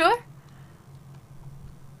 Are you sure?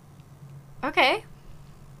 Okay.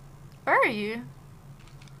 Where are you?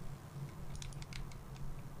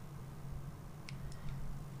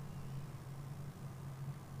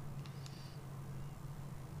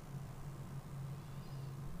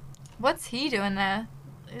 What's he doing there?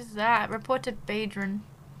 Is that? Report to Badron.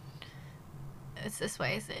 It's this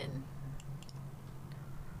way, is it?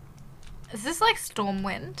 Is this like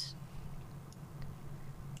Stormwind?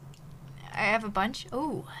 I have a bunch.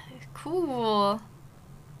 Oh, cool.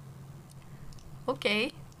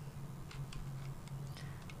 Okay.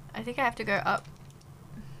 I think I have to go up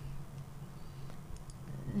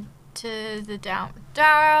to the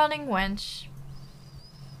darling wench.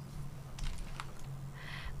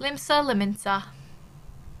 Limsa Liminsa.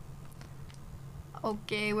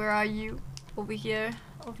 Okay, where are you? Over here.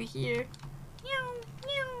 Over here. Meow,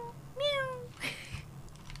 meow, meow.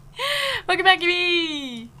 Welcome back,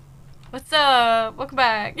 Gibby! What's up? Welcome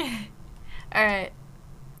back. Alright.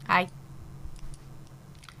 Hi.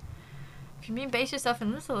 If you mean base yourself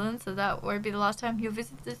in Lissalin, so that won't be the last time you'll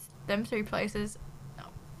visit them 3 places. No.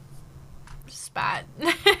 Spat.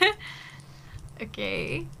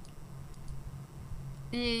 Okay.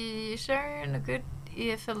 You shown a good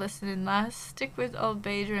ear for listening, lass. Stick with old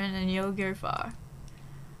Badron and you'll go far.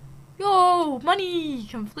 Yo! Money!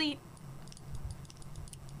 Complete.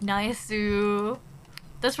 Nice.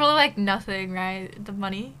 That's really like nothing, right? The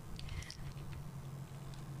money.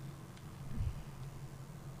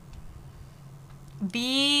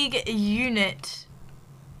 Big unit.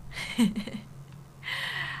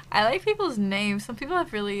 I like people's names. Some people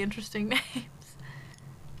have really interesting names.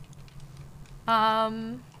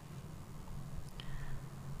 On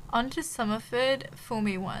to Summerford, fool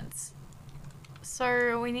me once.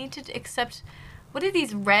 So we need to accept, what are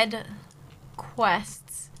these red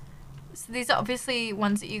quests? So these are obviously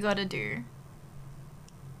ones that you gotta do.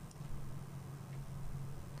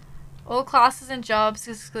 All classes and jobs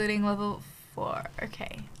excluding level 4.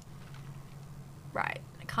 Okay. Right,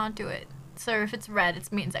 I can't do it. So if it's red, it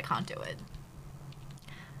means I can't do it.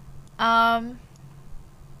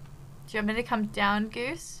 Do you want me to come down,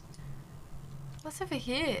 Goose? What's over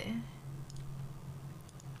here?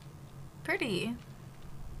 Pretty.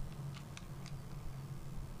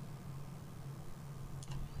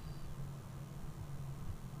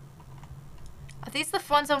 Are these the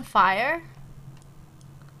ones on fire?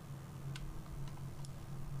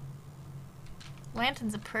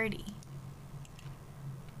 Lanterns are pretty.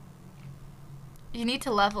 You need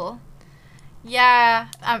to level. Yeah,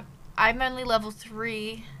 I'm only level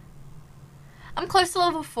 3. I'm close to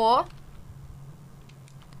level 4.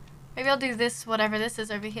 Maybe I'll do this, whatever this is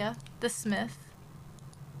over here. The smith.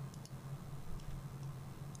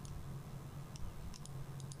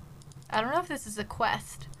 I don't know if this is a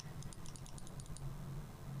quest.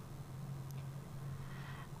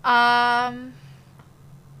 What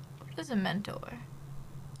is a mentor?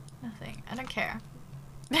 Nothing. I don't care.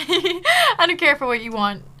 I don't care for what you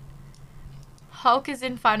want. Hulk is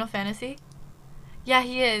in Final Fantasy? Yeah,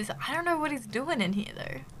 he is. I don't know what he's doing in here,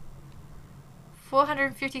 though.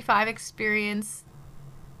 455 experience.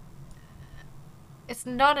 It's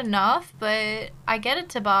not enough, but I get a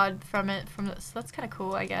tabard from it. So that's kind of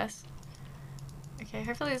cool, I guess. Okay,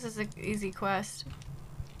 hopefully this is an easy quest.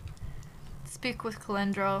 Speak with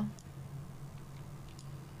Calendro.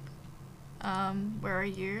 Where are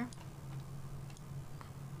you?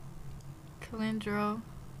 Calendro.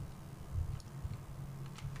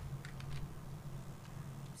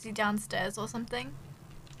 Is he downstairs or something?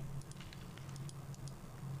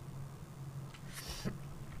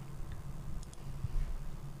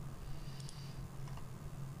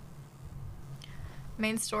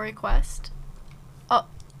 Main story quest. Oh.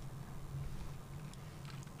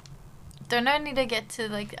 Don't I need to get to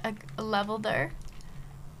like a level there?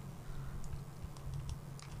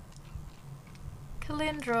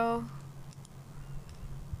 Calendro.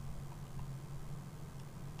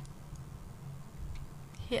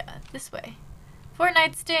 Yeah, this way.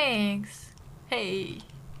 Fortnite stinks. Hey.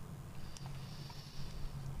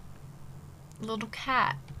 Little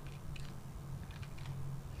cat.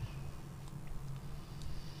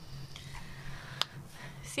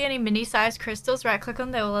 See any mini-sized crystals? Right-click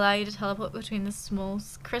on them. They will allow you to teleport between the small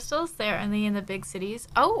crystals. They are only in the big cities.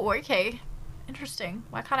 Oh, okay. Interesting.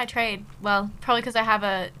 Why can't I trade? Well, probably because I have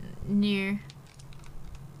a new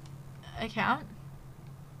account.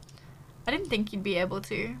 I didn't think you'd be able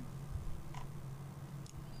to.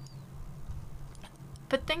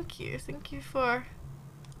 But thank you. Thank you for...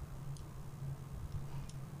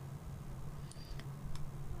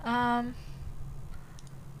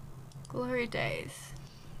 Glory days.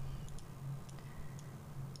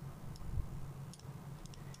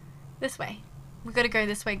 This way. We gotta go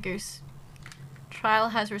this way, Goose. Trial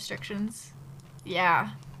has restrictions.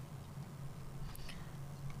 Yeah.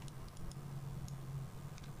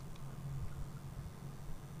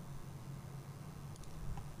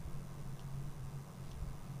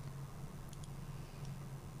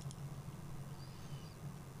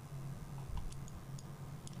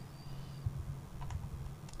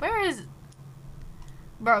 Where is...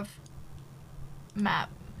 Bruv. Map.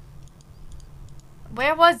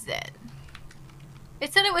 Where was it?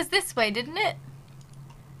 It said it was this way, didn't it?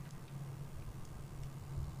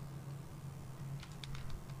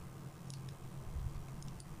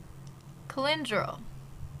 Calindral.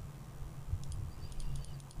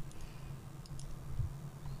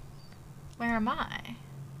 Where am I?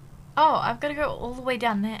 Oh, I've got to go all the way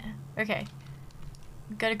down there. Okay.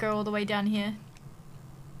 I've got to go all the way down here.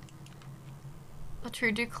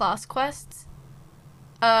 True, do class quests?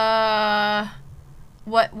 Where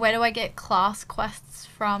do I get class quests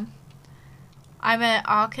from? I'm an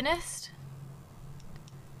Arcanist.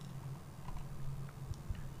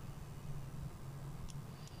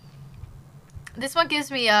 This one gives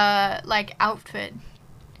me a, like, outfit.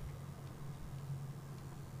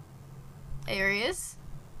 Areas.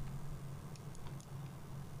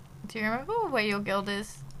 Do you remember where your guild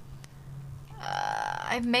is?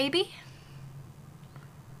 Maybe?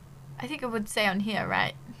 I think it would say on here,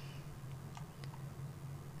 right?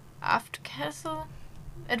 After Castle?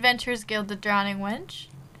 Adventurers Guild, the Drowning Wench.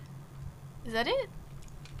 Is that it?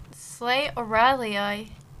 Slay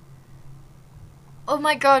Aurelii. Oh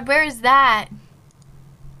my god, where is that?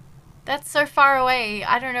 That's so far away.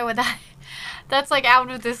 I don't know where that... That's like out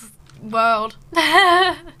of this world.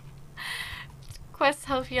 Quests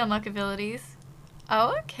help you unlock abilities.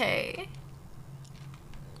 Oh, okay.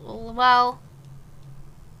 Well...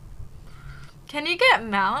 Can you get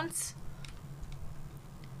mounts?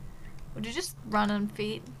 Would you just run on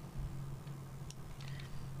feet?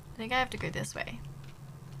 I think I have to go this way.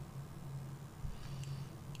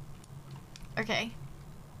 Okay.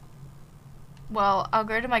 Well, I'll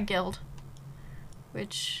go to my guild,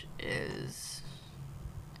 which is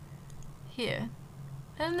here.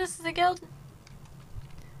 And this is the guild?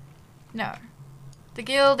 No. The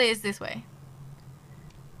guild is this way.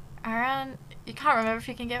 Around... You can't remember if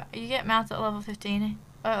you can get... You get mounts at level 15.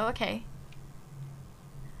 Oh, okay.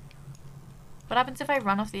 What happens if I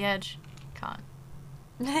run off the edge? Can't.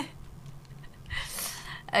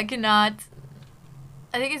 I cannot.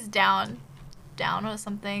 I think it's down. Down or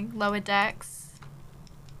something. Lower decks.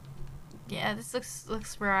 Yeah, this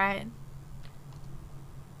looks right.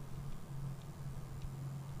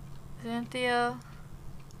 Xanthia.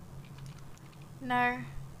 No.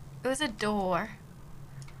 It was a door.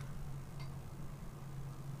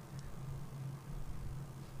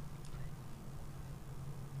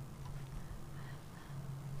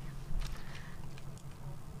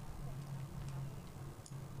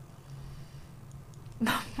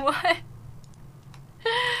 What?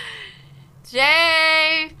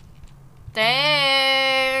 Jay!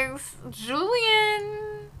 Thanks!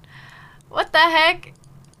 Julian! What the heck?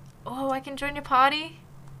 Oh, I can join your party?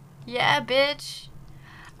 Yeah, bitch.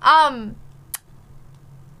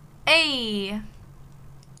 Hey.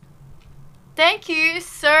 Thank you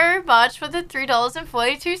so much for the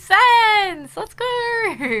 $3.42. Let's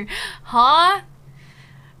go. Huh?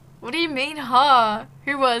 What do you mean, huh?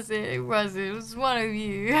 Who was it? Who was it? It was one of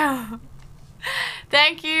you.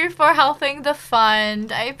 Thank you for helping the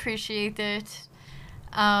fund. I appreciate it.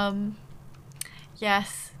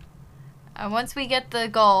 Yes. Once we get the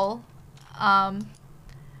goal,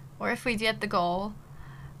 or if we get the goal,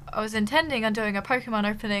 I was intending on doing a Pokemon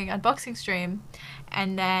opening unboxing stream,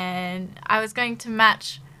 and then I was going to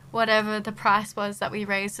match whatever the price was that we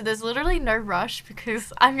raised. So there's literally no rush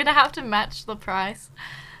because I'm gonna have to match the price.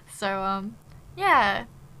 So, yeah,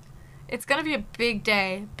 it's gonna be a big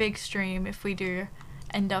day, big stream if we do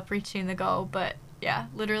end up reaching the goal, but yeah,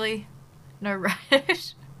 literally no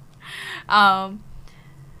rush. Yeah,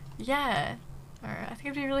 I think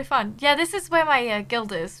it'd be really fun. Yeah, this is where my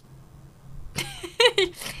guild is.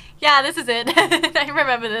 Yeah, this is it. I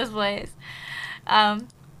remember this place.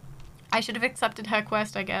 I should have accepted her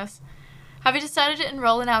quest, I guess. Have you decided to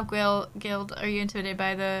enroll in our guild? Are you intimidated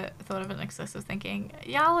by the thought of an excessive thinking?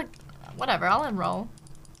 Yeah, whatever, I'll enroll.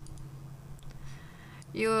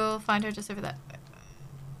 You will find her just over that.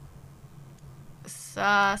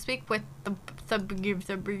 Speak with the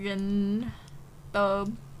begin.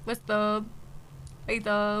 What's the? Hey,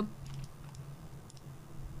 the.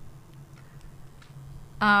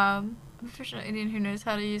 A professional Indian who knows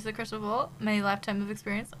how to use the crystal ball. Many lifetime of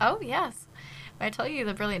experience. Oh, yes. May I tell you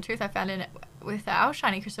the brilliant truth I found in it with our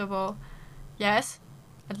shiny crystal ball? Yes.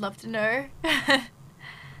 I'd love to know. I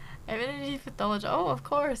have an energy for knowledge. Oh, of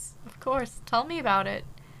course. Of course. Tell me about it.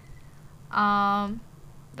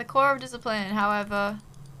 The core of discipline, however. Are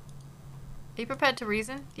you prepared to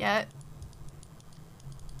reason yet?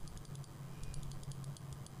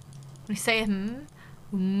 We say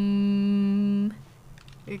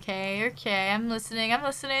Okay, I'm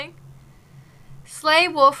listening. Slay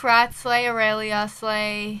wolf rats, slay Aurelia,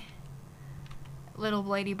 slay little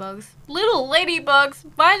ladybugs. Little ladybugs?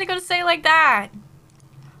 Why are they gonna say it like that?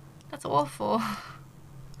 That's awful.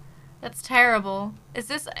 That's terrible. Is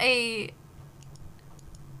this a...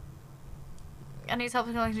 I need help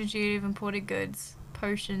collecting duty of imported goods.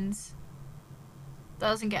 Potions.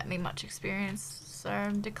 Doesn't get me much experience, so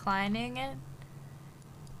I'm declining it.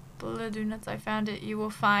 Blue nuts, I found it. You will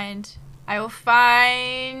find... I will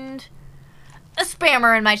find... a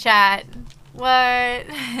spammer in my chat. What?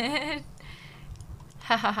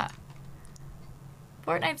 Hahaha.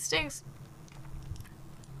 Fortnite stinks.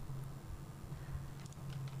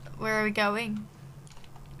 Where are we going?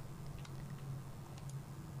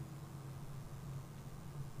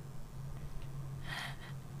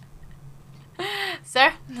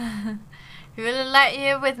 Sir? We will let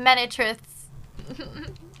you with many truths.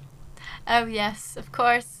 Oh yes, of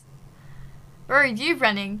course. Where are you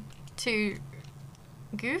running to?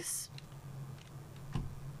 Goose?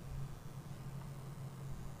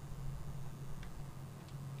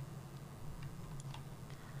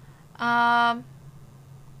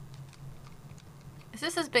 Is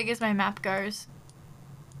this as big as my map goes?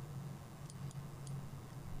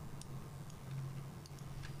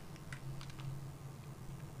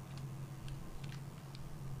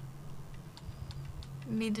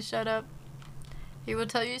 You need to shut up. He will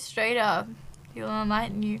tell you straight up. He will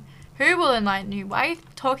enlighten you. Who will enlighten you? Why are you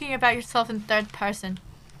talking about yourself in third person?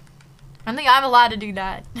 I don't think I'm allowed to do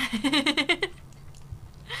that.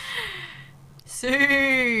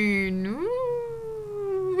 Soon.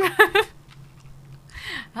 Ooh.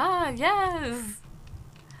 Ah, yes.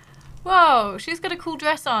 Whoa, she's got a cool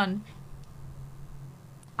dress on.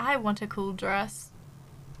 I want a cool dress.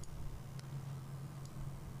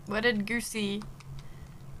 What did Goosey?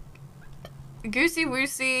 Goosey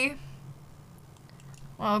woosey.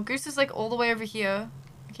 Well, Goose is like all the way over here.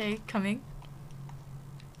 Okay, coming.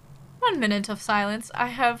 1 minute of silence. I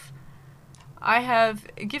have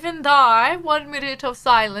given thy 1 minute of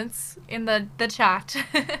silence in the chat.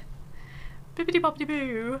 Bippity boppity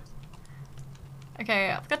boo.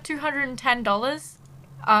 Okay, I've got $210.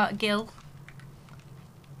 Gil.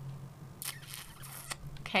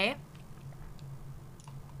 Okay.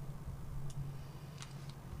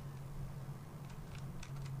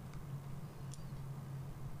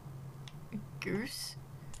 Goose?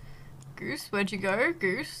 Goose, where'd you go?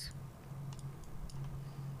 Goose?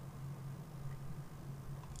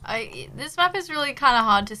 This map is really kind of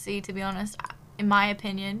hard to see, to be honest, in my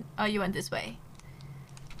opinion. Oh, you went this way.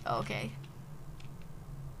 Oh, okay.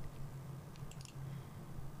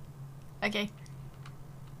 Okay.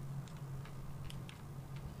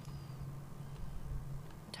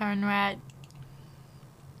 Turn right.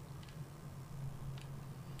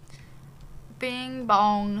 Bing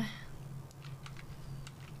bong.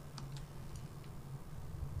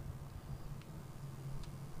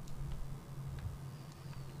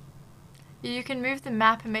 You can move the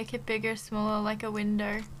map and make it bigger, smaller, like a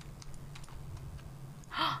window.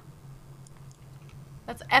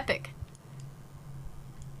 That's epic.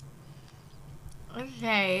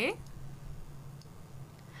 Okay.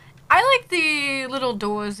 I like the little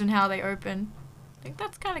doors and how they open. I think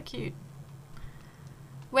that's kind of cute.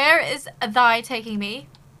 Where is thy taking me?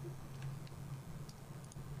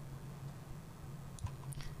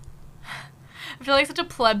 I feel like such a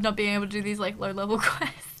pleb not being able to do these like low-level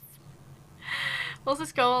quests. Also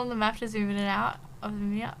scroll on the map to zoom in and out of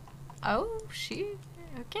me. Oh,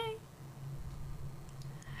 okay.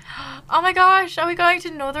 Oh my gosh, are we going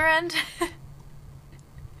to Northern End?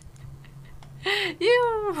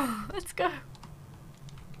 Let's go.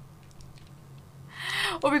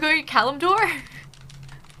 Are we going to Kalimdor?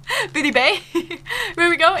 Booty Bay? Where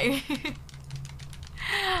are we going?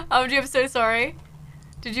 OMG, I'm so sorry.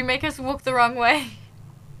 Did you make us walk the wrong way?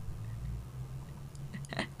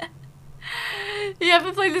 You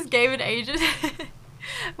haven't played this game in ages.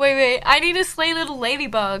 Wait, I need to slay little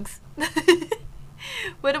ladybugs.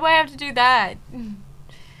 Where do I have to do that?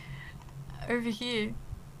 Over here.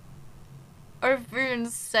 Over in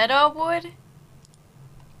Cedarwood?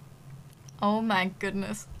 Oh my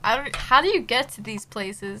goodness. How do you get to these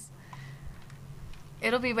places?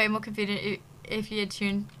 It'll be way more convenient if you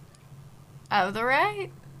tune out of the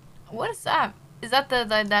right. What is that? Is that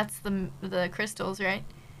that's the crystals, right?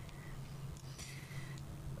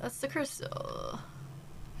 That's the crystal.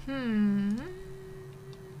 You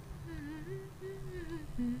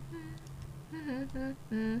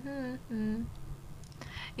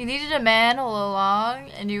needed a man all along,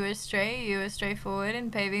 and you were straightforward in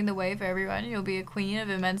paving the way for everyone. You'll be a queen of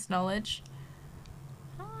immense knowledge.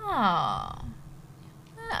 Oh.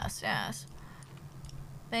 Yes.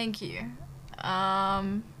 Thank you.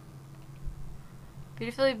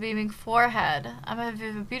 Beautifully beaming forehead. I have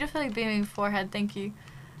a beautifully beaming forehead, thank you.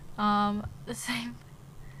 The same.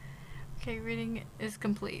 Okay, reading is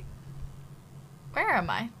complete. Where am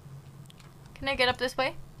I? Can I get up this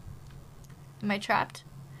way? Am I trapped?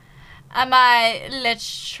 Am I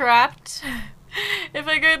trapped? If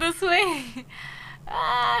I go this way?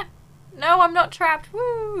 No, I'm not trapped.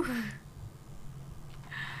 Woo!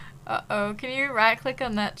 Uh-oh, can you right click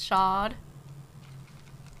on that shard?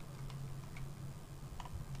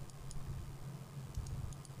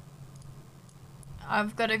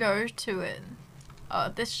 I've got to go to it.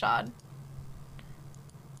 Oh, this shard.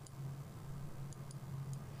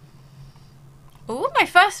 Ooh, my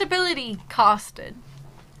first ability casted.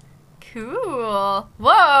 Cool.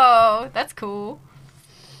 Whoa, that's cool.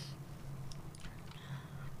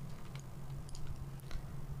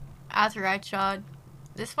 Azurite shard.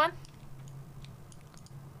 This one?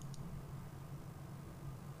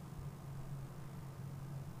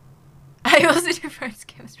 I also do first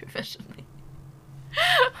games professionally.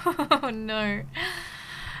 Oh no.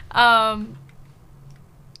 I'm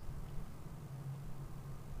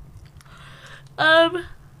very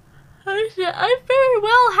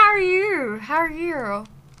well. How are you? How are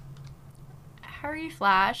you,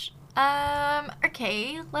 Flash?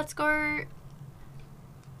 Okay, let's go.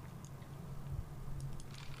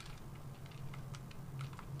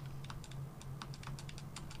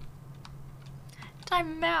 Time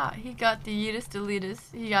him out. He got the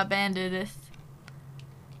elitist. He got banded.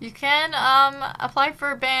 You can apply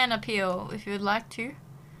for a ban appeal if you would like to.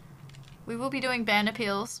 We will be doing ban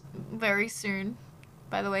appeals very soon,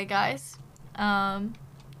 by the way, guys. Friday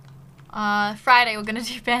we're gonna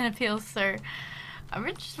do ban appeals, so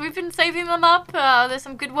we've been saving them up. There's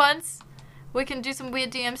some good ones. We can do some weird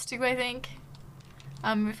DMs too, I think.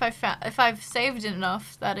 If I've saved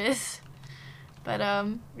enough, that is. But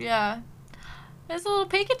yeah. There's a little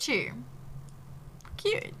Pikachu.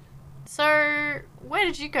 Cute. So, where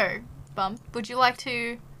did you go, Bump? Would you like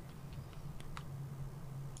to...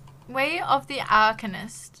 Way of the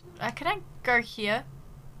Arcanist. Can I go here?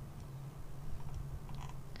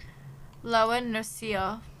 Lower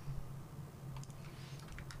Nocia.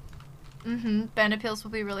 Ban appeals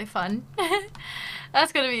will be really fun.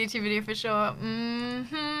 That's gonna be a YouTube video for sure.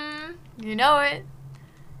 You know it.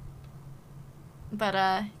 But,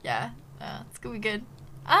 yeah. It's gonna be good.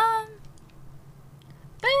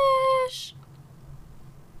 Fish!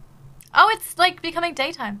 Oh, it's like becoming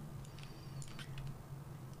daytime.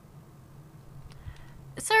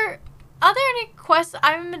 So, are there any quests?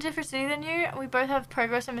 I'm in a different city than you. We both have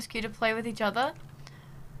progress and mosquito to play with each other.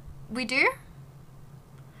 We do?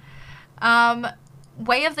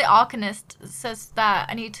 Way of the Arcanist says that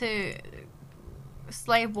I need to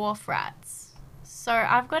slay wharf rats. So,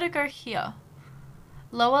 I've got to go here.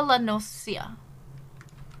 Lower La Nocia.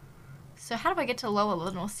 So how do I get to Lower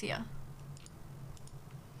La Nocia?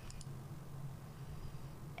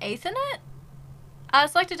 Ethernet?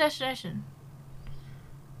 Select a destination.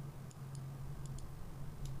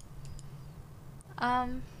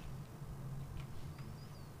 Do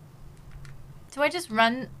I just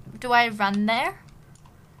run? Do I run there?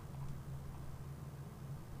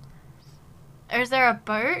 Or is there a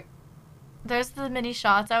boat? There's the mini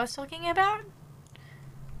shards I was talking about.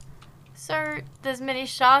 So, there's mini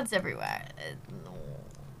shards everywhere.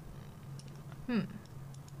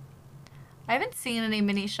 I haven't seen any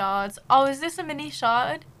mini shards. Oh, is this a mini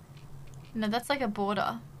shard? No, that's like a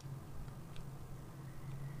border.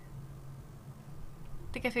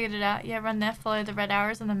 I think I figured it out. Yeah, run there, follow the red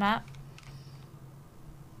arrows on the map.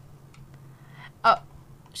 Oh,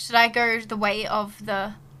 should I go the way of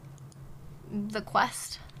the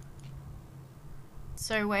quest?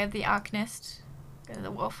 So Way of the Arcanist, go to the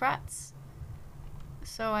Wolf Rats.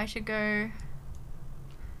 So I should go,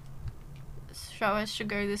 showers should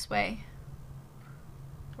go this way,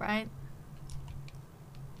 right?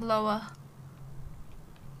 Lower.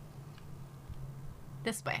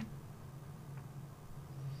 This way.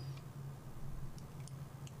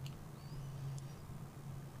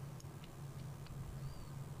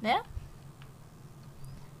 There?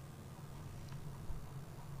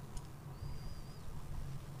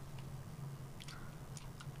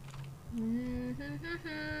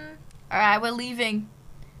 Alright, we're leaving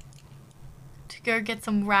to go get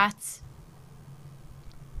some rats.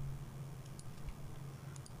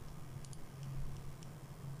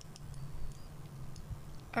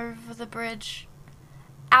 Over the bridge.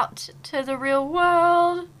 Out to the real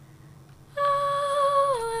world.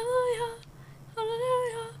 Hallelujah.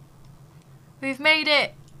 Hallelujah. We've made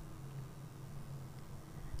it.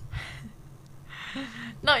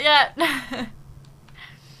 Not yet.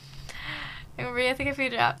 I think I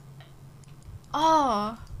figured it out.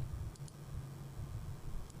 Oh.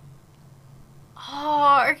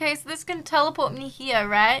 Oh, okay, so this can teleport me here,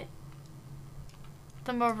 right?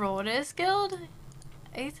 The Marauders Guild?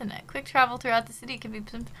 Ethernet. Quick travel throughout the city can be...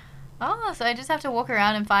 Oh, so I just have to walk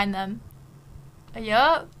around and find them.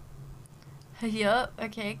 Yup. Yup.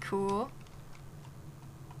 Okay, cool.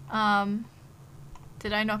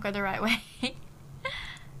 Did I not go the right way?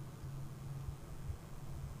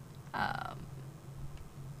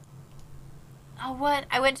 Oh, what?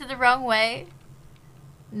 I went to the wrong way?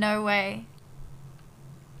 No way.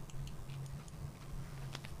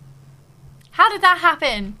 How did that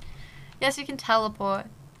happen? Yes, you can teleport.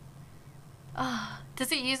 Oh,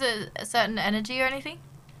 does it use a certain energy or anything?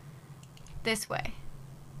 This way.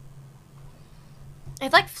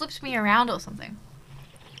 It like flipped me around or something.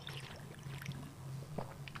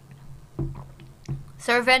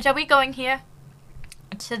 So Revenge, are we going here?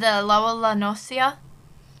 To the Lower La Nocia?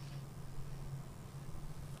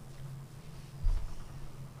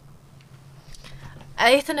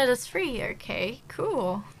 Ethernet is free. Okay,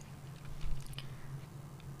 cool.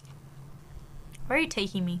 Where are you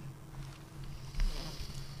taking me?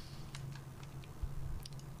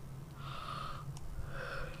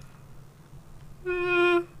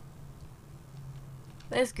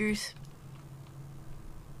 There's Goose.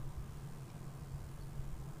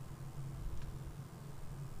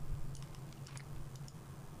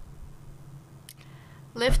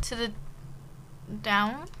 Lift to the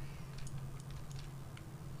down.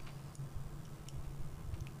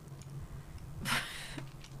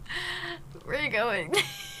 Where are you going?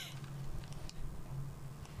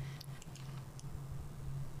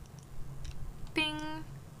 Bing.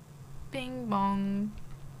 Bing bong.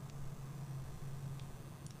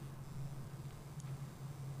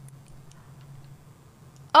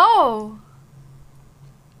 Oh!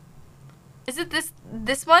 Is it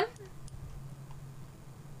this one?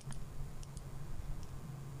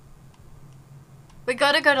 We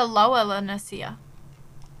gotta go to Lower Lanesia.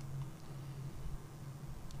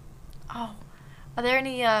 Oh. Are there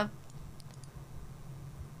any,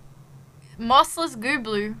 Mossless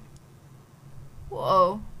Gooblu?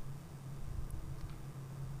 Whoa.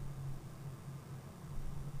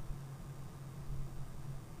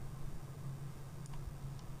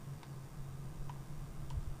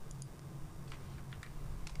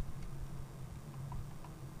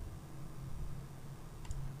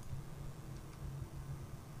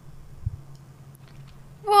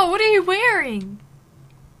 Whoa, what are you wearing?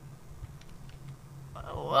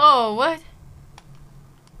 Whoa, what?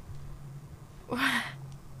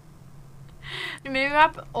 Maybe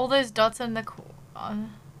wrap all those dots in the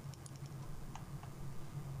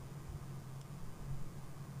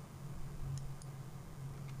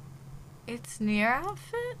It's near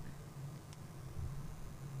outfit?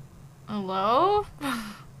 Hello?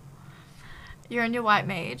 You're in your white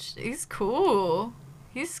mage. He's cool.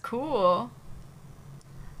 He's cool.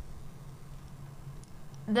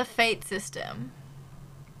 The fate system.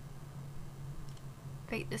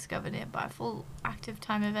 Fate discovered nearby. Full active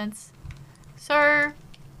time events. So,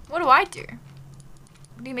 what do I do?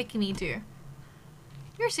 What are you making me do?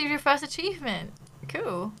 You received your first achievement.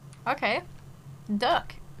 Cool. Okay.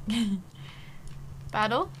 Duck.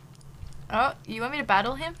 Battle. Oh, you want me to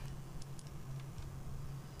battle him?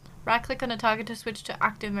 Right click on a target to switch to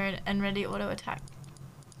active mode and ready auto attack.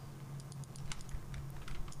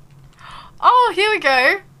 Oh, here we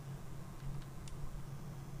go.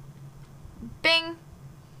 Bing.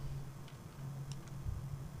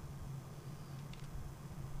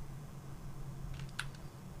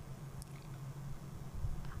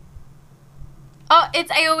 Oh,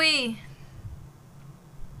 it's AoE.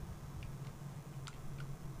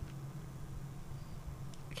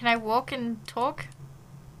 Can I walk and talk?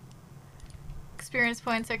 Experience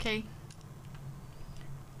points, okay.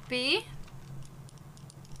 B.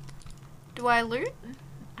 Do I loot?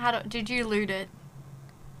 Did you loot it?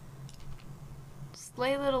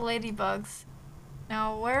 Slay little ladybugs.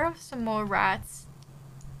 Now, where are some more rats?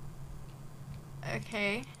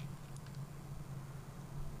 Okay.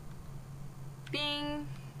 Bing.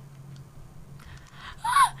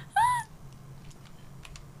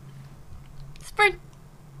 Sprint.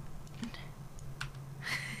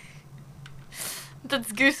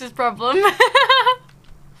 That's Goose's problem.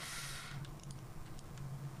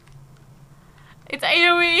 It's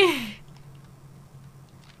AoE.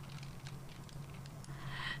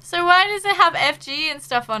 So why does it have FG and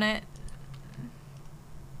stuff on it?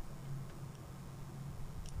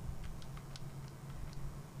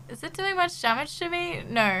 Is it doing much damage to me?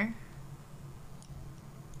 No.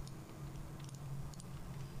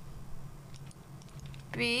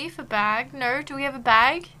 B for bag. No, do we have a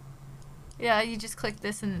bag? Yeah, you just click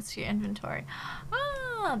this and it's your inventory.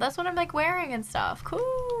 Ah, that's what I'm like wearing and stuff.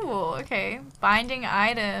 Cool. Okay. Binding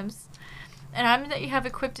items. An item that you have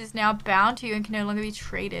equipped is now bound to you and can no longer be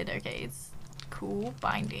traded. Okay, it's cool.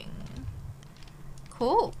 Binding.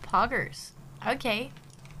 Cool. Poggers. Okay.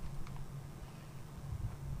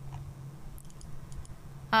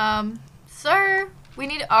 So we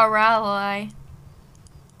need Orally.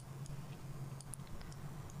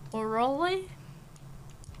 Orally?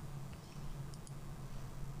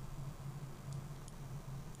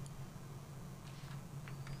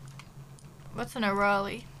 What's an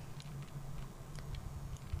Orally?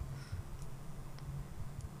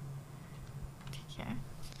 Okay.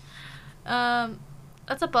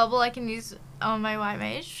 That's a bubble I can use on my white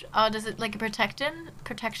mage. Oh, does it like protection?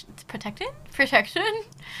 I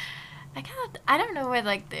don't know where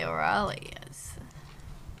like the Orally is.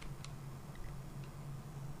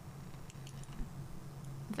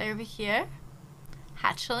 Is they over here?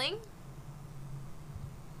 Hatchling?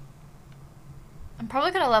 I'm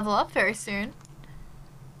probably gonna level up very soon.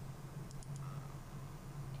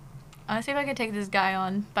 I wanna see if I can take this guy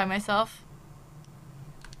on by myself.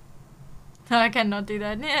 I cannot do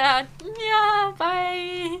that. Yeah, yeah,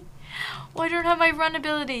 bye. Oh, I don't have my run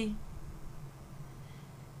ability.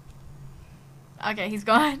 Okay, he's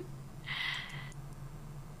gone.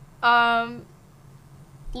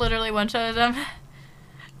 Literally one-shotted him.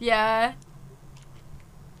 Yeah.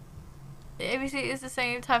 The ABC is the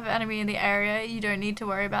same type of enemy in the area. You don't need to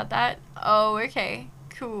worry about that. Oh, okay.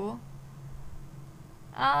 Cool.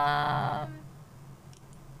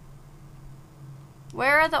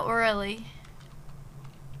 Where are the Orally?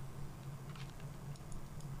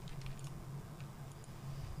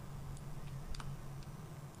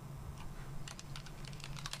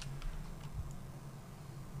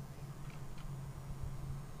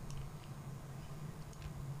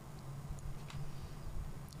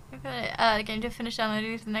 Game to finish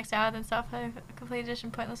downloading for the next hour, then stop a complete edition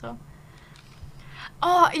pointless all.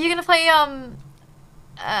 Oh, are you gonna play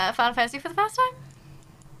Final Fantasy for the first time?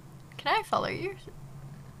 Can I follow you?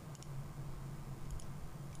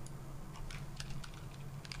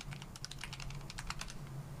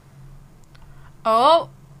 Oh,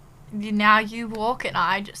 now you walk and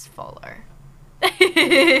I just follow.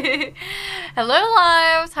 Hello,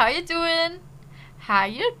 lives. How you doing? How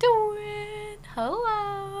you doing? Hello.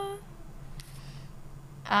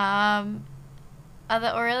 Are the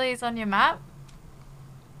Oralies on your map?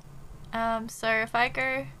 So if I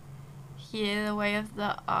go here, the way of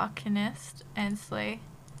the Arcanist, and slay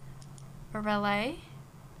Orally,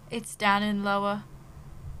 it's down in Lower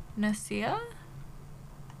Nasia.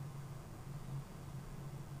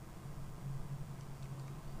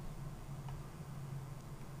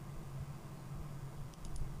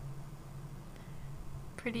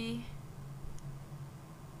 Pretty.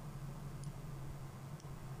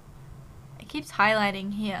 It keeps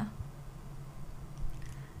highlighting here.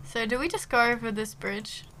 So do we just go over this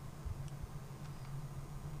bridge?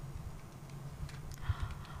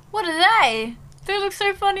 What are they? They look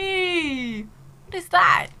so funny. What is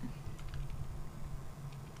that?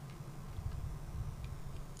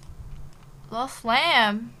 Lost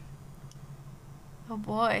lamb. Oh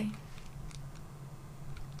boy.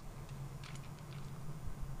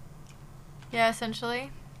 Yeah,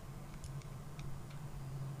 essentially.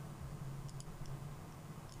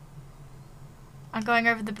 I'm going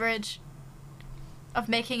over the bridge. Of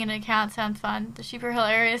making an account sound fun. The sheep are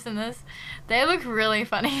hilarious in this. They look really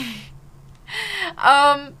funny.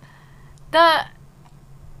 Yeah,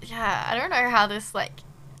 I don't know how this, like,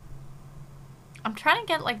 I'm trying to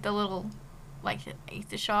get, like, the little, like,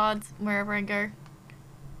 aether shards wherever I go.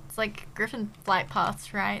 It's like Griffin flight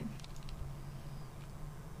paths, right?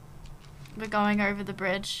 We're going over the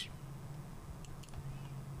bridge.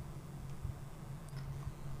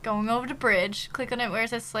 Going over the bridge. Click on it where it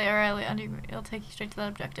says Slay O'Reilly. It'll take you straight to that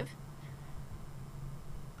objective.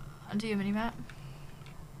 Undo your minimap.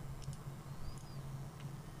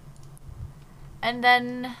 And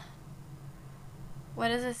then, what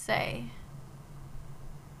does it say?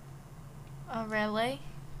 O'Reilly?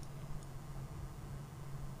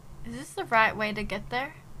 Is this the right way to get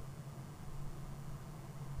there?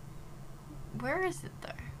 Where is it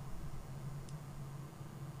though?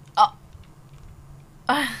 Oh.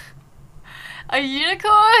 A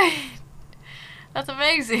unicorn? That's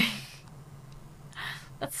amazing.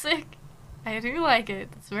 That's sick. I do like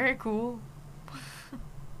it. That's very cool.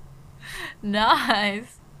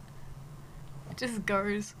 Nice. It just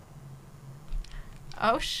goes.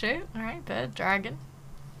 Oh shit. Alright, bird, dragon.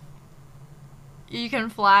 You can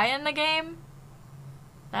fly in the game?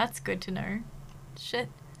 That's good to know. Shit.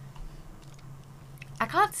 I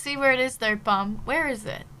can't see where it is though, bum. Where is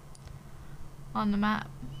it? On the map.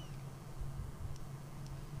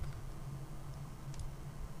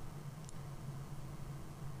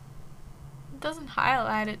 It doesn't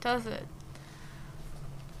highlight it, does it?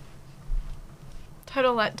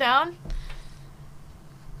 Total letdown?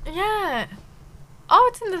 Yeah. Oh,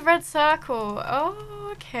 it's in the red circle. Oh,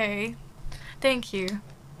 okay. Thank you.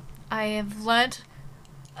 I have learnt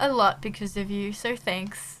a lot because of you, so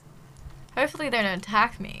thanks. Hopefully they don't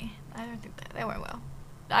attack me. I don't think they won't will.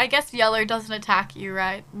 I guess yellow doesn't attack you,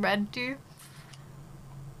 right? Red do?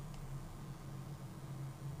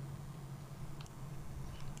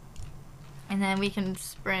 And then we can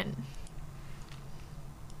sprint.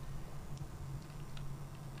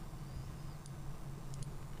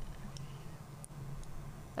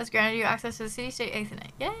 That's granted you access to the city-state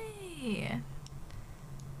Ethernet. Yay!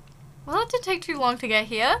 Well, that didn't take too long to get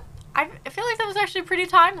here. I feel like that was actually pretty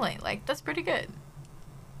timely. Like, that's pretty good.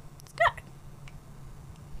 Let's go.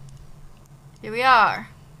 Here we are.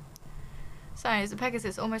 Sorry, the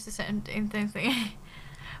Pegasus almost the same thing.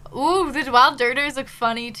 Ooh, the wild dodos look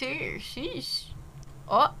funny too. Sheesh.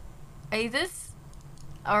 Oh, Aethys.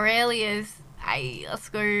 Aurelius. Aye, let's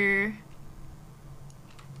go.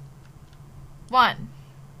 1.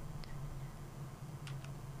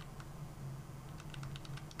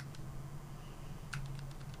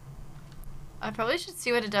 I probably should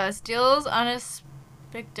see what it does. Deals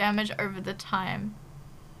unspecific damage over the time.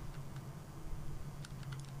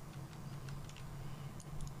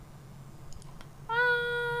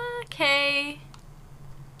 Okay.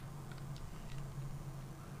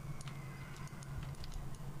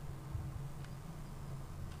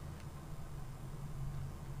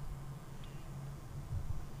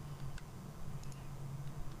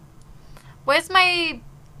 Where's my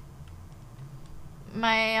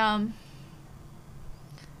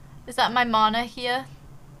is that my mana here?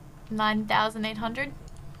 9,800.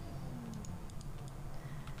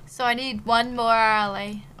 So I need one more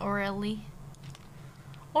Aurelie.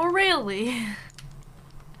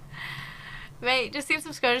 Mate, just seen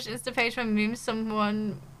some Scottish Insta page from meme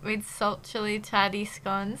someone with salt chili tatty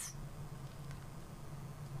scones.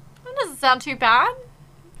 That doesn't sound too bad,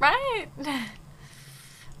 right?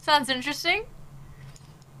 Sounds interesting.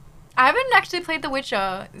 I haven't actually played The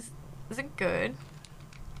Witcher. Is it good?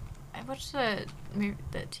 I watched the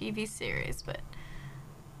TV series, but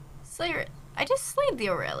Slayer. I just slayed the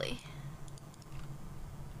Aurelie.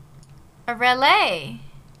 Aurelie.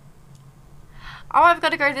 Oh, I've got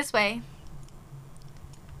to go this way.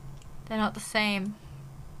 They're not the same.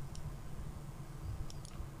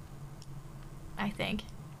 I think.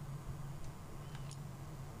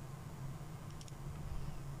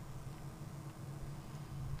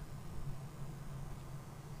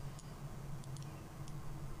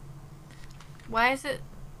 Why is it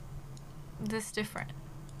this different?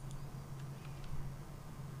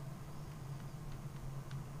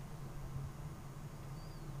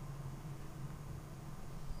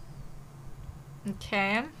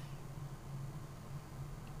 Okay.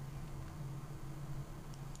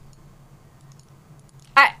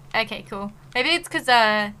 Okay, cool. Maybe it's because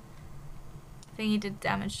thingy did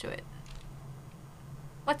damage to it.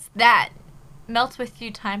 What's that? Melt with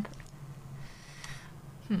you time.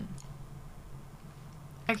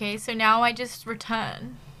 Okay, so now I just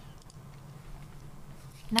return.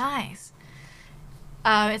 Nice.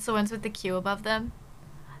 It's the ones with the Q above them.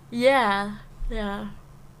 Yeah. I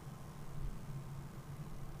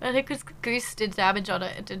think because Goose did damage on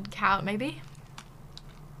it, it didn't count, maybe?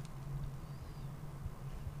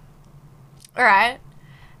 Alright.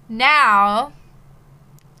 Now,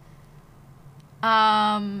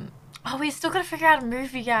 Oh, we still gotta figure out a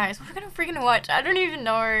movie, guys. What are we gonna freaking watch? I don't even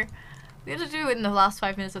know. We have to do it in the last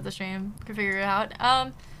 5 minutes of the stream. We can figure it out.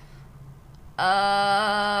 I'm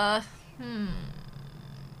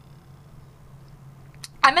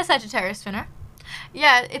a Sagittarius spinner.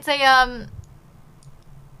 Yeah, it's a,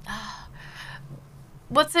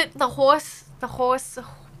 what's it? The horse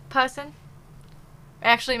person?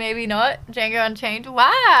 Actually, maybe not. Django Unchained.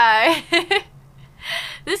 Why?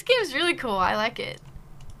 This game's really cool. I like it.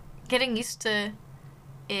 Getting used to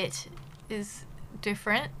it is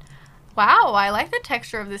different. Wow, I like the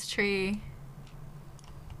texture of this tree.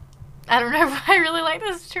 I don't know if I really like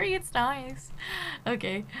this tree. It's nice.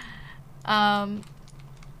 Okay. I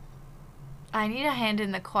need a hand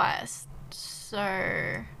in the quest.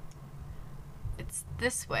 So it's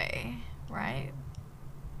this way, right?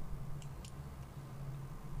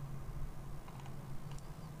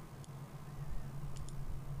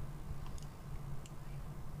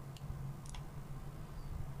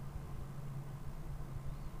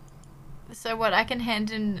 So what, I can hand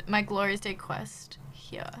in my Glorious Day quest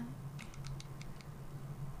here.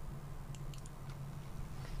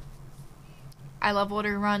 I love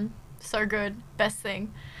Water Run. So good. Best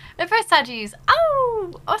thing. The first Sagis.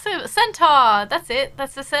 Oh! Also, Centaur! That's it.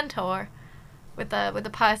 That's the Centaur. With the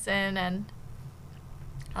person and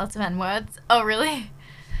lots of N words. Oh, really?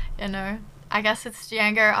 You know. I guess it's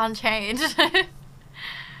Django Unchained.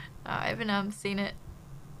 I haven't seen it.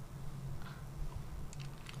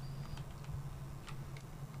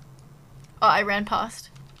 Oh, I ran past.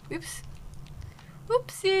 Oops.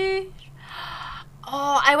 Whoopsie.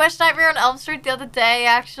 Oh, I watched Nightmare on Elm Street the other day,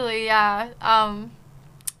 actually, yeah.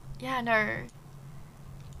 Yeah, no.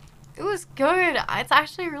 It was good. It's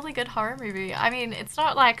actually a really good horror movie. I mean, it's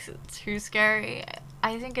not, like, too scary.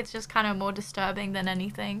 I think it's just kind of more disturbing than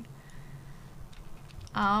anything.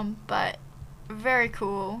 But very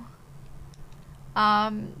cool.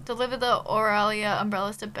 Deliver the Aurelia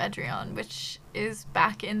umbrellas to Bedrion, which is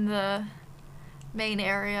back in the main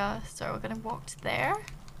area. So we're gonna walk to there.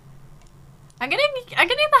 I'm getting the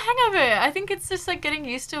hang of it. I think it's just like getting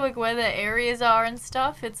used to like where the areas are and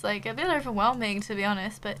stuff. It's like a bit overwhelming, to be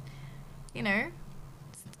honest, but you know,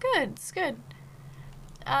 it's good. It's good.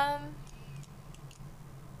 Gonna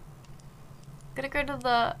go to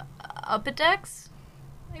the upper decks,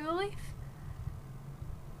 I believe.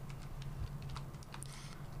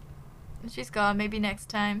 She's gone. Maybe next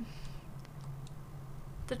time.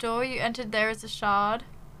 The door you entered there is a shard.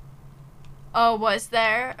 Oh, was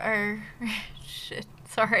there? Or shit,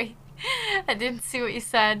 sorry. I didn't see what you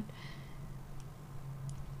said.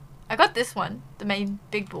 I got this one, the main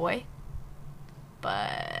big boy.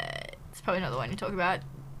 But it's probably not the one you're talking about.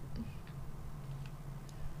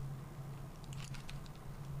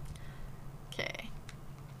 Okay.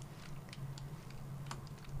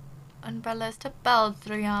 Umbrellas to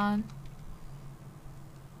Beldrion.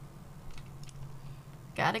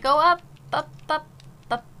 Gotta go up, up, up,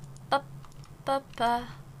 up, up, up.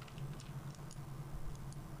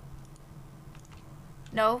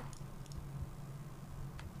 No.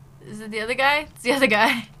 Is it the other guy? It's the other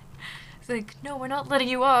guy. It's like, no, we're not letting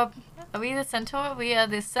you up. Are we the Centaur? We are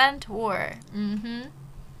the Centaur. Mm-hmm.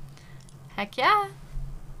 Heck yeah.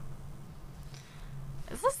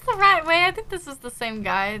 Is this the right way? I think this is the same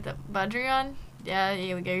guy, the Badrion. Yeah,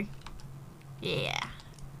 here we go. Yeah.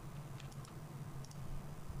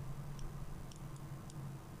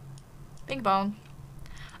 Bing bong.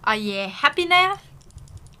 Are you happy now?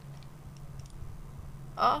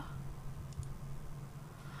 Oh.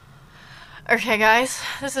 Okay, guys,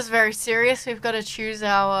 this is very serious. We've got to choose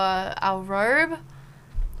our robe.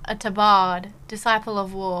 A tabard, disciple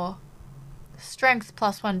of war. Strength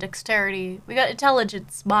 +1, dexterity. We got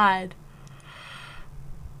intelligence, mind.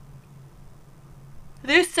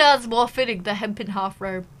 This sounds more fitting, the hempen half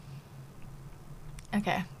robe.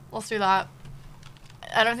 Okay, let's do that.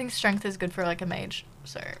 I don't think strength is good for like a mage,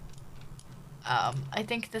 so I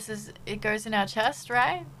think this is, it goes in our chest,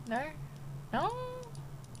 right? No? No?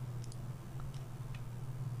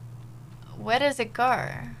 Where does it go?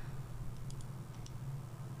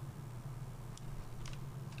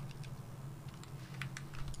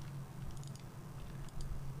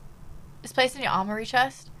 It's placed in your armory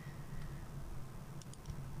chest?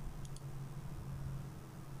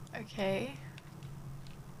 Okay.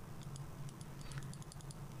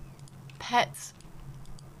 Pets.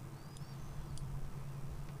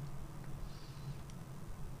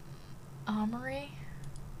 Armory.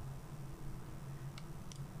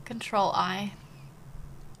 Control I.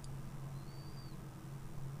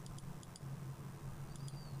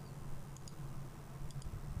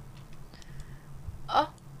 Oh.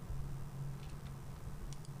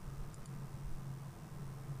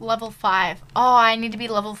 Level 5. Oh, I need to be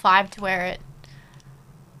level 5 to wear it.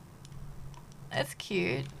 That's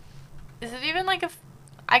cute. Is it even like a...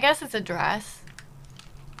 I guess it's a dress.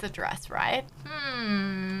 It's a dress, right?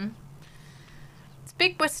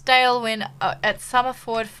 Speak with Stalewin at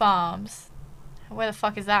Summerford Farms. Where the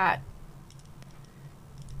fuck is that?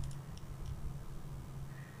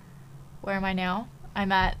 Where am I now?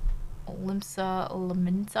 I'm at Limsa.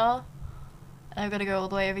 And I've got to go all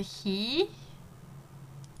the way over here.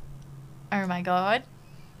 Oh my god.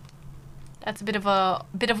 That's a bit of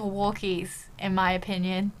walkies, in my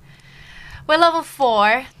opinion. We're level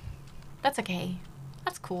 4. That's okay.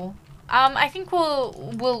 That's cool. I think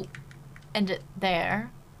we'll end it there.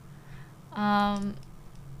 And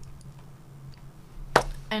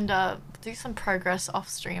do some progress off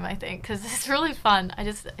stream, I think, because it's really fun.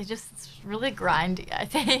 It's really grindy, I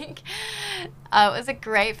think. It was a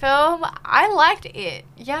great film. I liked it.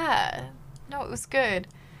 Yeah. No, it was good.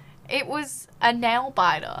 It was a nail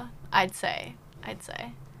biter, I'd say. You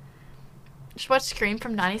should watch Scream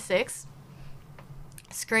from '96.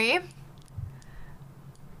 Scream?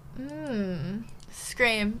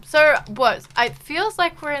 Scream. So, what? It feels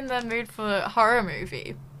like we're in the mood for a horror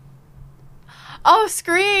movie. Oh,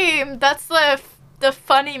 Scream! That's the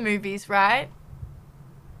funny movies, right?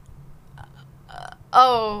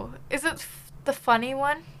 Oh, is it the funny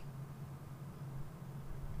one?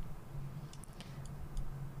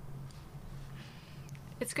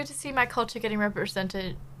 It's good to see my culture getting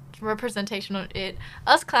representation on it.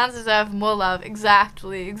 Us clowns deserve more love.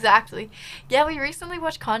 Exactly. Yeah, we recently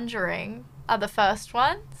watched Conjuring, the first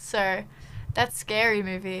one. So, that scary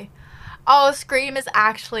movie. Oh, Scream is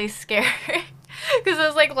actually scary. Because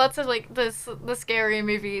there's like lots of like the scary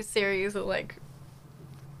movie series are like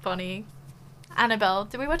funny. Annabelle.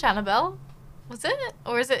 Did we watch Annabelle? Was it?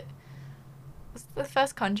 Or was it the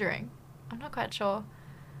first Conjuring? I'm not quite sure.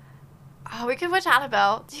 Oh, we could watch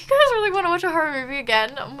Annabelle. Do you guys really want to watch a horror movie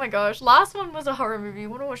again? Oh my gosh. Last one was a horror movie. You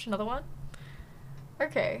want to watch another one?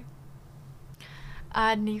 Okay.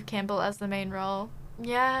 Neve Campbell as the main role.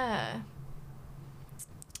 Yeah.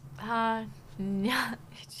 Yeah.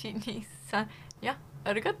 Yeah.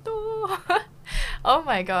 Arigato. Oh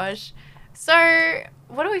my gosh. So,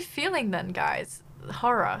 what are we feeling then, guys?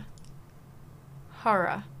 Horror.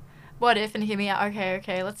 What if and hear me out?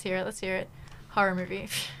 Okay. Let's hear it. Horror movie.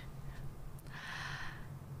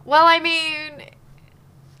 Well, I mean,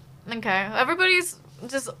 okay, everybody's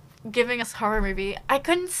just giving us horror movie. I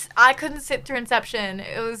couldn't sit through Inception.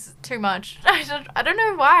 It was too much. I don't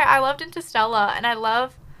know why. I loved Interstellar, and I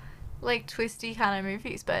love like twisty kind of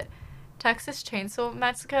movies, but Texas Chainsaw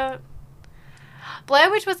Massacre, Blair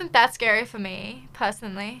Witch wasn't that scary for me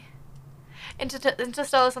personally.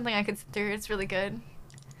 Interstellar is something I could sit through. It's really good.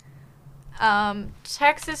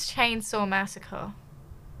 Texas Chainsaw Massacre.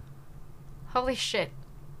 Holy shit.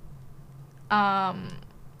 A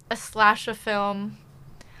slasher film.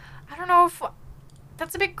 I don't know if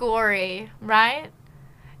that's a bit gory, right?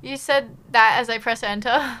 You said that as I press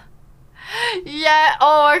enter. Yeah.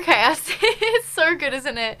 Oh, okay. I see. It's so good,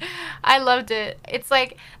 isn't it? I loved it. It's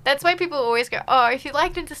like that's why people always go, "Oh, if you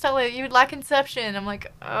liked Interstellar, you would like Inception." I'm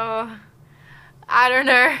like, oh, I don't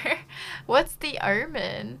know. What's The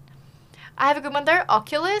Omen? I have a good one there.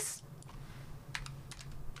 Oculus.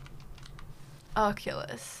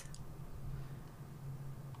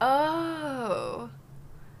 Oh.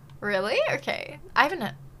 Really? Okay. I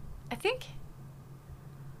think.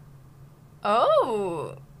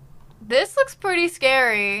 Oh. This looks pretty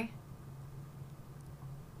scary.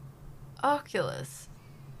 Oculus.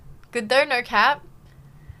 Good though, no cap.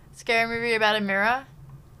 Scary movie about a mirror.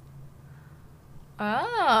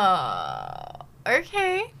 Oh.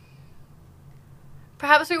 Okay.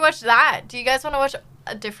 Perhaps we watch that. Do you guys want to watch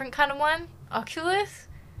a different kind of one? Oculus?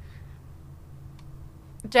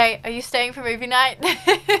 Jay, are you staying for movie night?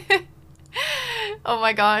 Oh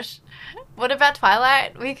my gosh. What about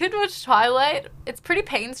Twilight? We could watch Twilight. It's pretty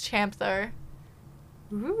Payne's champ though.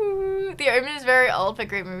 Ooh. The Omen is very old but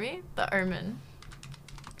great movie. The Omen.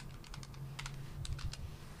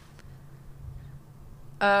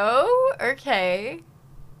 Oh, okay.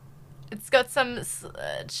 It's got some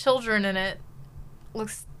children in it.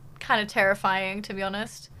 Looks kind of terrifying, to be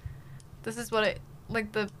honest. This is what it,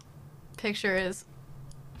 like, the picture is.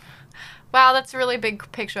 Wow, that's a really big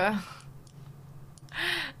picture.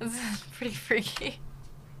 This is pretty freaky.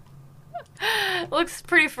 Looks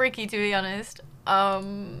pretty freaky, to be honest. I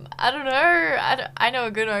don't know. I know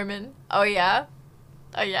a good Omen. Oh yeah.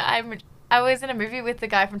 I was in a movie with the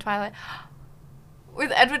guy from Twilight.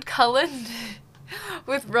 With Edward Cullen.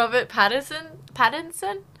 With Robert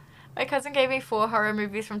Pattinson. My cousin gave me 4 horror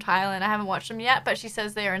movies from Thailand. I haven't watched them yet, but she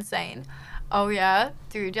says they are insane. Oh yeah?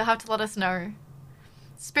 Dude, you'll have to let us know.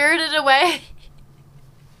 Spirited Away.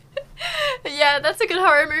 Yeah, that's a good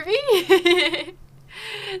horror movie.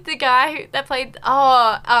 The guy that played...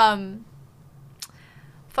 Oh,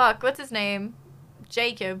 fuck, what's his name?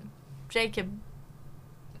 Jacob.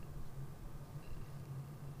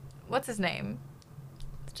 What's his name?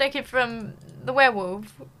 Jacob from The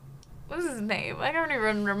Werewolf. What's his name? I don't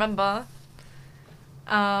even remember.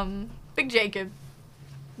 Big Jacob.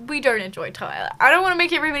 We don't enjoy Tyler. I don't want to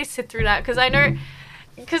make everybody sit through that, because I know...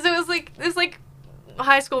 Because it was like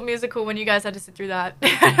High School Musical when you guys had to sit through that.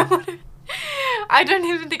 I don't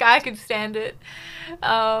even think I could stand it.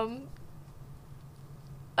 Yeah,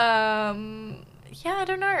 I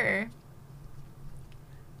don't know.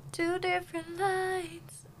 2 different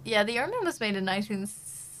lights. Yeah, The Omen was made in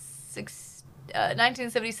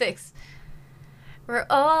 1976. We're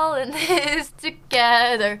all in this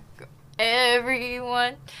together,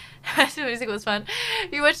 everyone. The music was fun.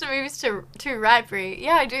 You watch the movies too, right, Brie?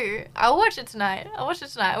 Yeah, I do. I'll watch it tonight. I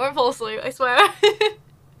won't fall asleep, I swear.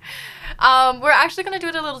 We're actually going to do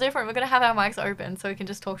it a little different. We're going to have our mics open so we can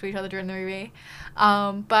just talk to each other during the movie.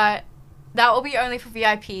 But that will be only for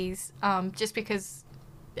VIPs, just because,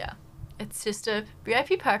 yeah, it's just a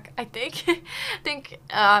VIP perk, I think. I think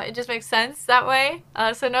it just makes sense that way.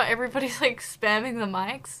 So not everybody's like spamming the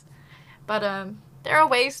mics. But there are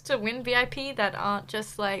ways to win VIP that aren't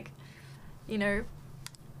just like, you know,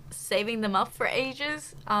 saving them up for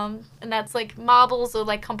ages. And that's like marbles or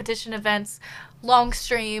like competition events, long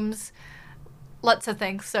streams, lots of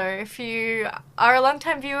things. So if you are a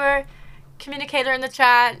long-time viewer, communicator in the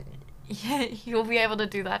chat, you'll be able to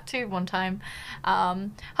do that too one time.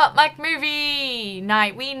 Hot mic movie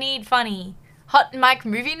night. We need funny. Hot mic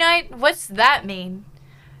movie night? What's that mean?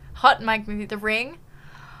 Hot mic movie. The Ring?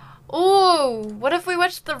 Ooh, what if we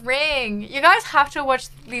watch The Ring? You guys have to watch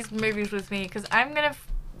these movies with me, because I'm gonna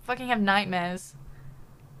fucking have nightmares.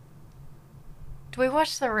 Do we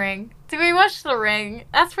watch The Ring?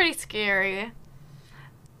 That's pretty scary.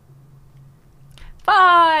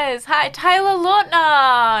 Buzz! Hi, Tyler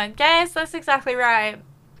Lautner! Yes, that's exactly right.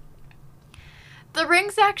 The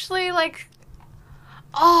Ring's actually like...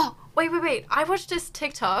 Oh, wait. I watched this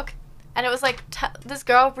TikTok, and it was like this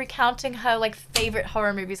girl recounting her like favorite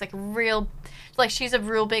horror movies, like she's a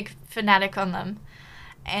real big fanatic on them.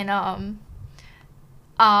 And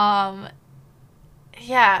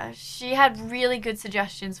yeah, she had really good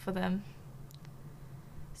suggestions for them.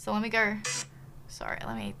 So let me go. Sorry,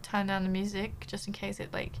 let me turn down the music just in case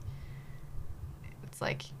it's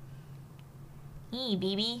like, hey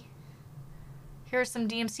baby, here's some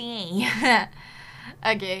DMCA.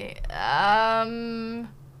 Okay,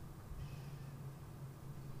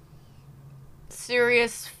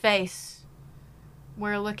 Serious Face.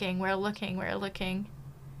 We're looking. I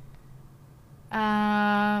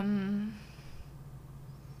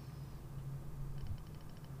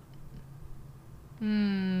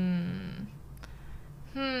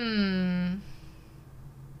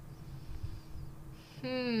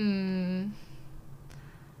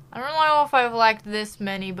don't know if I've liked this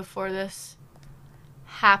many before this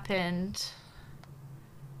happened.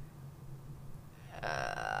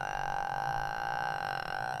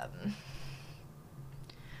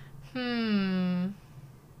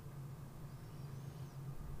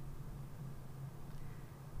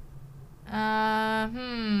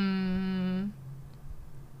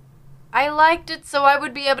 I liked it so I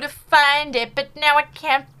would be able to find it, but now I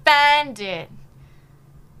can't find it.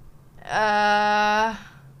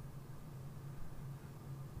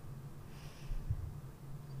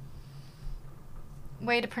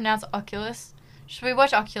 Way to pronounce Oculus. Should we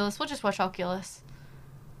watch Oculus? We'll just watch Oculus.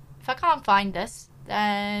 If I can't find this,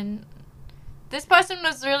 then... This person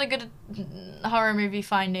was really good at horror movie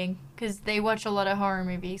finding, because they watch a lot of horror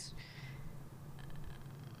movies.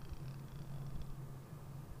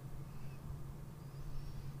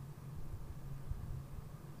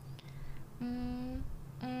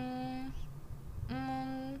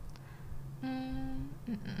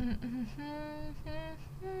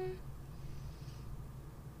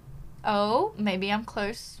 Oh, maybe I'm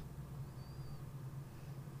close.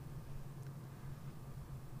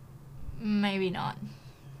 Maybe not.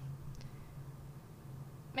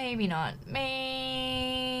 Maybe not.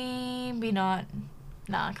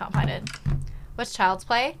 No, I can't find it. What's Child's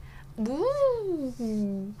Play?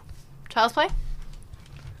 Ooh. Child's Play?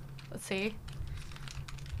 Let's see.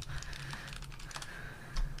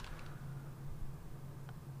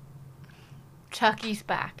 Chucky's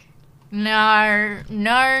back. No.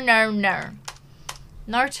 No,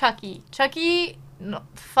 Chucky. Chucky not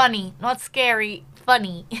funny, not scary,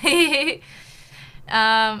 funny.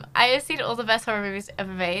 I have seen all the best horror movies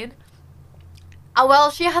ever made. Oh,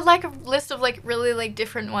 well, she had like a list of like really like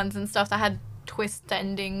different ones and stuff that had twist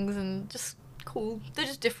endings and just cool. They're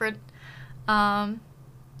just different. Or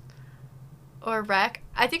Wreck.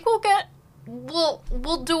 I think we'll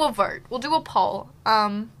do a vote. We'll do a poll.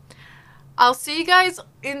 I'll see you guys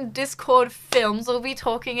in Discord Films. We'll be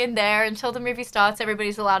talking in there until the movie starts.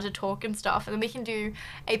 Everybody's allowed to talk and stuff. And then we can do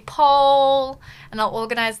a poll and I'll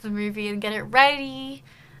organize the movie and get it ready.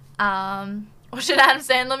 Or should Adam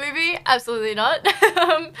Sandler movie? Absolutely not.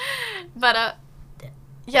 But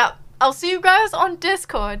yeah, I'll see you guys on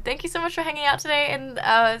Discord. Thank you so much for hanging out today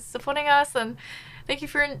and supporting us. And thank you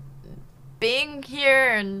for being here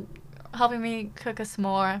and helping me cook a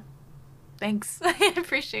s'more. Thanks. I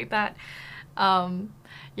appreciate that.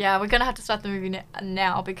 Yeah, we're gonna have to start the movie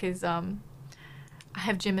now because I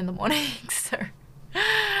have gym in the morning. So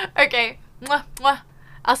okay, mwah, mwah.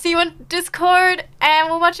 I'll see you on Discord and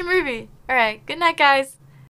we'll watch a movie. Alright, good night guys.